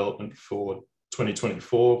under development for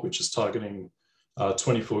 2024, which is targeting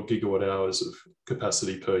 24 gigawatt hours of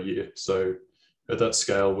capacity per year. So at that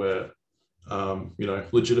scale, we're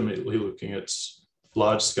legitimately looking at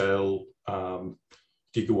large scale,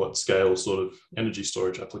 gigawatt scale sort of energy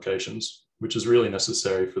storage applications, which is really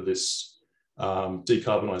necessary for this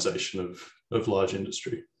decarbonisation of large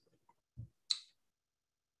industry.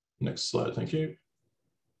 Next slide, thank you.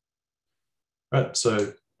 Right,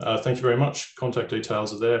 so thank you very much. Contact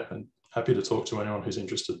details are there and happy to talk to anyone who's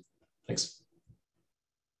interested. Thanks.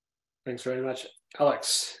 Thanks very much,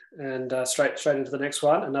 Alex. And straight into the next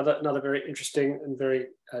one, another very interesting and very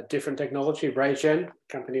different technology, Rachele, a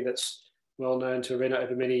company that's well known to Arena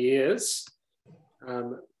over many years.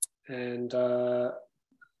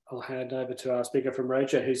 I'll hand over to our speaker from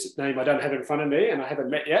Rachele, whose name I don't have in front of me and I haven't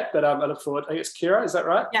met yet, but I look forward, I guess Kira, is that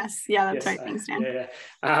right? Yes, yeah, that's right, thanks Dan.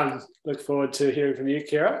 Yeah. Look forward to hearing from you,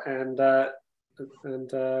 Kira, and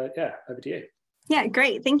yeah, over to you. Yeah,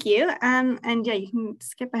 great, thank you. And yeah, you can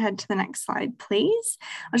skip ahead to the next slide, please.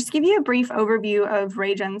 I'll just give you a brief overview of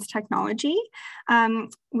Raygen's technology.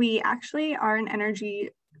 We actually are an energy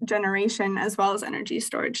generation as well as energy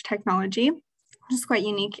storage technology, which is quite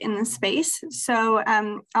unique in this space. So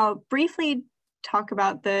I'll briefly talk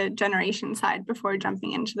about the generation side before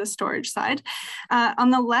jumping into the storage side. On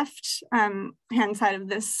the left hand side of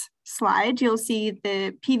this slide, you'll see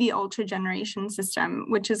the PV Ultra generation system,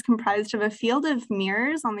 which is comprised of a field of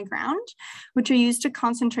mirrors on the ground, which are used to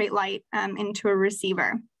concentrate light into a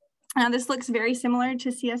receiver. Now, this looks very similar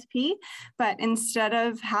to CSP, but instead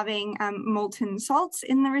of having molten salts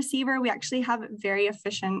in the receiver, we actually have very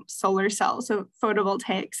efficient solar cells, so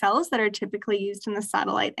photovoltaic cells that are typically used in the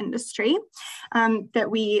satellite industry that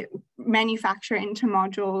we manufacture into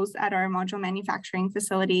modules at our module manufacturing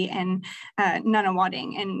facility in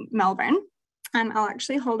Nunawading in Melbourne. I'll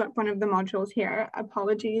actually hold up one of the modules here.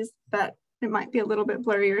 Apologies that it might be a little bit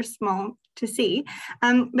blurry or small to see.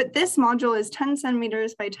 But this module is 10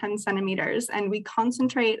 centimeters by 10 centimeters, and we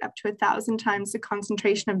concentrate up to 1,000 times the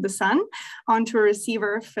concentration of the sun onto a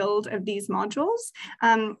receiver filled of these modules.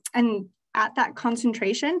 And at that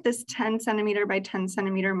concentration, this 10 centimeter by 10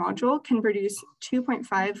 centimeter module can produce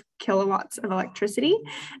 2.5 kilowatts of electricity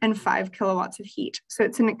and 5 kilowatts of heat. So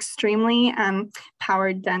it's an extremely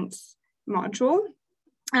power dense module.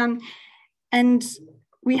 And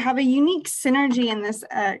we have a unique synergy in this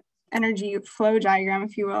energy flow diagram,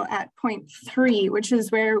 if you will, at point 3, which is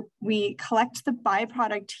where we collect the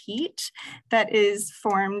byproduct heat that is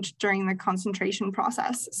formed during the concentration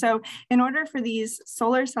process. So in order for these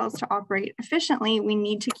solar cells to operate efficiently, we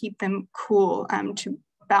need to keep them cool to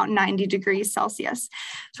about 90 degrees Celsius.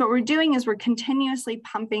 So what we're doing is we're continuously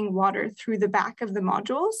pumping water through the back of the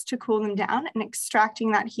modules to cool them down and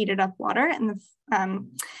extracting that heated up water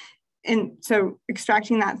so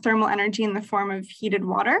extracting that thermal energy in the form of heated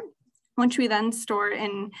water, which we then store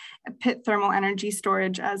in a pit thermal energy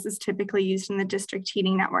storage, as is typically used in the district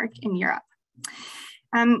heating network in Europe.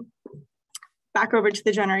 Back over to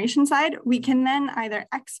the generation side, we can then either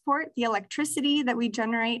export the electricity that we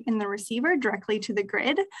generate in the receiver directly to the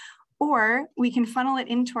grid, or we can funnel it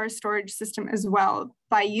into our storage system as well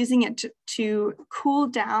by using it to cool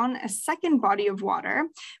down a second body of water,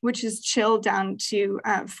 which is chilled down to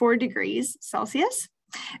 4 degrees Celsius,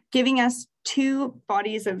 giving us 2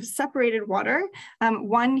 bodies of separated water,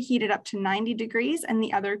 one heated up to 90 degrees and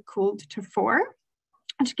the other cooled to 4,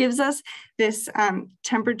 which gives us this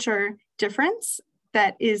temperature difference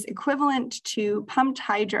that is equivalent to pumped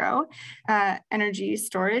hydro energy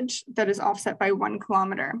storage that is offset by 1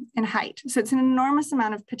 kilometer in height. So it's an enormous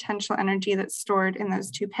amount of potential energy that's stored in those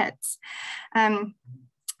 2 pits.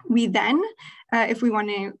 We then, if we want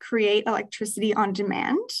to create electricity on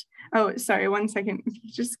demand, oh, sorry, 1 second, if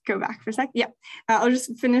you just go back for a sec. Yeah, I'll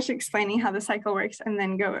just finish explaining how the cycle works and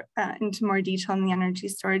then go into more detail on the energy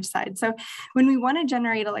storage side. So when we want to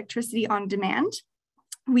generate electricity on demand,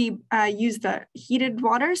 we use the heated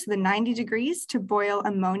water, so the 90 degrees, to boil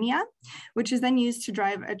ammonia, which is then used to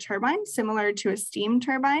drive a turbine similar to a steam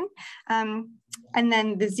turbine. And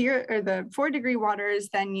then the 4 degree water is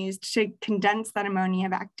then used to condense that ammonia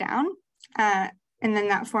back down. And then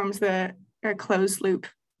that forms the closed loop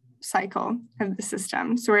cycle of the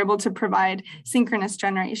system. So we're able to provide synchronous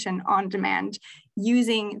generation on demand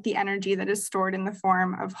using the energy that is stored in the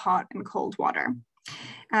form of hot and cold water.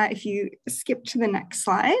 If you skip to the next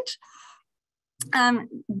slide,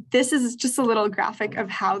 this is just a little graphic of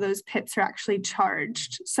how those pits are actually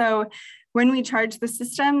charged. So when we charge the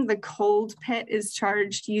system, the cold pit is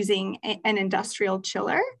charged using an industrial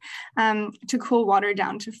chiller to cool water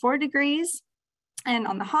down to 4 degrees. And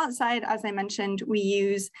on the hot side, as I mentioned, we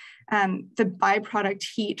use the byproduct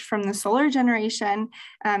heat from the solar generation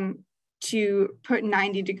to put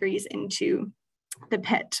 90 degrees into the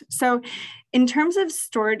pit. So in terms of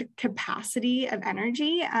stored capacity of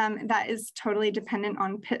energy, that is totally dependent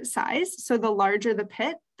on pit size. So the larger the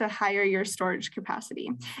pit, the higher your storage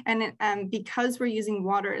capacity. And because we're using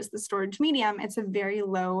water as the storage medium, it's a very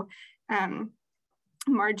low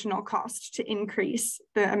marginal cost to increase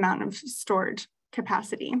the amount of stored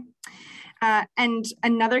capacity. And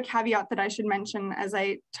another caveat that I should mention as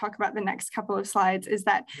I talk about the next couple of slides is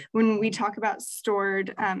that when we talk about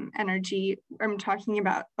stored energy, I'm talking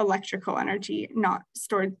about electrical energy, not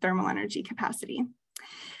stored thermal energy capacity.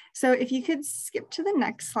 So if you could skip to the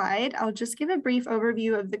next slide, I'll just give a brief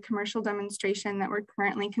overview of the commercial demonstration that we're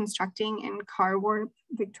currently constructing in Carwarp,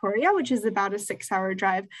 Victoria, which is about a 6-hour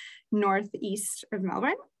drive northeast of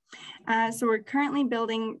Melbourne. So we're currently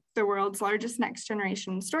building the world's largest next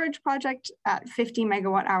generation storage project at 50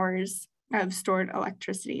 megawatt hours of stored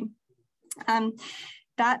electricity.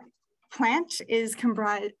 That plant is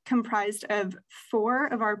comprised of 4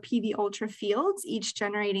 of our PV Ultra fields, each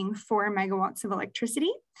generating 4 megawatts of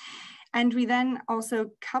electricity. And we then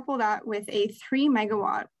also couple that with a 3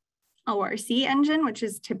 megawatt ORC engine, which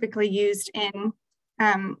is typically used in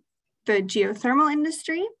the geothermal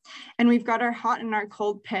industry. And we've got our hot and our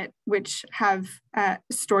cold pit, which have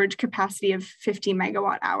storage capacity of 50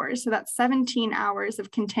 megawatt hours. So that's 17 hours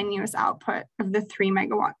of continuous output of the 3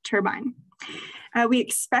 megawatt turbine. We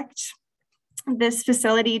expect this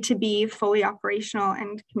facility to be fully operational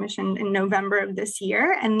and commissioned in November of this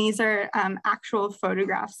year. And these are actual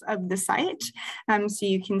photographs of the site. So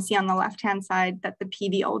you can see on the left-hand side that the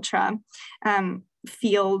PV Ultra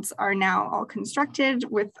fields are now all constructed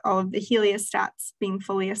with all of the heliostats being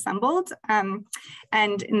fully assembled.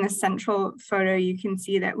 And in the central photo, you can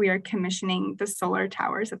see that we are commissioning the solar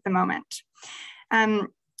towers at the moment.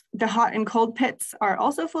 The hot and cold pits are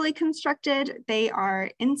also fully constructed. They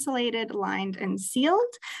are insulated, lined, and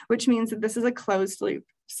sealed, which means that this is a closed loop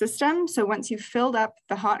system. So once you've filled up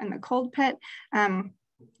the hot and the cold pit,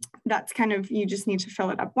 that's kind of, you just need to fill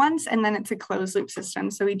it up once, and then it's a closed loop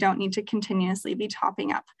system. So we don't need to continuously be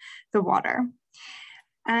topping up the water.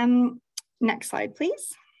 Next slide,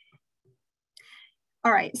 please.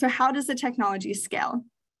 All right, so how does the technology scale?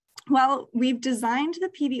 Well, we've designed the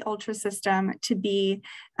PV Ultra system to be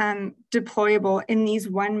deployable in these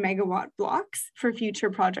 1 megawatt blocks for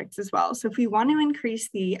future projects as well. So if we want to increase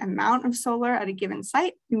the amount of solar at a given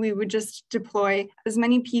site, we would just deploy as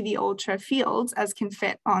many PV Ultra fields as can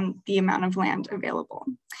fit on the amount of land available.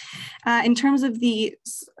 In terms of the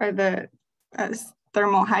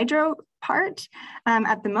thermal hydro part,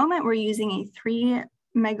 at the moment, we're using a 3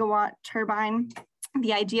 megawatt turbine.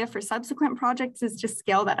 The idea for subsequent projects is to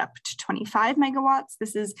scale that up to 25 megawatts.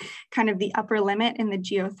 This is kind of the upper limit in the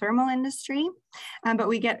geothermal industry, but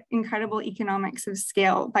we get incredible economics of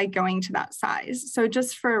scale by going to that size. So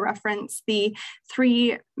just for reference, the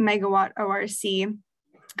 3 megawatt ORC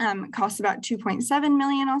costs about 2.7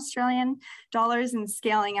 million Australian dollars, and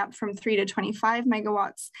scaling up from 3 to 25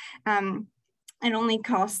 megawatts, it only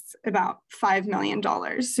costs about $5 million.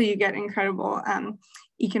 So you get incredible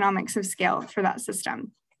economics of scale for that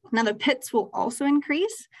system. Now the pits will also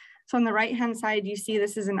increase. So on the right-hand side, you see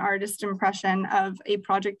this is an artist impression of a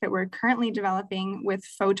project that we're currently developing with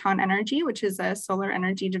Photon Energy, which is a solar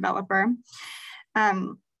energy developer.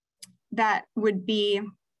 That would be,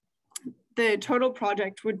 the total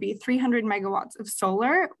project would be 300 megawatts of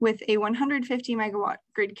solar with a 150 megawatt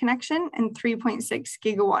grid connection and 3.6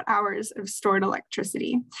 gigawatt hours of stored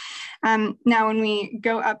electricity. Now, when we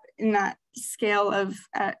go up in that scale of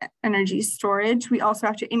energy storage, we also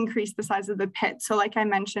have to increase the size of the pit. So like I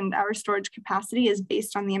mentioned, our storage capacity is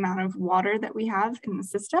based on the amount of water that we have in the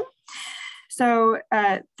system. So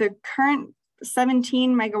the current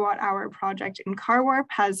 17 megawatt hour project in Carwarp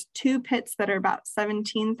has 2 pits that are about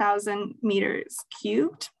 17,000 meters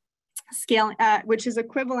cubed, scale, which is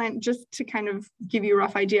equivalent, just to kind of give you a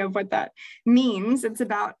rough idea of what that means. It's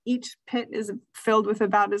about, each pit is filled with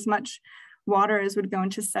about as much water as would go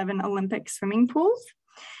into 7 Olympic swimming pools.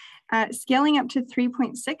 Scaling up to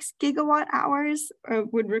 3.6 gigawatt hours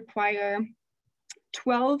would require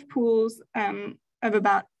 12 pools of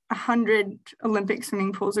about 100 Olympic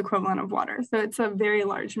swimming pools equivalent of water. So it's a very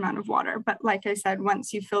large amount of water. But like I said,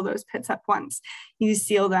 once you fill those pits up once, you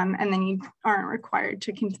seal them, and then you aren't required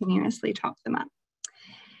to continuously top them up.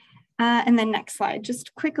 And then next slide,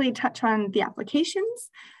 just quickly touch on the applications.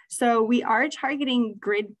 So we are targeting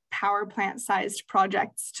grid power plant sized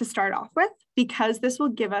projects to start off with, because this will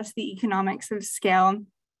give us the economics of scale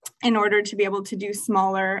in order to be able to do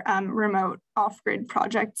smaller remote off-grid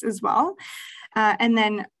projects as well. And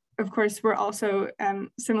then of course, we're also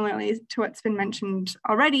similarly to what's been mentioned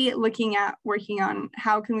already, looking at working on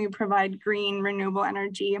how can we provide green renewable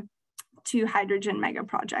energy to hydrogen mega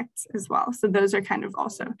projects as well. So those are kind of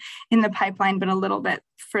also in the pipeline, but a little bit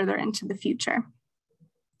further into the future.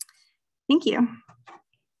 Thank you.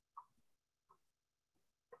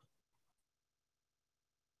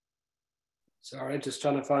 Sorry, just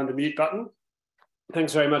trying to find the mute button.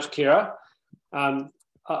 Thanks very much, Kira.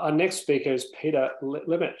 Our next speaker is Peter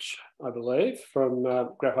Limich, I believe, from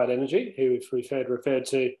Graphite Energy, who we've referred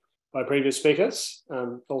to by previous speakers,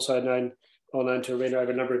 also well known to Arena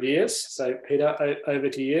over a number of years. So Peter, over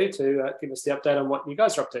to you to give us the update on what you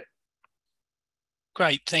guys are up to.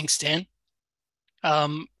 Great, thanks, Dan.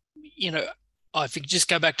 If you could just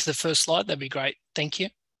go back to the first slide, that'd be great. Thank you.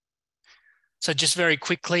 So just very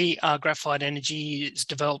quickly, Graphite Energy has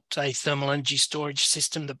developed a thermal energy storage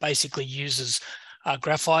system that basically uses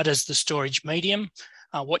graphite as the storage medium.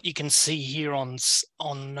 What you can see here on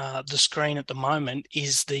the screen at the moment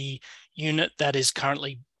is the unit that is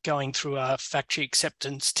currently going through a factory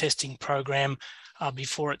acceptance testing program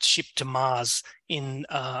before it's shipped to Mars in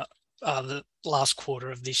the last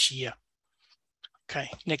quarter of this year. Okay,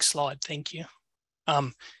 next slide, thank you.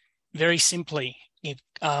 Very simply,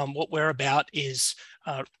 what we're about is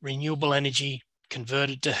renewable energy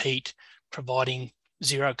converted to heat, providing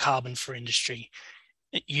zero carbon for industry,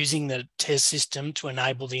 using the TES system to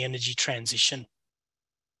enable the energy transition.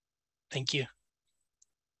 Thank you.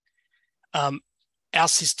 Our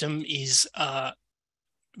system is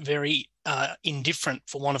very indifferent,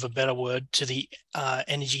 for want of a better word, to the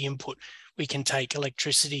energy input. We can take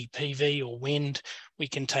electricity, PV or wind. We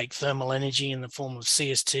can take thermal energy in the form of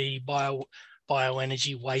CST,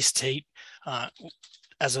 bioenergy, waste heat.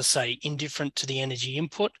 As I say, indifferent to the energy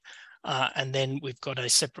input. And then we've got a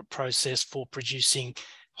separate process for producing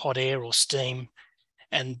hot air or steam.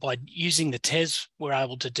 And by using the TES, we're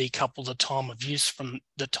able to decouple the time of use from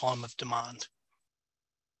the time of demand.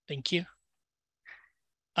 Thank you.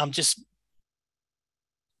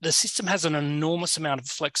 The system has an enormous amount of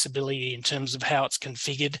flexibility in terms of how it's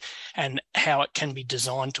configured and how it can be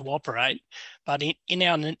designed to operate. But in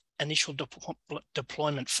our initial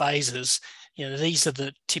deployment phases, these are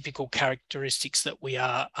the typical characteristics that we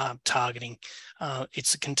are targeting.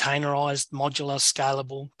 It's a containerized, modular,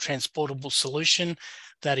 scalable, transportable solution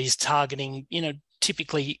that is targeting,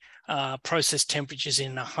 typically process temperatures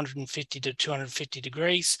in 150 to 250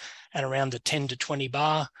 degrees and around the 10 to 20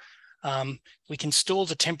 bar. We can store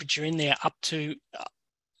the temperature in there up to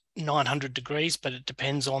 900 degrees, but it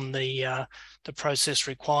depends on the process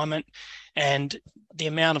requirement, and the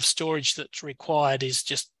amount of storage that's required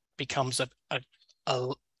becomes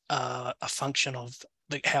a function of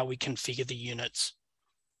how we configure the units.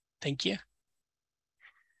 Thank you.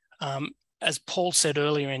 As Paul said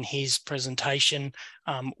earlier in his presentation,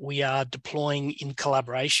 we are deploying in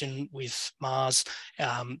collaboration with Mars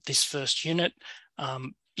this first unit.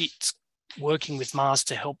 It's working with Mars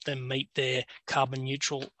to help them meet their carbon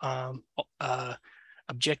neutral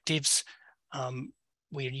objectives.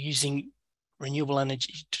 We're using renewable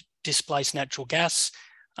energy to displace natural gas.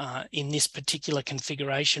 In this particular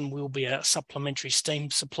configuration, will be a supplementary steam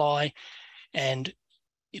supply, and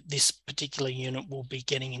this particular unit will be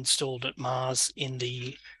getting installed at Mars in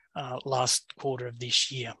the last quarter of this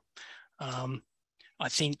year. I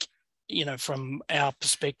think, from our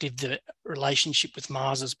perspective, the relationship with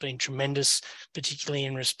Mars has been tremendous, particularly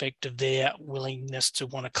in respect of their willingness to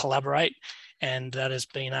want to collaborate, and that has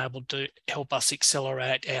been able to help us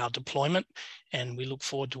accelerate our deployment, and we look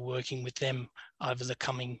forward to working with them over the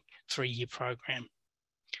coming 3-year program.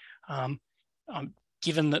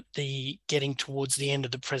 Given that getting towards the end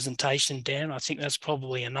of the presentation, Dan, I think that's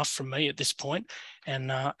probably enough from me at this point,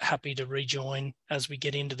 and happy to rejoin as we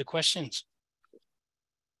get into the questions.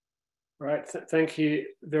 Right, thank you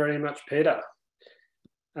very much, Peter.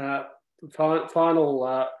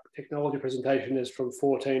 Final technology presentation is from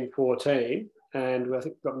 1414, and I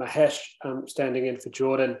think we've got Mahesh standing in for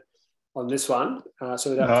Jordan on this one.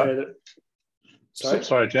 So without further...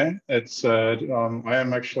 Sorry, Jan. It's I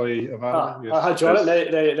am actually available. Yes, hi, Jordan.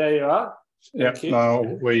 There you are. Yeah.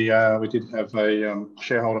 No, we did have a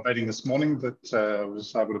shareholder meeting this morning that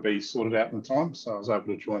was able to be sorted out in time, so I was able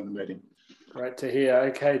to join the meeting. Great to hear.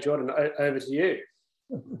 Okay, Jordan, over to you.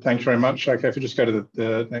 Thanks very much. Okay, if we just go to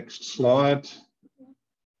the next slide.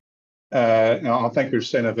 Now, I think we've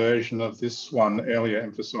seen a version of this one earlier,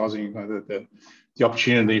 emphasising the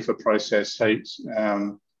opportunity for process heat.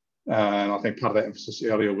 And I think part of that emphasis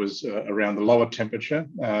earlier was around the lower temperature,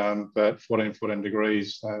 but 14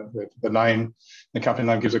 degrees, the name, the company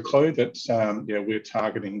name gives a clue that we're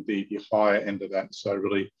targeting the higher end of that. So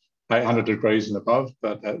really 800 degrees and above,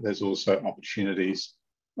 but there's also opportunities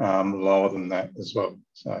lower than that as well.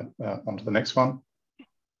 So on to the next one.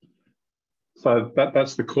 So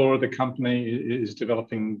that's the core of the company, is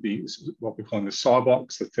developing what we're calling the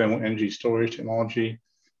SciBox, the thermal energy storage technology.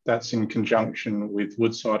 That's in conjunction with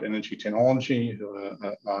Woodside Energy Technology, who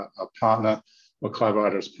are a partner or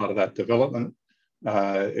collaborator as part of that development.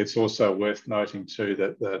 It's also worth noting too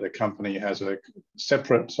that the company has a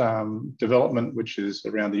separate development, which is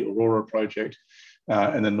around the Aurora project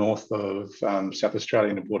in the north of South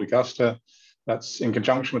Australia in Port Augusta. That's in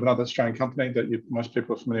conjunction with another Australian company that most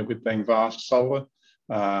people are familiar with, being Vast Solar.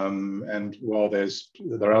 And while there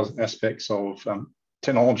are aspects of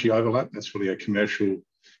technology overlap, that's really a commercial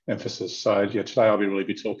emphasis. So today I'll really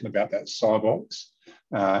be talking about that SciBox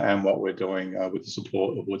and what we're doing with the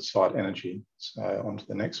support of Woodside Energy. So on to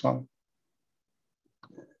the next one.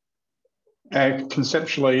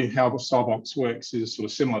 Conceptually, how the SciBox works is sort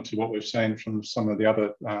of similar to what we've seen from some of the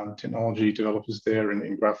other technology developers there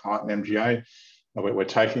in graphite and MGA. We're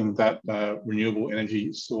taking that renewable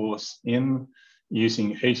energy source in,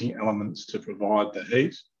 using heating elements to provide the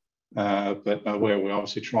heat. But where we're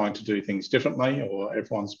obviously trying to do things differently, or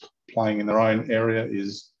everyone's playing in their own area,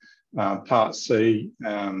 is part C,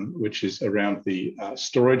 which is around the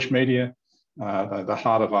storage media. The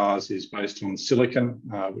heart of ours is based on silicon,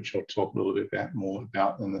 which I'll talk a little bit more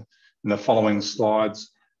about in the following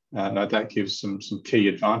slides. That gives some key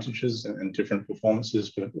advantages and different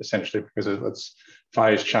performances, but essentially because of its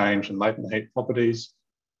phase change and latent heat properties.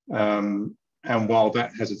 And while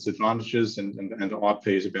that has its advantages and IP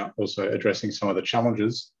is about also addressing some of the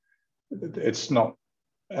challenges, it's not,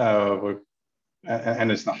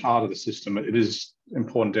 and it's the heart of the system, it is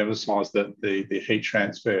important to emphasise that the heat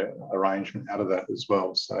transfer arrangement out of that as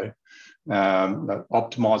well. So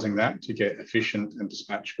Optimizing that to get efficient and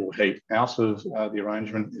dispatchable heat out of the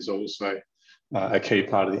arrangement is also a key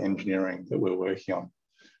part of the engineering that we're working on.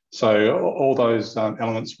 So all those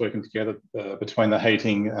elements working together between the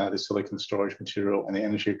heating, the silicon storage material, and the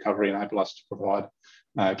energy recovery enable us to provide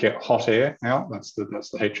get hot air out. That's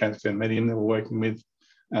the heat transfer medium that we're working with,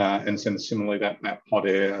 and then similarly that hot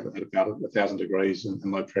air at about 1,000 degrees and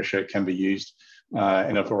low pressure can be used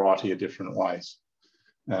in a variety of different ways.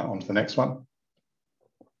 On to the next one.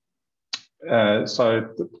 So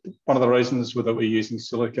one of the reasons that we're using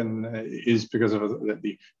silicon is because of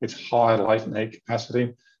its high latent heat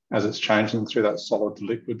capacity as it's changing through that solid to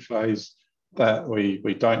liquid phase. That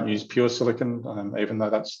we don't use pure silicon, even though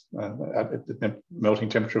that's at the melting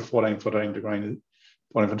temperature of 14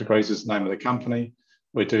 degrees is the name of the company.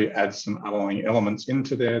 We do add some alloying elements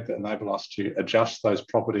into there that enable us to adjust those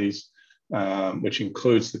properties, which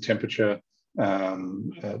includes the temperature,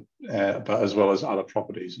 but as well as other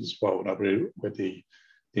properties as well. With the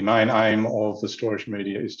main aim of the storage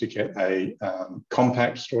media is to get a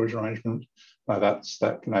compact storage arrangement.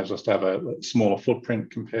 That enables us to have a smaller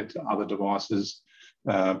footprint compared to other devices,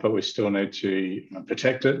 but we still need to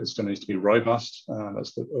protect it. It still needs to be robust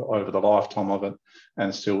over the lifetime of it,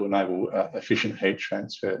 and still enable efficient heat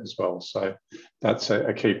transfer as well. So that's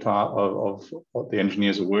a key part of what the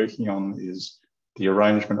engineers are working on, is the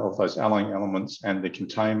arrangement of those alloying elements and the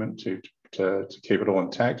containment to keep it all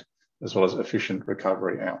intact, as well as efficient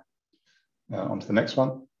recovery out. On to the next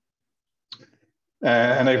one.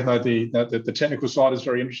 And even though the technical side is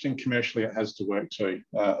very interesting, commercially it has to work too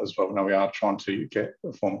as well. Now we are trying to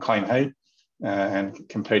form clean heat and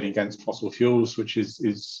competing against fossil fuels, which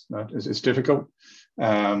is difficult.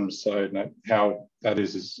 So how that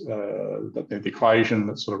is the equation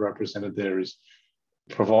that's sort of represented there is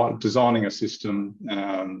designing a system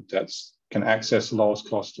that can access lowest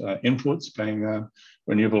cost inputs, being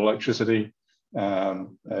renewable electricity.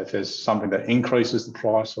 If there's something that increases the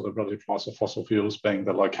price or the relative price of fossil fuels, being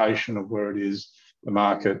the location of where it is, the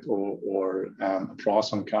market, or a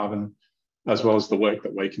price on carbon, as well as the work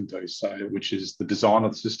that we can do. So, which is the design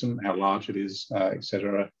of the system, how large it is,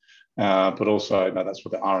 etc. But also, that's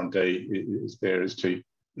what the R&D is there, is to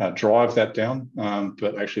drive that down.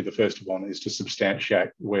 But actually, the first one is to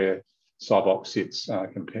substantiate where SiBOX sits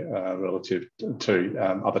relative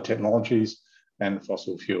to other technologies and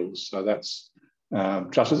fossil fuels. So that's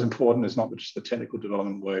just as important. It's not just the technical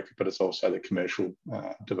development work, but it's also the commercial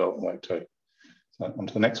development work too. So on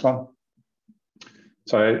to the next one.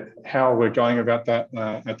 So how we're going about that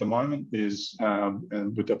at the moment is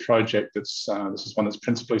and with the project this is one that's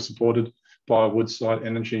principally supported by Woodside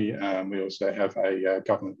Energy. We also have a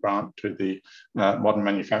government grant to the Modern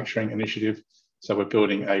Manufacturing Initiative. So we're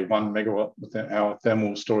building a 1 megawatt within our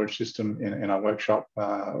thermal storage system in our workshop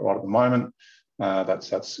right at the moment.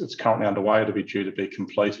 It's currently underway to be due to be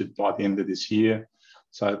completed by the end of this year.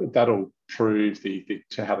 So that'll prove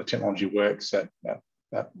how the technology works at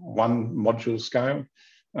one module scale,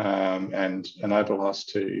 and enable us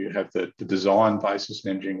to have the design basis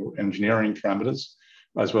and engineering parameters,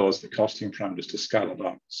 as well as the costing parameters to scale it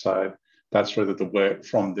up. So that's really the work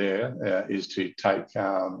from there is to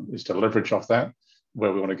leverage off that.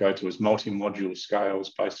 Where we want to go to is multi-module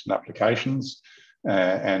scales based on applications.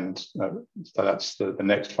 So that's the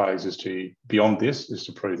next phase, is to, beyond this, is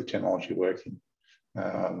to prove the technology working.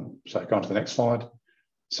 So go on to the next slide.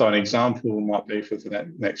 So an example might be for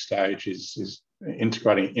that next stage is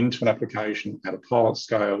integrating into an application at a pilot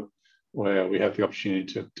scale, where we have the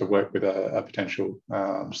opportunity to work with a potential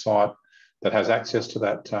site that has access to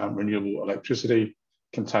that renewable electricity,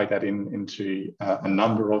 can take that into a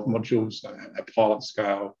number of modules at pilot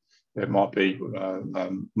scale. It might be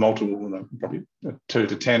multiple, probably 2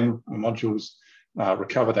 to 10 modules,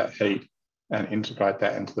 recover that heat and integrate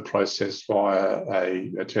that into the process via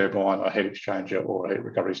a turbine, a heat exchanger, or a heat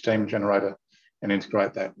recovery steam generator, and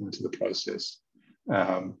integrate that into the process.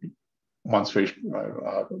 Once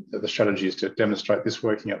the strategy is to demonstrate this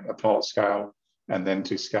working at a pilot scale, and then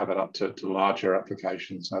to scale that up to larger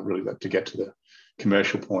applications, really to get to the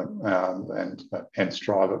commercial point, and hence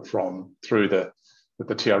drive it through the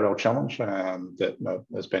TRL challenge that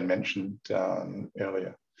has been mentioned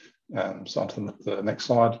earlier. So on to the next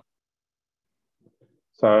slide.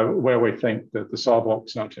 So where we think that the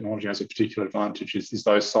SiBOX technology has a particular advantage is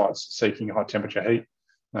those sites seeking high temperature heat.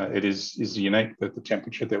 It is unique that the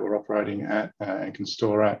temperature that we're operating at and can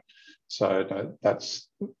store at. So that's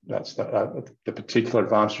the particular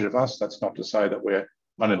advantage of us. That's not to say that we're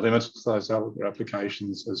only limited to those other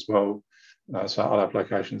applications as well. So other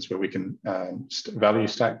applications where we can value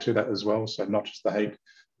stack to that as well. So not just the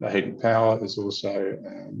heat and power, there's also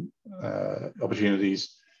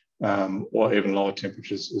opportunities or even lower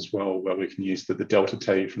temperatures as well, where we can use the delta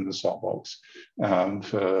T from the salt box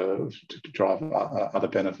to drive other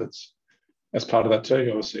benefits. As part of that too,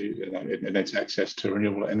 obviously, it needs access to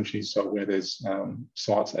renewable energy. So where there's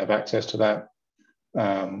sites that have access to that,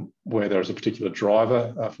 where there is a particular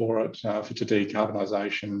driver for it, to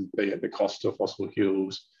decarbonisation, be it the cost of fossil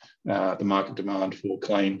fuels, the market demand for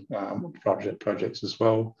clean projects as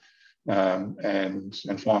well. And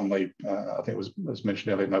finally, I think it was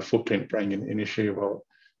mentioned earlier, no footprint being an issue. Well,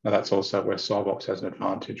 that's also where Cybox has an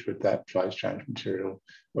advantage with that phase change material,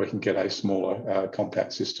 where we can get a smaller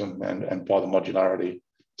compact system and by the modularity,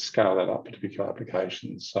 scale that up to particular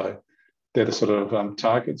applications. So they're the sort of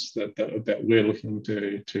targets that we're looking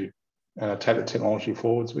to take the technology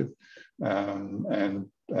forwards with. And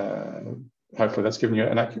hopefully that's given you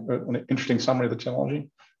an interesting summary of the technology.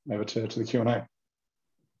 Over to the Q&A.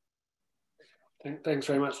 Thanks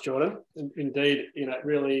very much, Jordan. Indeed,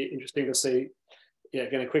 really interesting to see. Yeah,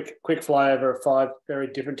 again, a quick flyover of 5 very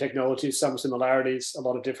different technologies, some similarities, a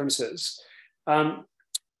lot of differences. I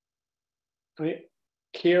mean,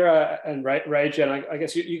 Kira and Rachele, I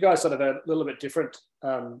guess you guys sort of a little bit different,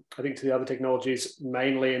 I think, to the other technologies,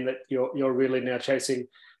 mainly in that you're really now chasing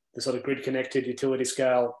the sort of grid-connected utility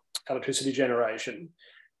scale electricity generation.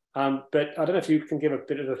 But I don't know if you can give a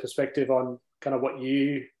bit of a perspective on kind of what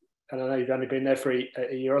and I know you've only been there for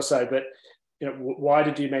a year or so, but why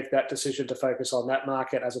did you make that decision to focus on that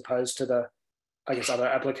market as opposed to the, I guess, other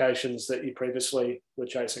applications that you previously were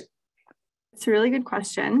chasing? It's a really good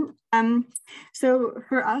question. So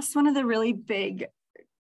for us, one of the really big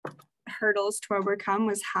hurdles to overcome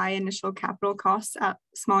was high initial capital costs at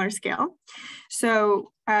smaller scale.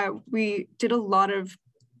 So we did a lot of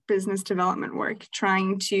business development work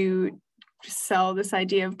trying to sell this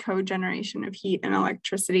idea of co-generation of heat and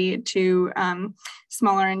electricity to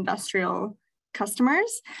smaller industrial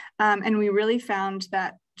customers. And we really found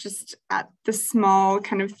that just at the small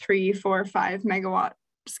kind of 3, 4, 5 megawatt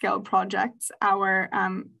scale projects, our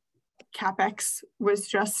CapEx was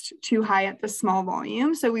just too high at the small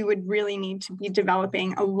volume. So we would really need to be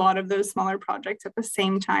developing a lot of those smaller projects at the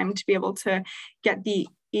same time to be able to get the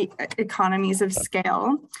economies of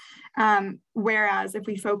scale. Whereas if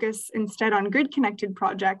we focus instead on grid connected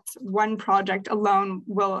projects, one project alone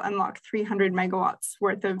will unlock 300 megawatts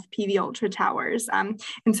worth of PV Ultra towers. And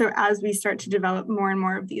so as we start to develop more and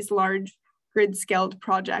more of these large grid scaled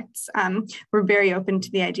projects, we're very open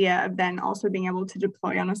to the idea of then also being able to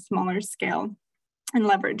deploy on a smaller scale and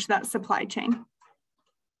leverage that supply chain.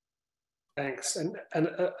 Thanks. And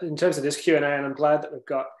in terms of this Q&A, and I'm glad that we've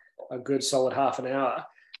got a good solid half an hour,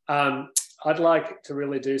 I'd like to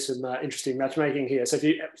really do some interesting matchmaking here. So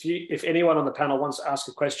if anyone on the panel wants to ask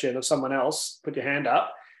a question of someone else, put your hand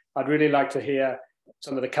up. I'd really like to hear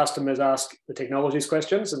some of the customers ask the technologies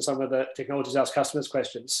questions and some of the technologies ask customers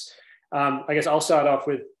questions. I guess I'll start off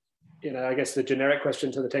with, I guess the generic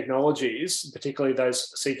question to the technologies, particularly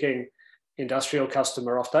those seeking industrial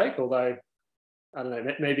customer offtake, although, I don't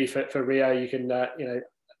know, maybe for Rio, you can,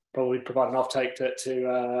 probably provide an offtake to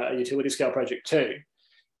a utility scale project too.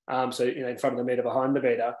 So, in front of the meter, behind the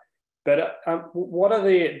meter. But what are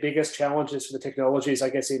the biggest challenges for the technologies, I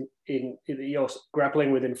guess, in you're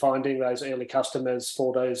grappling with in finding those early customers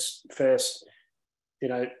for those first,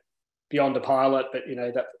 beyond a pilot, but,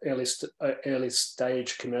 that early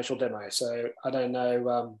stage commercial demo? So I don't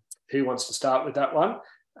know who wants to start with that one.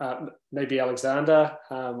 Maybe Alexander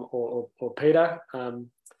or Peter.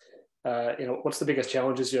 What's the biggest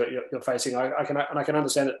challenges you're facing? I can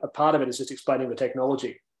understand that a part of it is just explaining the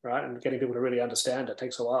technology, right, and getting people to really understand it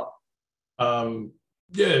takes a while.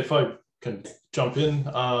 Yeah, if I can jump in,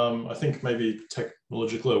 I think maybe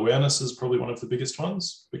technological awareness is probably one of the biggest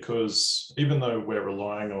ones, because even though we're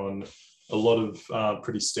relying on a lot of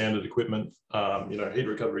pretty standard equipment, heat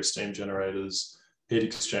recovery steam generators, heat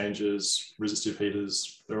exchangers, resistive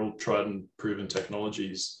heaters, they're all tried and proven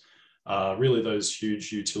technologies. Really, those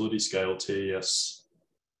huge utility scale TES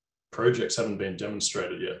projects haven't been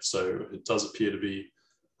demonstrated yet. So it does appear to be,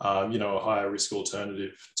 a higher risk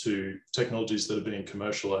alternative to technologies that are being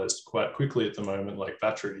commercialized quite quickly at the moment, like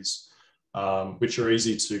batteries, which are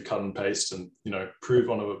easy to cut and paste and, prove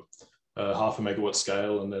on a half a megawatt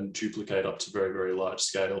scale and then duplicate up to very, very large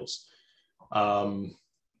scales.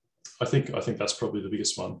 I think that's probably the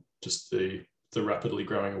biggest one, just the rapidly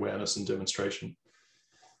growing awareness and demonstration.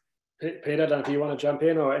 Peter, I don't know if you want to jump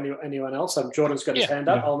in or anyone else. Jordan's got his hand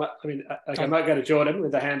up. I might go to Jordan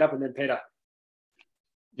with the hand up and then Peter.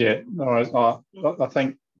 Yeah, no, I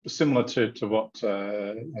think similar to what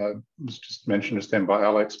was just mentioned just then by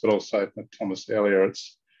Alex, but also Thomas earlier,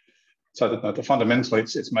 it's so that fundamentally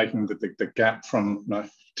it's making the gap from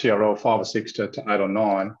TRL 5 or 6 to 8 or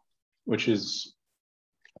 9, which is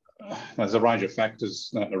there's a range of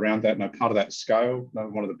factors around that. Part of that scale,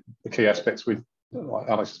 one of the key aspects like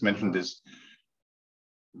Alex has mentioned, is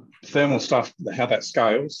thermal stuff. How that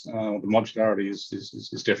scales, the modularity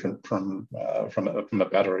is different from a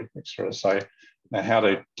battery. Say how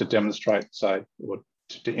to demonstrate, say, or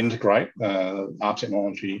to integrate our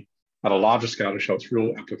technology at a larger scale to show its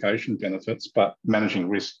real application benefits, but managing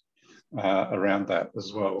risk around that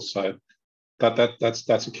as well. So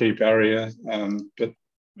that's a key barrier, but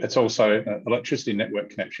it's also electricity network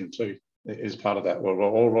connection too is part of that. We're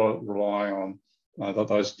all rely on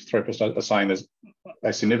those therapists are saying there's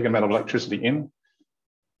a significant amount of electricity in.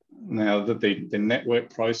 Now that the network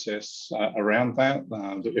process around that,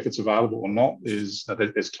 if it's available or not, is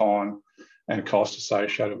there's time and cost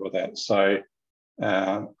associated with that. So,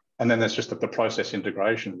 and then there's just the process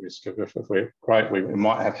integration risk. If we're great, we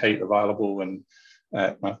might have heat available and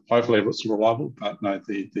hopefully it's reliable, but no,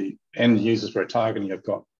 the end users we're targeting have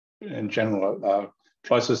got, in general,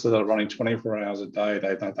 processes that are running 24 hours a day.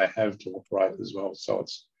 They have to operate as well. So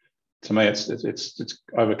it's, to me, it's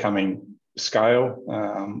overcoming scale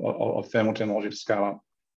of thermal technology to scale up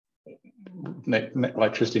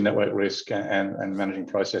electricity network risk and managing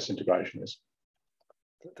process integration risk.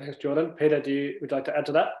 Thanks, Jordan. Peter, would you like to add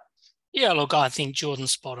to that? Yeah, look, I think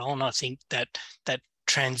Jordan's spot on. I think that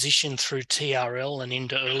transition through TRL and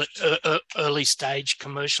into early stage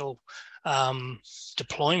commercial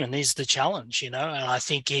deployment is the challenge, and I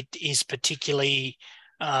think it is particularly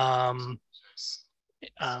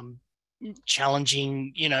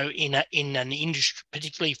challenging, in an industry,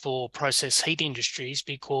 particularly for process heat industries,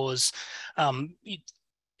 because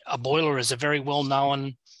a boiler is a very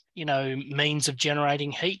well-known, means of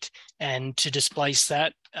generating heat, and to displace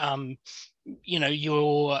that,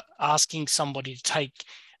 you're asking somebody to take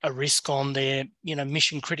a risk on their,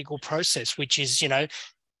 mission critical process, which is,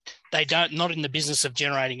 not in the business of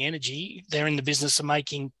generating energy. They're in the business of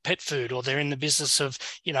making pet food, or they're in the business of,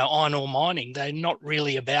 iron ore mining. They're not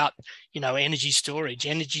really about, energy storage.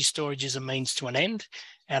 Energy storage is a means to an end.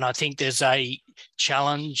 And I think there's a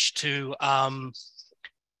challenge to, I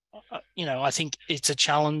think it's a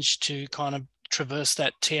challenge to kind of traverse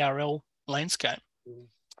that TRL landscape.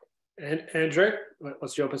 And Andrew,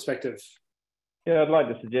 what's your perspective? Yeah, I'd like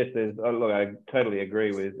to suggest look, I totally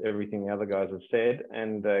agree with everything the other guys have said,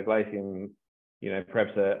 and Glaciem,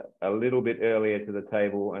 perhaps a little bit earlier to the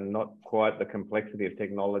table and not quite the complexity of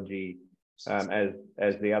technology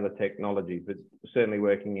as the other technologies, but certainly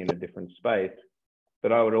working in a different space.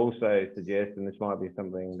 But I would also suggest, and this might be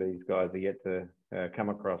something these guys are yet to come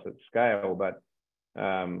across at scale, but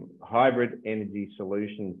hybrid energy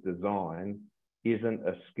solutions design isn't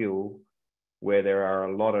a skill where there are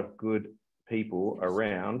a lot of good people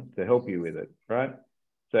around to help you with it, right?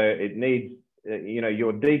 So it needs,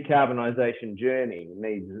 your decarbonisation journey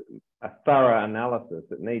needs a thorough analysis.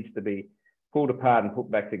 It needs to be pulled apart and put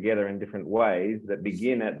back together in different ways that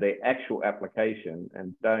begin at the actual application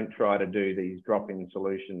and don't try to do these drop-in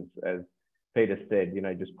solutions, as Peter said,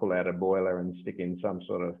 just pull out a boiler and stick in some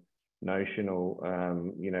sort of notional,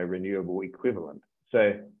 renewable equivalent.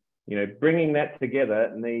 So, bringing that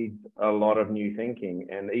together needs a lot of new thinking.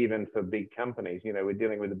 And even for big companies, we're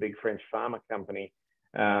dealing with a big French pharma company,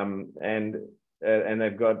 and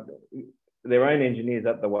they've got their own engineers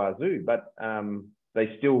up the wazoo, but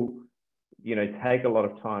they still, take a lot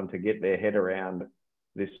of time to get their head around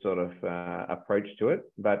this sort of approach to it.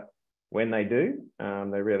 But when they do,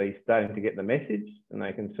 they're really starting to get the message, and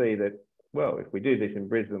they can see that, well, if we do this in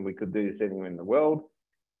Brisbane, we could do this anywhere in the world.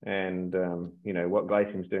 And, what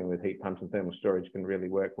Glaciem's doing with heat pumps and thermal storage can really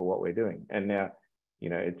work for what we're doing. And now,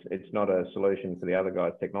 it's not a solution for the other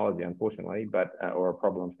guy's technology, unfortunately, but or a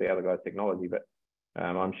problem for the other guy's technology, but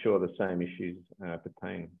I'm sure the same issues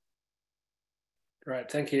pertain.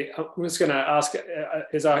 Great, thank you. I'm just going to ask,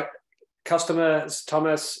 is our customers,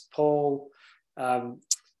 Thomas, Paul,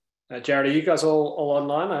 Jarrod, are you guys all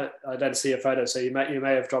online? I don't see a photo, so you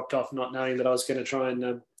may have dropped off, not knowing that I was going to try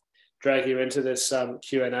and drag you into this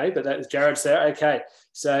Q&A, but Jarrod's there. Okay,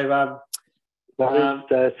 so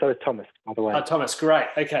so is Thomas, by the way. Thomas, great.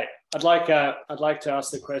 Okay, I'd like to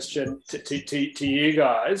ask the question to you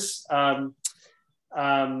guys. I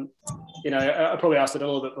probably asked it a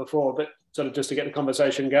little bit before, but sort of just to get the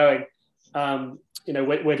conversation going.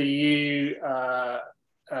 Whether you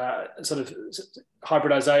sort of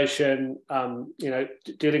hybridization,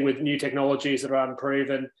 dealing with new technologies that are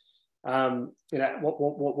unproven, You know,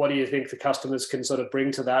 what do you think the customers can sort of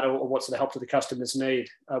bring to that, or what sort of help do the customers need?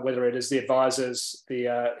 Whether it is the advisors, the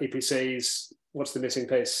EPCs, what's the missing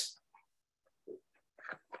piece?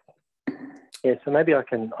 Yeah, so maybe I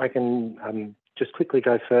can just quickly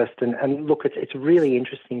go first. And look, it's really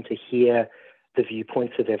interesting to hear the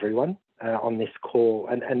viewpoints of everyone on this call.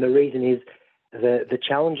 And the reason is the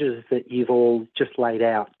challenges that you've all just laid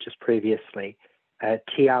out just previously,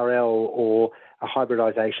 TRL or a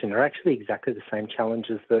hybridisation, are actually exactly the same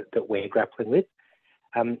challenges that we're grappling with.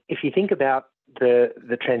 If you think about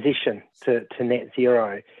the transition to net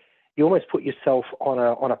zero, you almost put yourself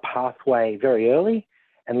on a pathway very early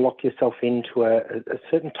and lock yourself into a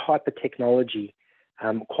certain type of technology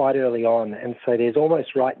quite early on. And so there's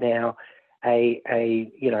almost right now a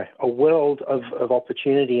world of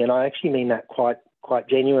opportunity, and I actually mean that quite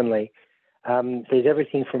genuinely. There's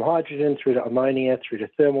everything from hydrogen through to ammonia, through to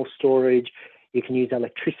thermal storage. You can use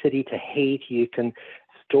electricity to heat. You can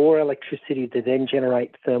store electricity to then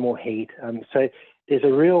generate thermal heat. So there's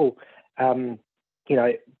a real,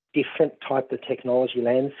 different type of technology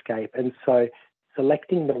landscape. And so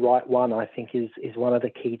selecting the right one, I think, is one of the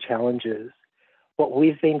key challenges. What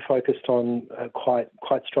we've been focused on quite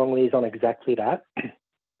strongly is on exactly that.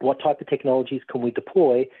 What type of technologies can we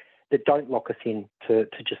deploy that don't lock us in to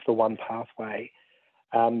just the one pathway?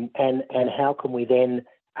 And how can we then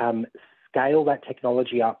scale that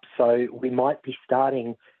technology up? So we might be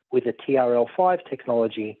starting with a TRL5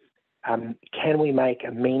 technology. Can we make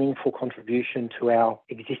a meaningful contribution to our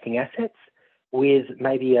existing assets with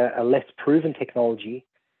maybe a less proven technology?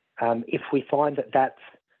 If we find that that's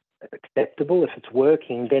acceptable, if it's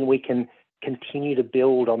working, then we can continue to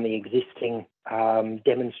build on the existing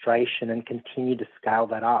demonstration and continue to scale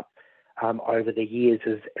that up over the years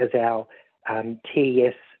as our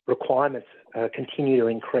TES requirements continue to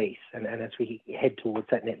increase and as we head towards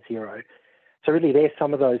that net zero. So really there's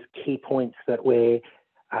some of those key points that we're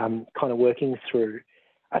kind of working through.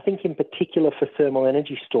 I think in particular for thermal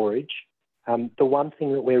energy storage, the one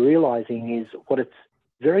thing that we're realising is what it's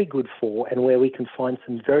very good for and where we can find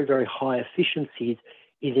some very, very high efficiencies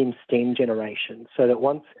is in steam generation. So that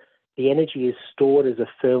once the energy is stored as a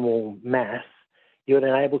thermal mass, you're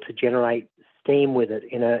then able to generate steam with it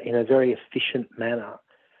in a very efficient manner.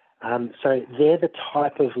 So they're the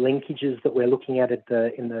type of linkages that we're looking at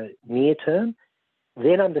in the near term.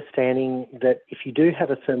 Then understanding that if you do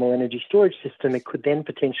have a thermal energy storage system, it could then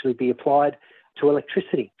potentially be applied to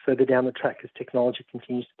electricity further down the track as technology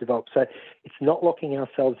continues to develop. So it's not locking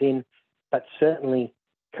ourselves in, but certainly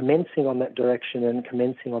commencing on that direction and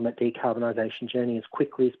commencing on that decarbonisation journey as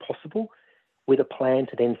quickly as possible, with a plan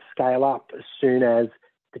to then scale up as soon as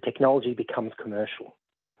the technology becomes commercial.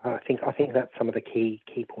 I think that's some of the key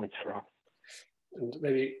points for us. And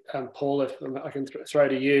maybe Paul, if I can throw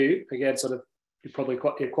to you again, sort of you're probably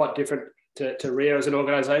quite different to RIA as an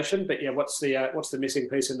organisation, but yeah, what's the missing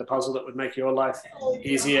piece in the puzzle that would make your life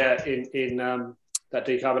easier in that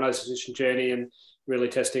decarbonisation journey and really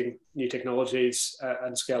testing new technologies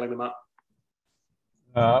and scaling them up?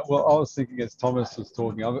 Well, I was thinking as Thomas was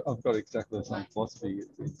talking, I've got exactly the same philosophy.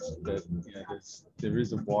 It's that there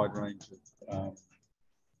is a wide range of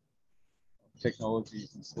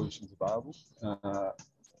technologies and solutions available.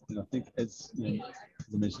 And I think, as I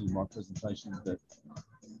mentioned in my presentation, that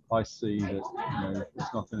I see that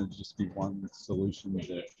it's not going to just be one solution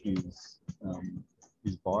that is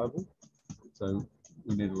viable. So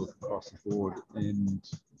we need to look across the board, and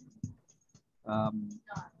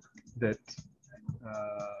that.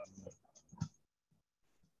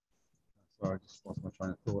 Sorry, I just lost my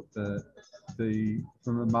train of thought.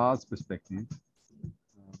 From a Mars perspective,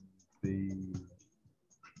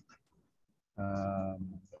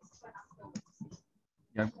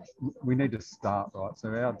 we need to start right. So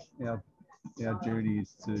our journey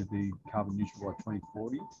is to be carbon neutral by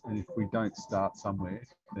 2040, and if we don't start somewhere,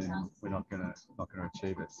 then we're not going to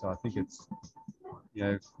achieve it. So I think it's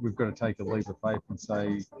we've got to take a leap of faith and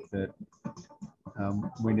say that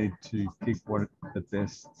we need to pick what the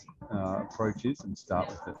best approach is and start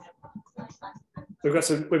with it.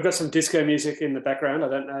 We've got some disco music in the background. I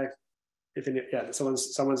don't know if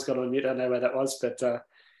someone's got on mute. I don't know where that was, but I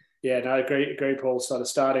agree, Paul. Sort of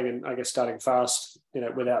starting, and I guess starting fast,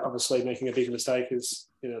 without obviously making a big mistake is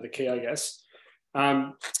the key, I guess.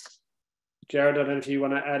 Jarrod, I don't know if you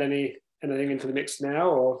want to add anything into the mix now,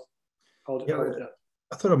 or hold it down.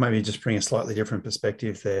 I thought I'd maybe just bring a slightly different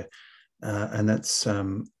perspective there, and that's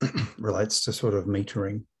relates to sort of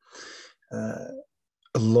metering.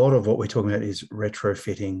 A lot of what we're talking about is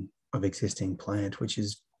retrofitting of existing plant, which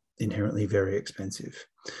is inherently very expensive.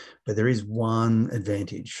 But there is one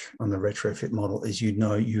advantage on the retrofit model is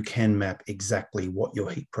you can map exactly what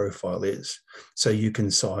your heat profile is. So you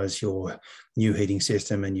can size your new heating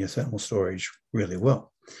system and your thermal storage really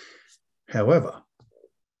well. However,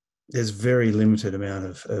 there's very limited amount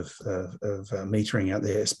of metering out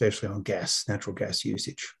there, especially on natural gas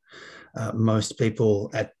usage. Most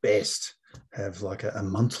people at best have like a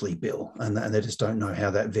monthly bill, and they just don't know how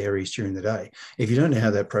that varies during the day. If you don't know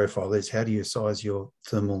how that profile is, how do you size your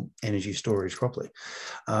thermal energy storage properly?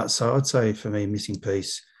 So I'd say for me, missing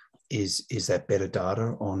piece is that better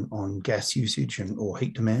data on gas usage or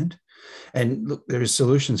heat demand. And look, there is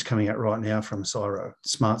solutions coming out right now from CSIRO,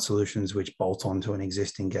 smart solutions which bolt onto an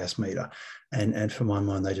existing gas meter, and for my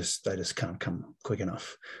mind, they just can't come quick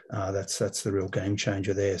enough. That's the real game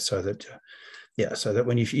changer there. So that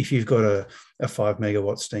when if you've got a 5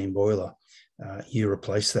 megawatt steam boiler, you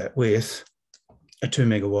replace that with a 2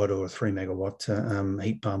 megawatt or a 3 megawatt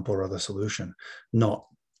heat pump or other solution, not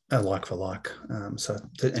a like for like.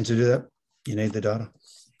 To do that, you need the data.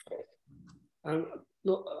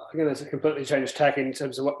 Look, I'm going to completely change tack in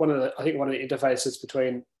terms of one of the interfaces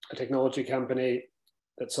between a technology company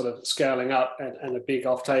that's sort of scaling up and a big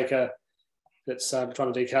off-taker that's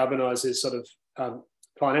trying to decarbonise is sort of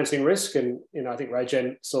financing risk. And, I think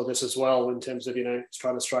Rachele saw this as well in terms of,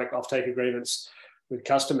 trying to strike off-take agreements with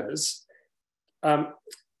customers. I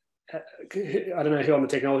don't know who on the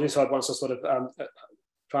technology side wants to sort of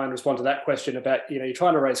try and respond to that question about, you're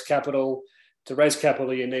trying to raise capital. To raise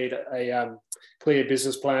capital, you need a clear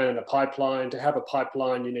business plan and a pipeline. To have a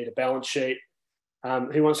pipeline, you need a balance sheet.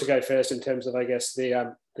 Who wants to go first in terms of, I guess,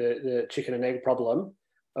 the chicken and egg problem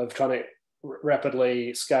of trying to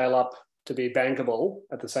rapidly scale up to be bankable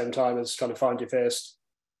at the same time as trying to find your first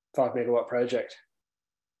 5 megawatt project?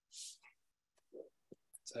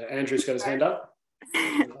 So Andrew's got his hand up.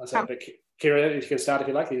 Kira, you can start if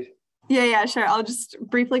you like. Yeah, sure. I'll just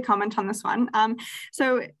briefly comment on this one.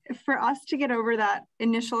 So for us to get over that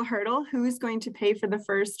initial hurdle, who's going to pay for the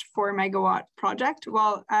first 4 megawatt project?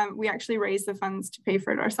 Well, we actually raised the funds to pay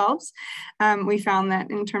for it ourselves. We found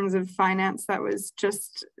that in terms of finance, that was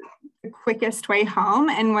just the quickest way home.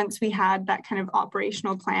 And once we had that kind of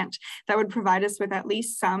operational plant, that would provide us with at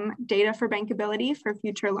least some data for bankability for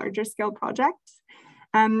future larger scale projects.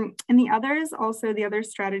 And the other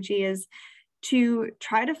strategy is to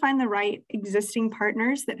try to find the right existing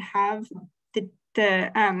partners that have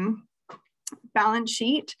the balance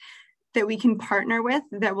sheet that we can partner with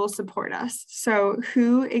that will support us. So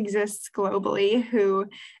who exists globally, who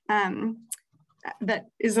that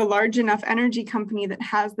is a large enough energy company that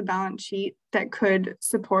has the balance sheet that could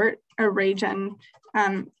support a Regen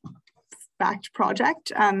backed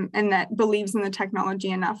project and that believes in the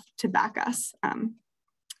technology enough to back us.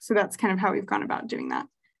 So that's kind of how we've gone about doing that.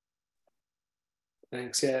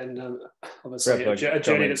 Thanks. Yeah, and obviously a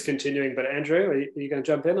journey that's continuing. But Andrew, are you going to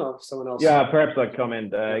jump in, or someone else? Yeah, perhaps I'd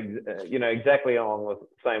comment. Exactly along the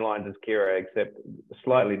same lines as Kira, except a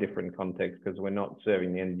slightly different context because we're not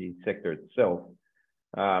serving the energy sector itself,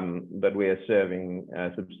 but we are serving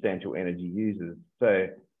substantial energy users. So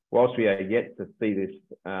whilst we are yet to see this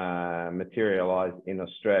materialise in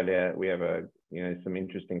Australia, we have some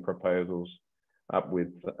interesting proposals up with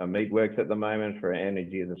Meatworks at the moment for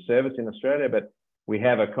energy as a service in Australia, but we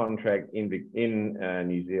have a contract in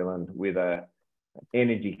New Zealand with an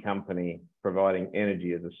energy company providing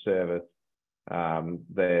energy as a service.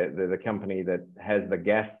 They're the company that has the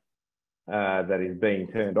gas that is being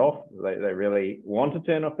turned off. They really want to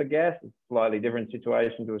turn off the gas. It's a slightly different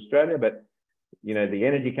situation to Australia, but the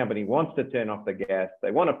energy company wants to turn off the gas.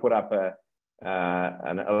 They want to put up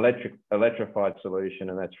an electrified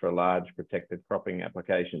solution, and that's for a large protected cropping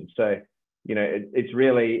application. So, it's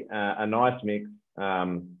really a nice mix.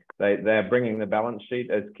 They're bringing the balance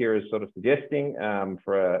sheet, as Kira's sort of suggesting,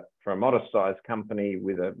 for a modest-sized company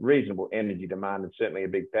with a reasonable energy demand and certainly a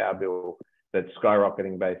big power bill that's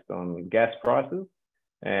skyrocketing based on gas prices.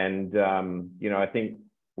 And I think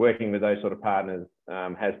working with those sort of partners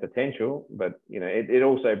has potential, but it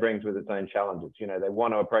also brings with its own challenges. They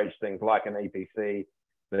want to approach things like an EPC.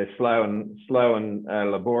 They're slow and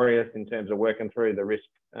laborious in terms of working through the risk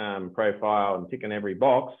profile and ticking every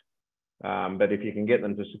box. But if you can get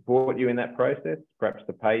them to support you in that process, perhaps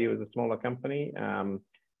to pay you as a smaller company, and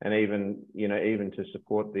even to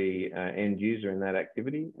support the end user in that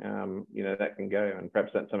activity, that can go. And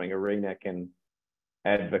perhaps that's something ARENA can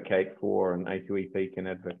advocate for and A2EP can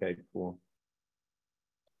advocate for.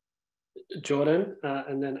 Jordan,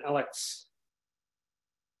 and then Alex.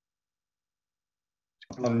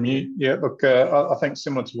 On mute. Yeah, look, I think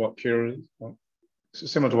similar to what Kira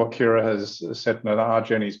similar to what Kira has said, our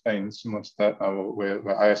journey's been similar to that. We're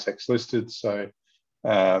ASX listed, so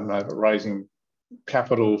raising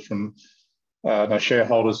capital from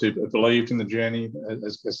shareholders who believed in the journey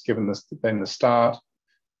has given this been the start.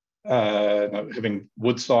 Having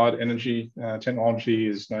Woodside Energy technology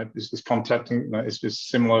is contacting, is just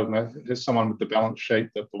similar. There's someone with the balance sheet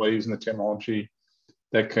that believes in the technology,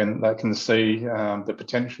 that can see the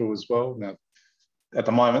potential as well. Now, at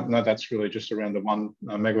the moment, that's really just around the 1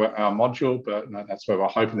 megawatt hour module, but that's where we're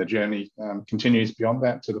hoping the journey continues beyond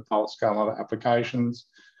that to the pilot scale and other applications.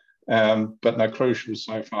 But crucial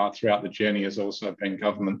so far throughout the journey has also been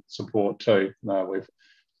government support too. We've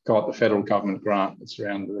got the federal government grant that's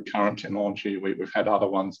around the current technology. We've had other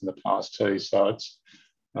ones in the past too. So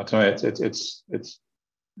to me,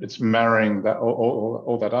 it's marrying that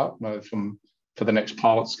all that up for the next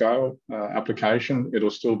pilot scale application. It'll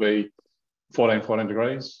still be 14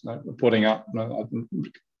 degrees, putting up,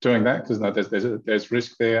 doing that because there's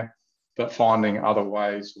risk there, but finding other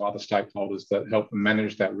ways, other stakeholders that help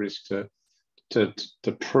manage that risk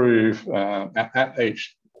to prove at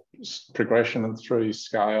each progression and through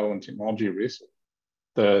scale and technology risk,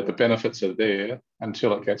 the benefits are there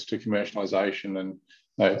until it gets to commercialisation and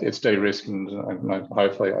it's de-risked and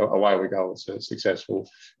hopefully away we go. It's a successful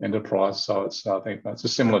enterprise. So I think that's a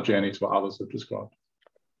similar journey to what others have described.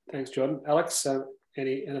 Thanks, Jordan. Alex,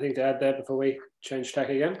 anything to add there before we change tack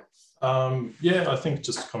again? Yeah, I think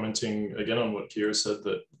just commenting again on what Kira said,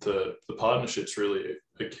 that the partnerships really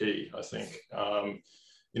are key, I think.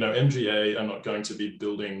 MGA are not going to be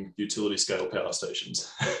building utility scale power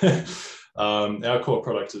stations. Our core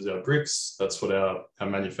product is our bricks. That's what our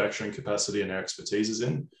manufacturing capacity and our expertise is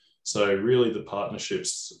in. So really the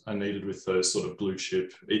partnerships are needed with those sort of blue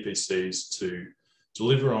chip EPCs to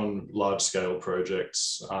deliver on large scale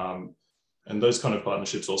projects. And those kind of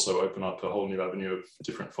partnerships also open up a whole new avenue of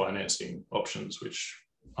different financing options, which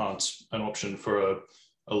aren't an option for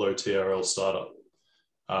a low TRL startup.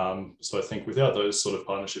 So I think without those sort of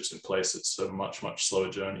partnerships in place, it's a much, much slower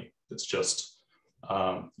journey. It's just,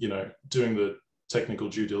 doing the technical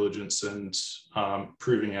due diligence and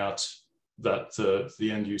proving out that the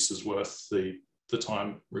end use is worth the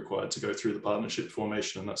time required to go through the partnership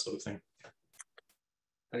formation and that sort of thing.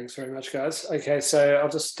 Thanks very much, guys. Okay, so I'll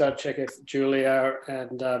just check if Julia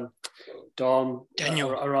and Dom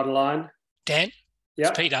are online. Dan? Yeah.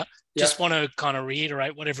 It's Peter. Just want to kind of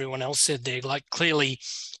reiterate what everyone else said there. Like, clearly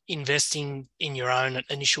investing in your own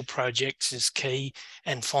initial projects is key,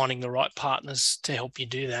 and finding the right partners to help you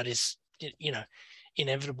do that is,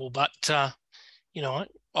 inevitable. But,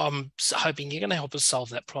 I'm hoping you're going to help us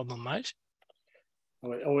solve that problem, mate.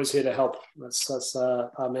 We're always here to help. That's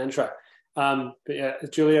our mantra. But yeah,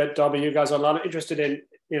 Julia, Dom, are you guys online? I'm interested in,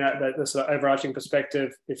 the sort of overarching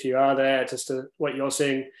perspective, if you are there, just to what you're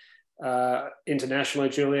seeing internationally,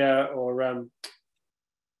 Julia, or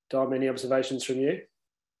Dom, any observations from you?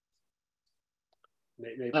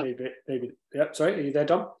 Maybe. Yeah, sorry, are you there,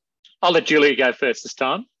 Dom? I'll let Julia go first this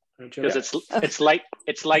time because it's late.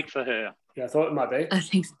 It's late for her. Yeah, I thought it might be.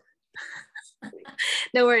 Thanks.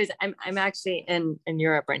 No worries. I'm actually in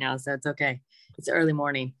Europe right now, so it's okay. It's early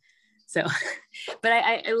morning. So, but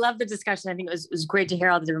I love the discussion. I think it was great to hear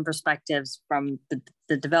all the different perspectives from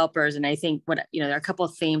the developers. And I think there are a couple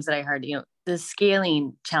of themes that I heard. The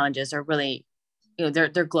scaling challenges are really,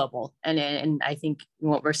 they're global. And I think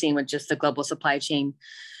what we're seeing with just the global supply chain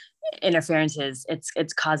interferences,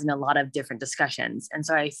 it's causing a lot of different discussions. And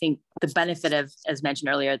so I think the benefit of, as mentioned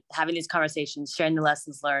earlier, having these conversations, sharing the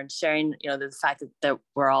lessons learned, sharing, the fact that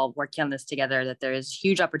we're all working on this together, that there is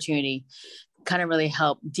huge opportunity, kind of really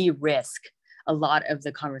help de-risk a lot of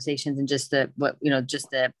the conversations and just the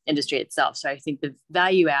industry itself. So I think the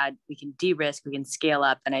value add, we can de-risk, we can scale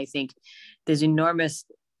up. And I think there's enormous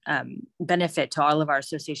benefit to all of our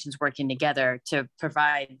associations working together to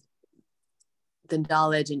provide the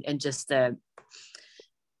knowledge and just the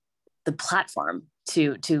platform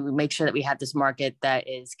to make sure that we have this market that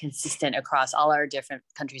is consistent across all our different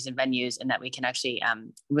countries and venues, and that we can actually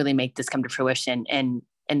really make this come to fruition in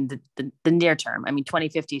the near term. I mean,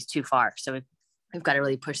 2050 is too far. So we've got to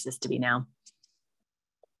really push this to be now.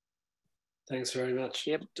 Thanks very much.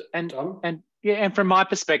 Yep. And from my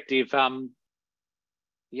perspective, a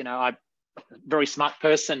very smart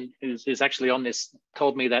person who's actually on this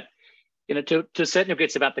told me that, to a certain degree,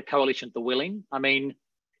 it's about the coalition of the willing. I mean,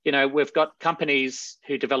 we've got companies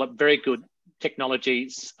who develop very good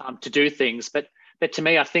technologies to do things, but to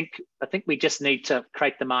me, I think we just need to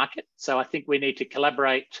create the market. So I think we need to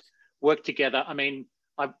collaborate, work together. I mean,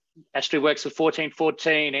 ASTRI works with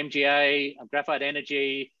 1414, MGA, Graphite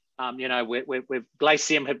Energy, You know, we've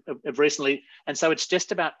Glaciem have recently, and so it's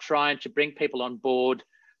just about trying to bring people on board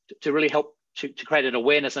to really help to create an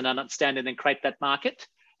awareness and an understanding, and then create that market.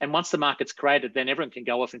 And once the market's created, then everyone can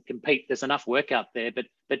go off and compete. There's enough work out there.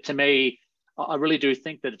 But to me, I really do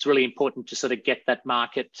think that it's really important to sort of get that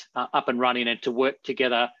market up and running, and to work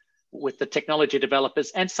together with the technology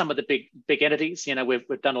developers and some of the big entities. You know,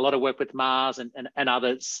 we've done a lot of work with Mars and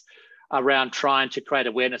others around trying to create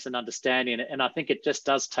awareness and understanding. And I think it just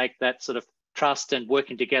does take that sort of trust and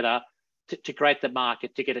working together to create the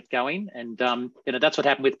market, to get it going. And, you know, that's what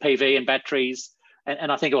happened with PV and batteries.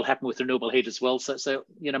 And I think it will happen with renewable heat as well. So,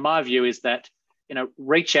 you know, my view is that, you know,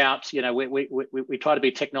 reach out, you know, we try to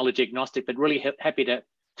be technology agnostic, but really happy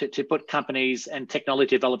to put companies and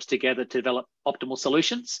technology developers together to develop optimal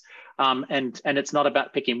solutions. And it's not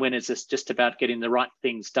about picking winners, it's just about getting the right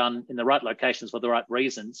things done in the right locations for the right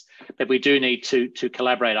reasons. But we do need to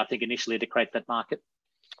collaborate, I think, initially to create that market.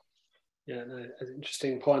 Yeah, no, an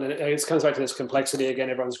interesting point. And it comes back to this complexity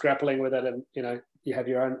again. Everyone's grappling with it, and you know, you have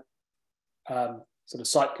your own sort of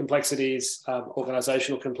site complexities,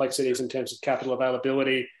 organizational complexities in terms of capital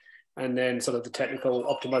availability, and then sort of the technical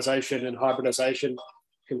optimization and hybridization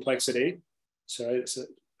complexity. So it's a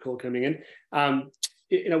call coming in.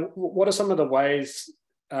 You know, what are some of the ways?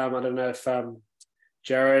 I don't know if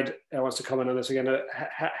Jarrod wants to comment on this again.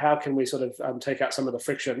 How can we sort of take out some of the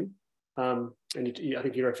friction? And I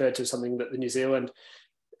think you referred to something that the New Zealand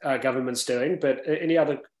government's doing, but any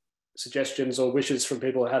other suggestions or wishes from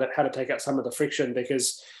people how to take out some of the friction?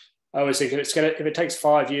 Because I always think if it takes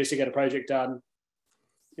 5 years to get a project done,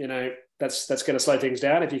 you know, that's going to slow things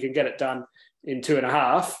down. If you can get it done in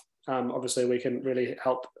 2.5, obviously we can really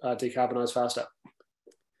help decarbonise faster.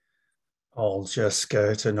 I'll just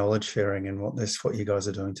go to knowledge sharing and what you guys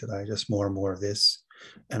are doing today, just more and more of this.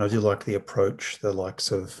 And I do like the approach the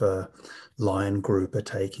likes of Lion Group are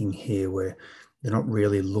taking here, where they're not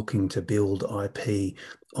really looking to build IP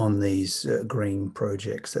on these green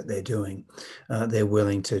projects that they're doing. They're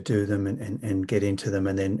willing to do them and get into them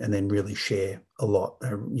and then really share a lot.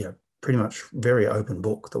 You know, pretty much very open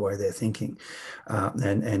book the way they're thinking,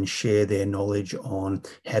 and share their knowledge on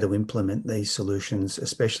how to implement these solutions,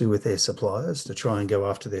 especially with their suppliers, to try and go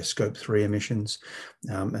after their scope 3 emissions,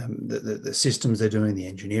 the systems they're doing, the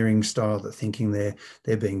engineering style, the thinking they're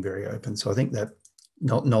being very open. So I think that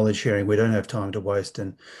knowledge sharing, we don't have time to waste,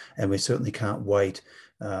 and we certainly can't wait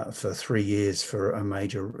for 3 years for a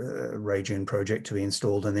major Regen project to be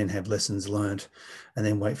installed and then have lessons learned, and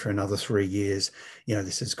then wait for another 3 years. You know,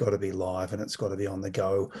 this has got to be live and it's got to be on the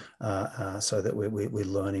go, so that we're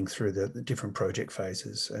learning through the different project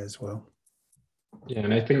phases as well. Yeah,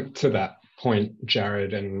 and I think to that point,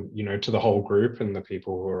 Jarrod, and you know, to the whole group and the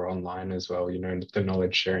people who are online as well, you know, the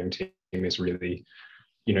knowledge sharing team is really,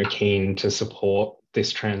 you know, keen to support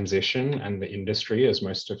this transition and the industry as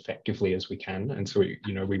most effectively as we can. And so,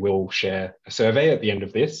 you know, we will share a survey at the end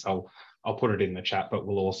of this. I'll put it in the chat, but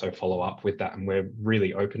we'll also follow up with that. And we're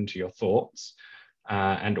really open to your thoughts,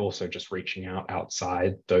 and also just reaching out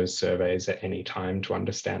outside those surveys at any time to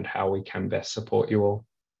understand how we can best support you all.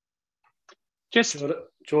 Just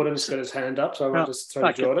Jordan's got his hand up, so I want to just throw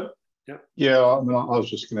to Jordan. Yeah, I mean, I was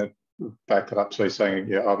just going to back that up to saying,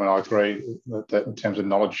 yeah, I mean, I agree that in terms of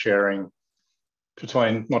knowledge sharing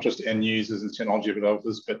between not just end users and technology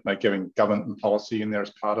developers, but giving government and policy in there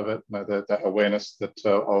as part of it. You know, that awareness that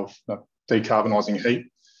of decarbonising heat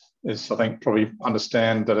is, I think, probably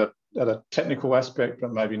understand that at a technical aspect,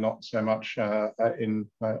 but maybe not so much in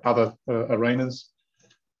other arenas.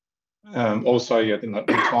 Also, yeah, the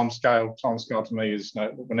timescale to me is,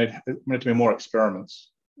 we need to be more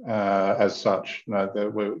experiments as such. I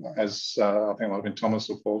think it might have been Tomas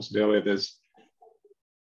or Paul said earlier,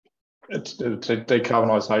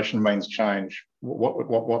 decarbonisation means change.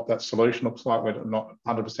 What that solution looks like, we're not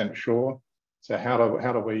 100% sure. So how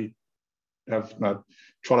do we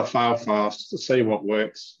try to fail fast to see what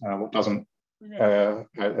works, what doesn't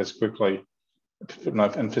as quickly,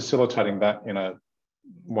 and facilitating that in a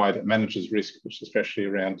way that manages risk, which especially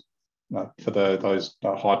around for those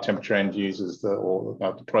high temperature end users or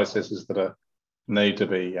the processes that need to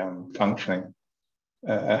be functioning.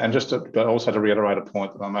 And but also to reiterate a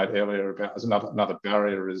point that I made earlier about as another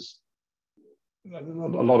barrier is a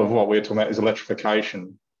lot of what we're talking about is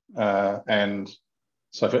electrification, and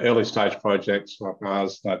so for early stage projects like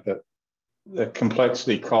ours, the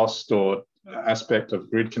complexity, cost, or aspect of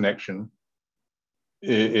grid connection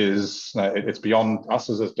is it's beyond us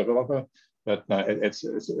as a developer, but that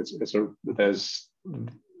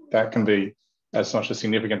can be as such a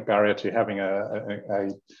significant barrier to having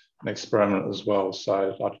an experiment as well.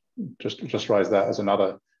 So I just raise that as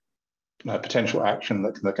another potential action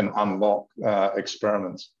that can unlock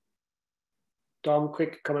experiments. Dom,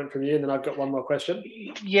 quick comment from you, and then I've got one more question.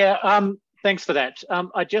 Yeah, thanks for that.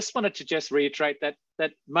 I just wanted to reiterate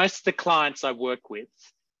that most of the clients I work with,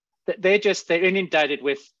 they're inundated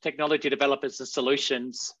with technology developers and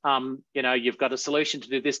solutions. You know, you've got a solution to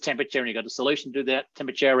do this temperature, and you've got a solution to do that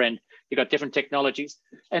temperature, and you've got different technologies.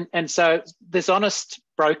 And so this honest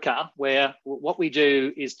broker, where what we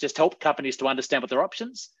do is just help companies to understand what their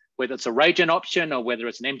options, whether it's a Randone option, or whether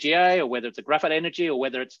it's an MGA, or whether it's a graphite energy, or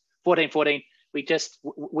whether it's 1414.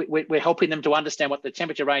 We're helping them to understand what the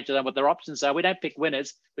temperature range is and what their options are. We don't pick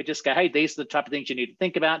winners. We just go, hey, these are the type of things you need to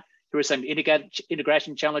think about. Here are some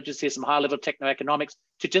integration challenges. Here's some high-level techno-economics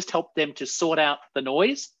to just help them to sort out the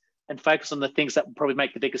noise and focus on the things that will probably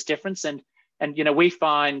make the biggest difference. And you know, we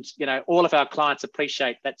find, you know, all of our clients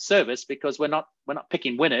appreciate that service, because we're not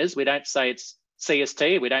picking winners. We don't say it's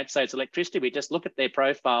CST. We don't say it's electricity. We just look at their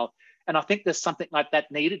profile. And I think there's something like that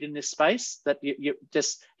needed in this space, that you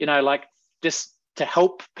just, you know, like, just to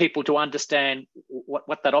help people to understand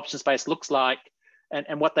what that option space looks like,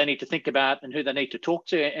 and what they need to think about, and who they need to talk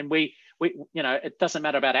to. And we you know, it doesn't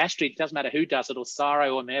matter about ASTRI, it doesn't matter who does it, or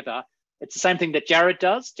SARO or whomever. It's the same thing that Jarrod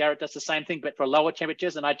does. Jarrod does the same thing, but for lower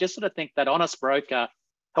temperatures. And I just sort of think that honest broker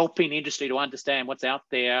helping industry to understand what's out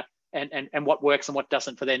there and what works and what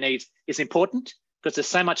doesn't for their needs is important, because there's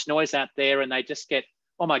so much noise out there, and they just get,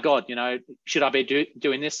 oh my God, you know, should I be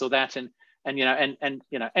doing this or that? And you know, and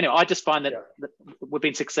you know, anyway, I just find that we've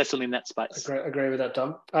been successful in that space. Agree with that,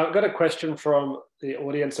 Dom. I've got a question from the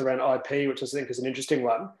audience around IP, which I think is an interesting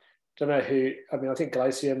one. Don't know who. I mean, I think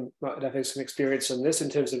Glaciem might have some experience in this in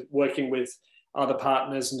terms of working with other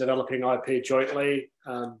partners and developing IP jointly.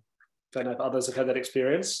 Don't know if others have had that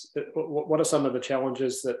experience. What are some of the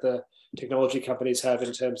challenges that the technology companies have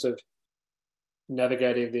in terms of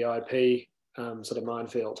navigating the IP sort of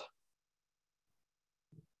minefield?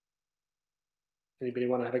 Anybody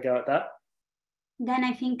want to have a go at that? Then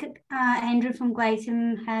I think Andrew from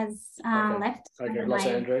Glaciem has left. Okay, lots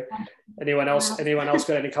of Andrew. Anyone else? Anyone else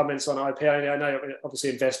got any comments on IP? I know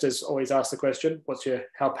obviously investors always ask the question: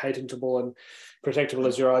 how patentable and protectable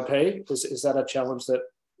is your IP? Is that a challenge that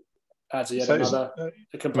adds yet another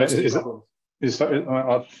complexity problem?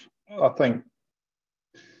 I think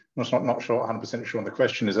I'm not sure, 100% sure on the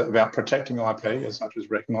question. Is it about protecting IP as much as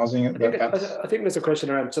recognising it? I think there's a question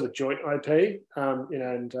around sort of joint IP, you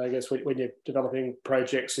know, and I guess when you're developing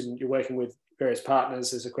projects and you're working with various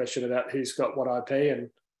partners, there's a question about who's got what IP, and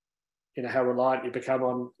you know how reliant you become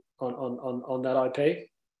on that IP.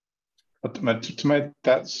 But to me,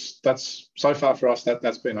 that's so far for us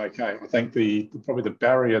that's been okay. I think probably the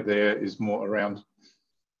barrier there is more around.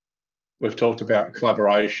 We've talked about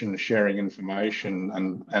collaboration, sharing information,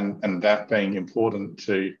 and that being important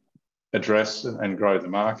to address and grow the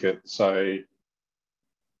market. So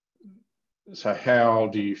how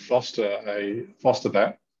do you foster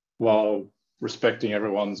that while respecting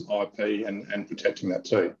everyone's IP and protecting that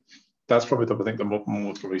too? That's probably the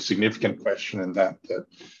more probably significant question in that.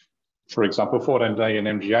 For example, 14D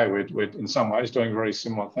and MGA, we're in some ways doing very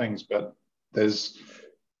similar things, but there's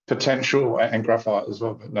potential, and graphite as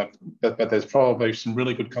well, but there's probably some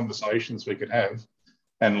really good conversations we could have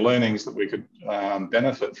and learnings that we could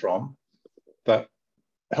benefit from that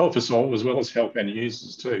help us all as well as help end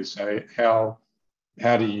users too. So how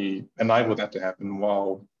do you enable that to happen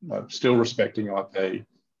while still respecting IP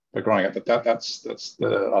but growing it? That's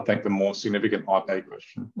I think the more significant IP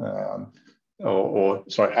question or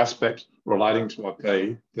aspect relating to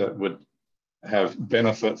IP that would have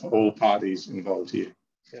benefit for all parties involved here.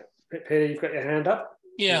 Peter, you've got your hand up.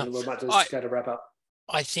 Yeah, we might just go to wrap up.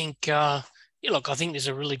 I think, look, I think there's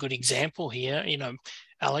a really good example here. You know,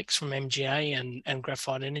 Alex from MGA and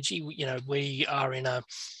Graphite Energy. You know, we are in a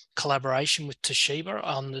collaboration with Toshiba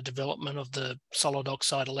on the development of the solid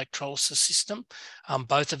oxide electrolysis system.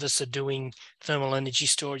 Both of us are doing thermal energy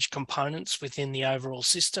storage components within the overall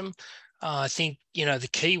system. I think, you know, the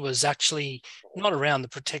key was actually not around the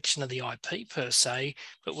protection of the IP per se,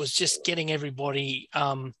 but was just getting everybody,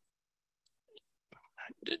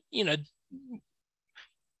 you know,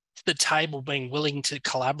 the table, being willing to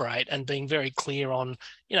collaborate and being very clear on,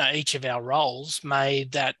 you know, each of our roles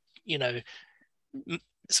made that, you know,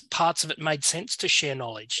 parts of it made sense to share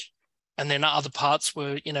knowledge. And then other parts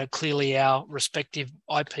were, you know, clearly our respective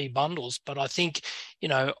IP bundles. But I think, you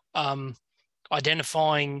know,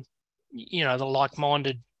 identifying, you know, the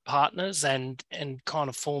like-minded partners and kind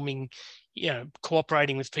of forming, you know,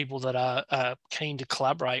 cooperating with people that are keen to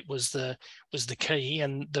collaborate was the key,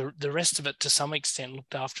 and the rest of it to some extent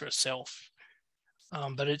looked after itself.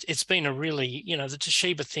 But it's been a really, the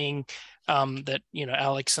Toshiba thing that,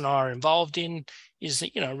 Alex and I are involved in is,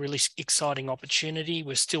 a really exciting opportunity.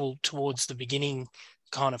 We're still towards the beginning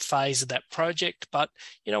kind of phase of that project, but,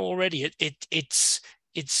 already it's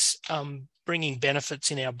bringing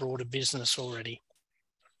benefits in our broader business already.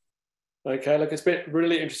 Okay, look, it's been a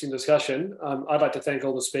really interesting discussion. I'd like to thank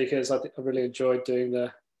all the speakers. I think I really enjoyed doing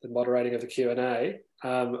the moderating of the Q&A,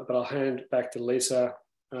 but I'll hand back to Lisa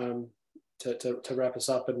to wrap us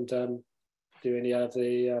up and do any of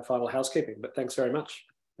the final housekeeping. But thanks very much,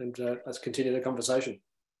 and let's continue the conversation.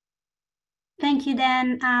 Thank you,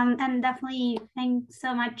 Dan, and definitely thanks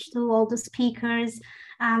so much to all the speakers,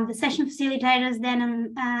 the session facilitators,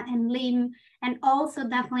 Dan and Lim, and also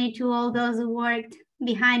definitely to all those who worked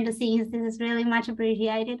behind the scenes. This is really much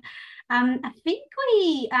appreciated. I think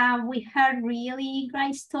we heard really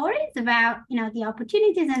great stories about the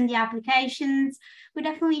opportunities and the applications. We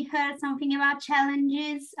definitely heard something about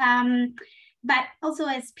challenges, but also,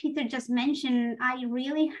 as Peter just mentioned, I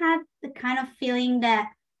really had the kind of feeling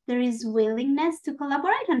that there is willingness to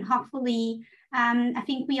collaborate, and hopefully I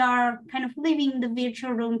think we are kind of leaving the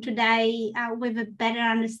virtual room today with a better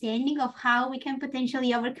understanding of how we can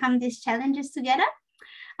potentially overcome these challenges together.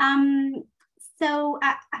 So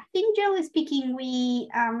I think, generally speaking, we,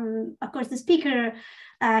 of course, the speaker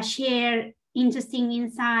shared interesting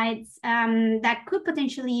insights that could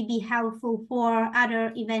potentially be helpful for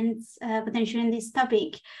other events potentially in this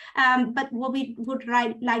topic. But what we would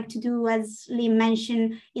like to do, as Lim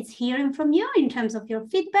mentioned, is hearing from you in terms of your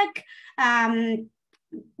feedback.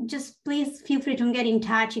 Just please feel free to get in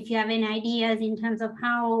touch if you have any ideas in terms of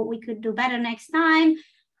how we could do better next time,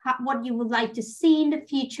 what you would like to see in the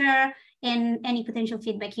future, and any potential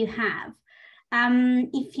feedback you have.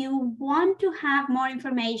 If you want to have more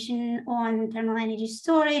information on thermal energy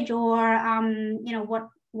storage, or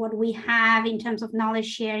what we have in terms of knowledge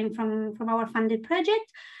sharing from our funded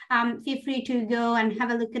project, feel free to go and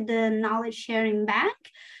have a look at the knowledge sharing bank.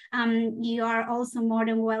 You are also more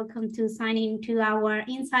than welcome to sign into our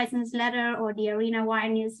Insights newsletter or the Arena Wire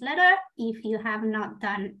newsletter if you have not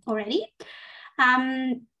done already.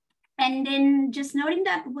 And then just noting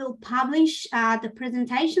that we'll publish the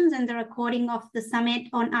presentations and the recording of the summit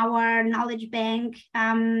on our knowledge bank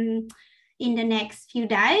in the next few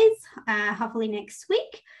days, hopefully next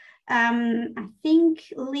week. I think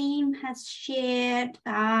Lim has shared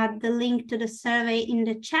the link to the survey in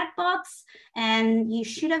the chat box, and you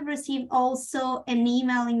should have received also an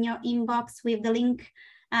email in your inbox with the link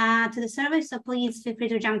to the survey. So please feel free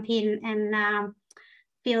to jump in and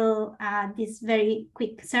fill this very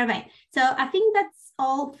quick survey. So I think that's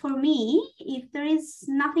all for me. If there is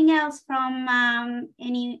nothing else from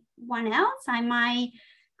anyone else, I might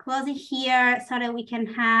close it here so that we can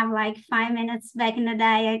have like 5 minutes back in the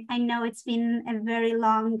day. I know it's been a very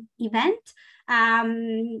long event,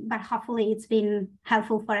 but hopefully it's been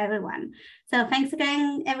helpful for everyone. So thanks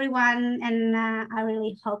again, everyone, and I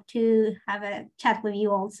really hope to have a chat with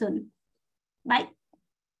you all soon. Bye.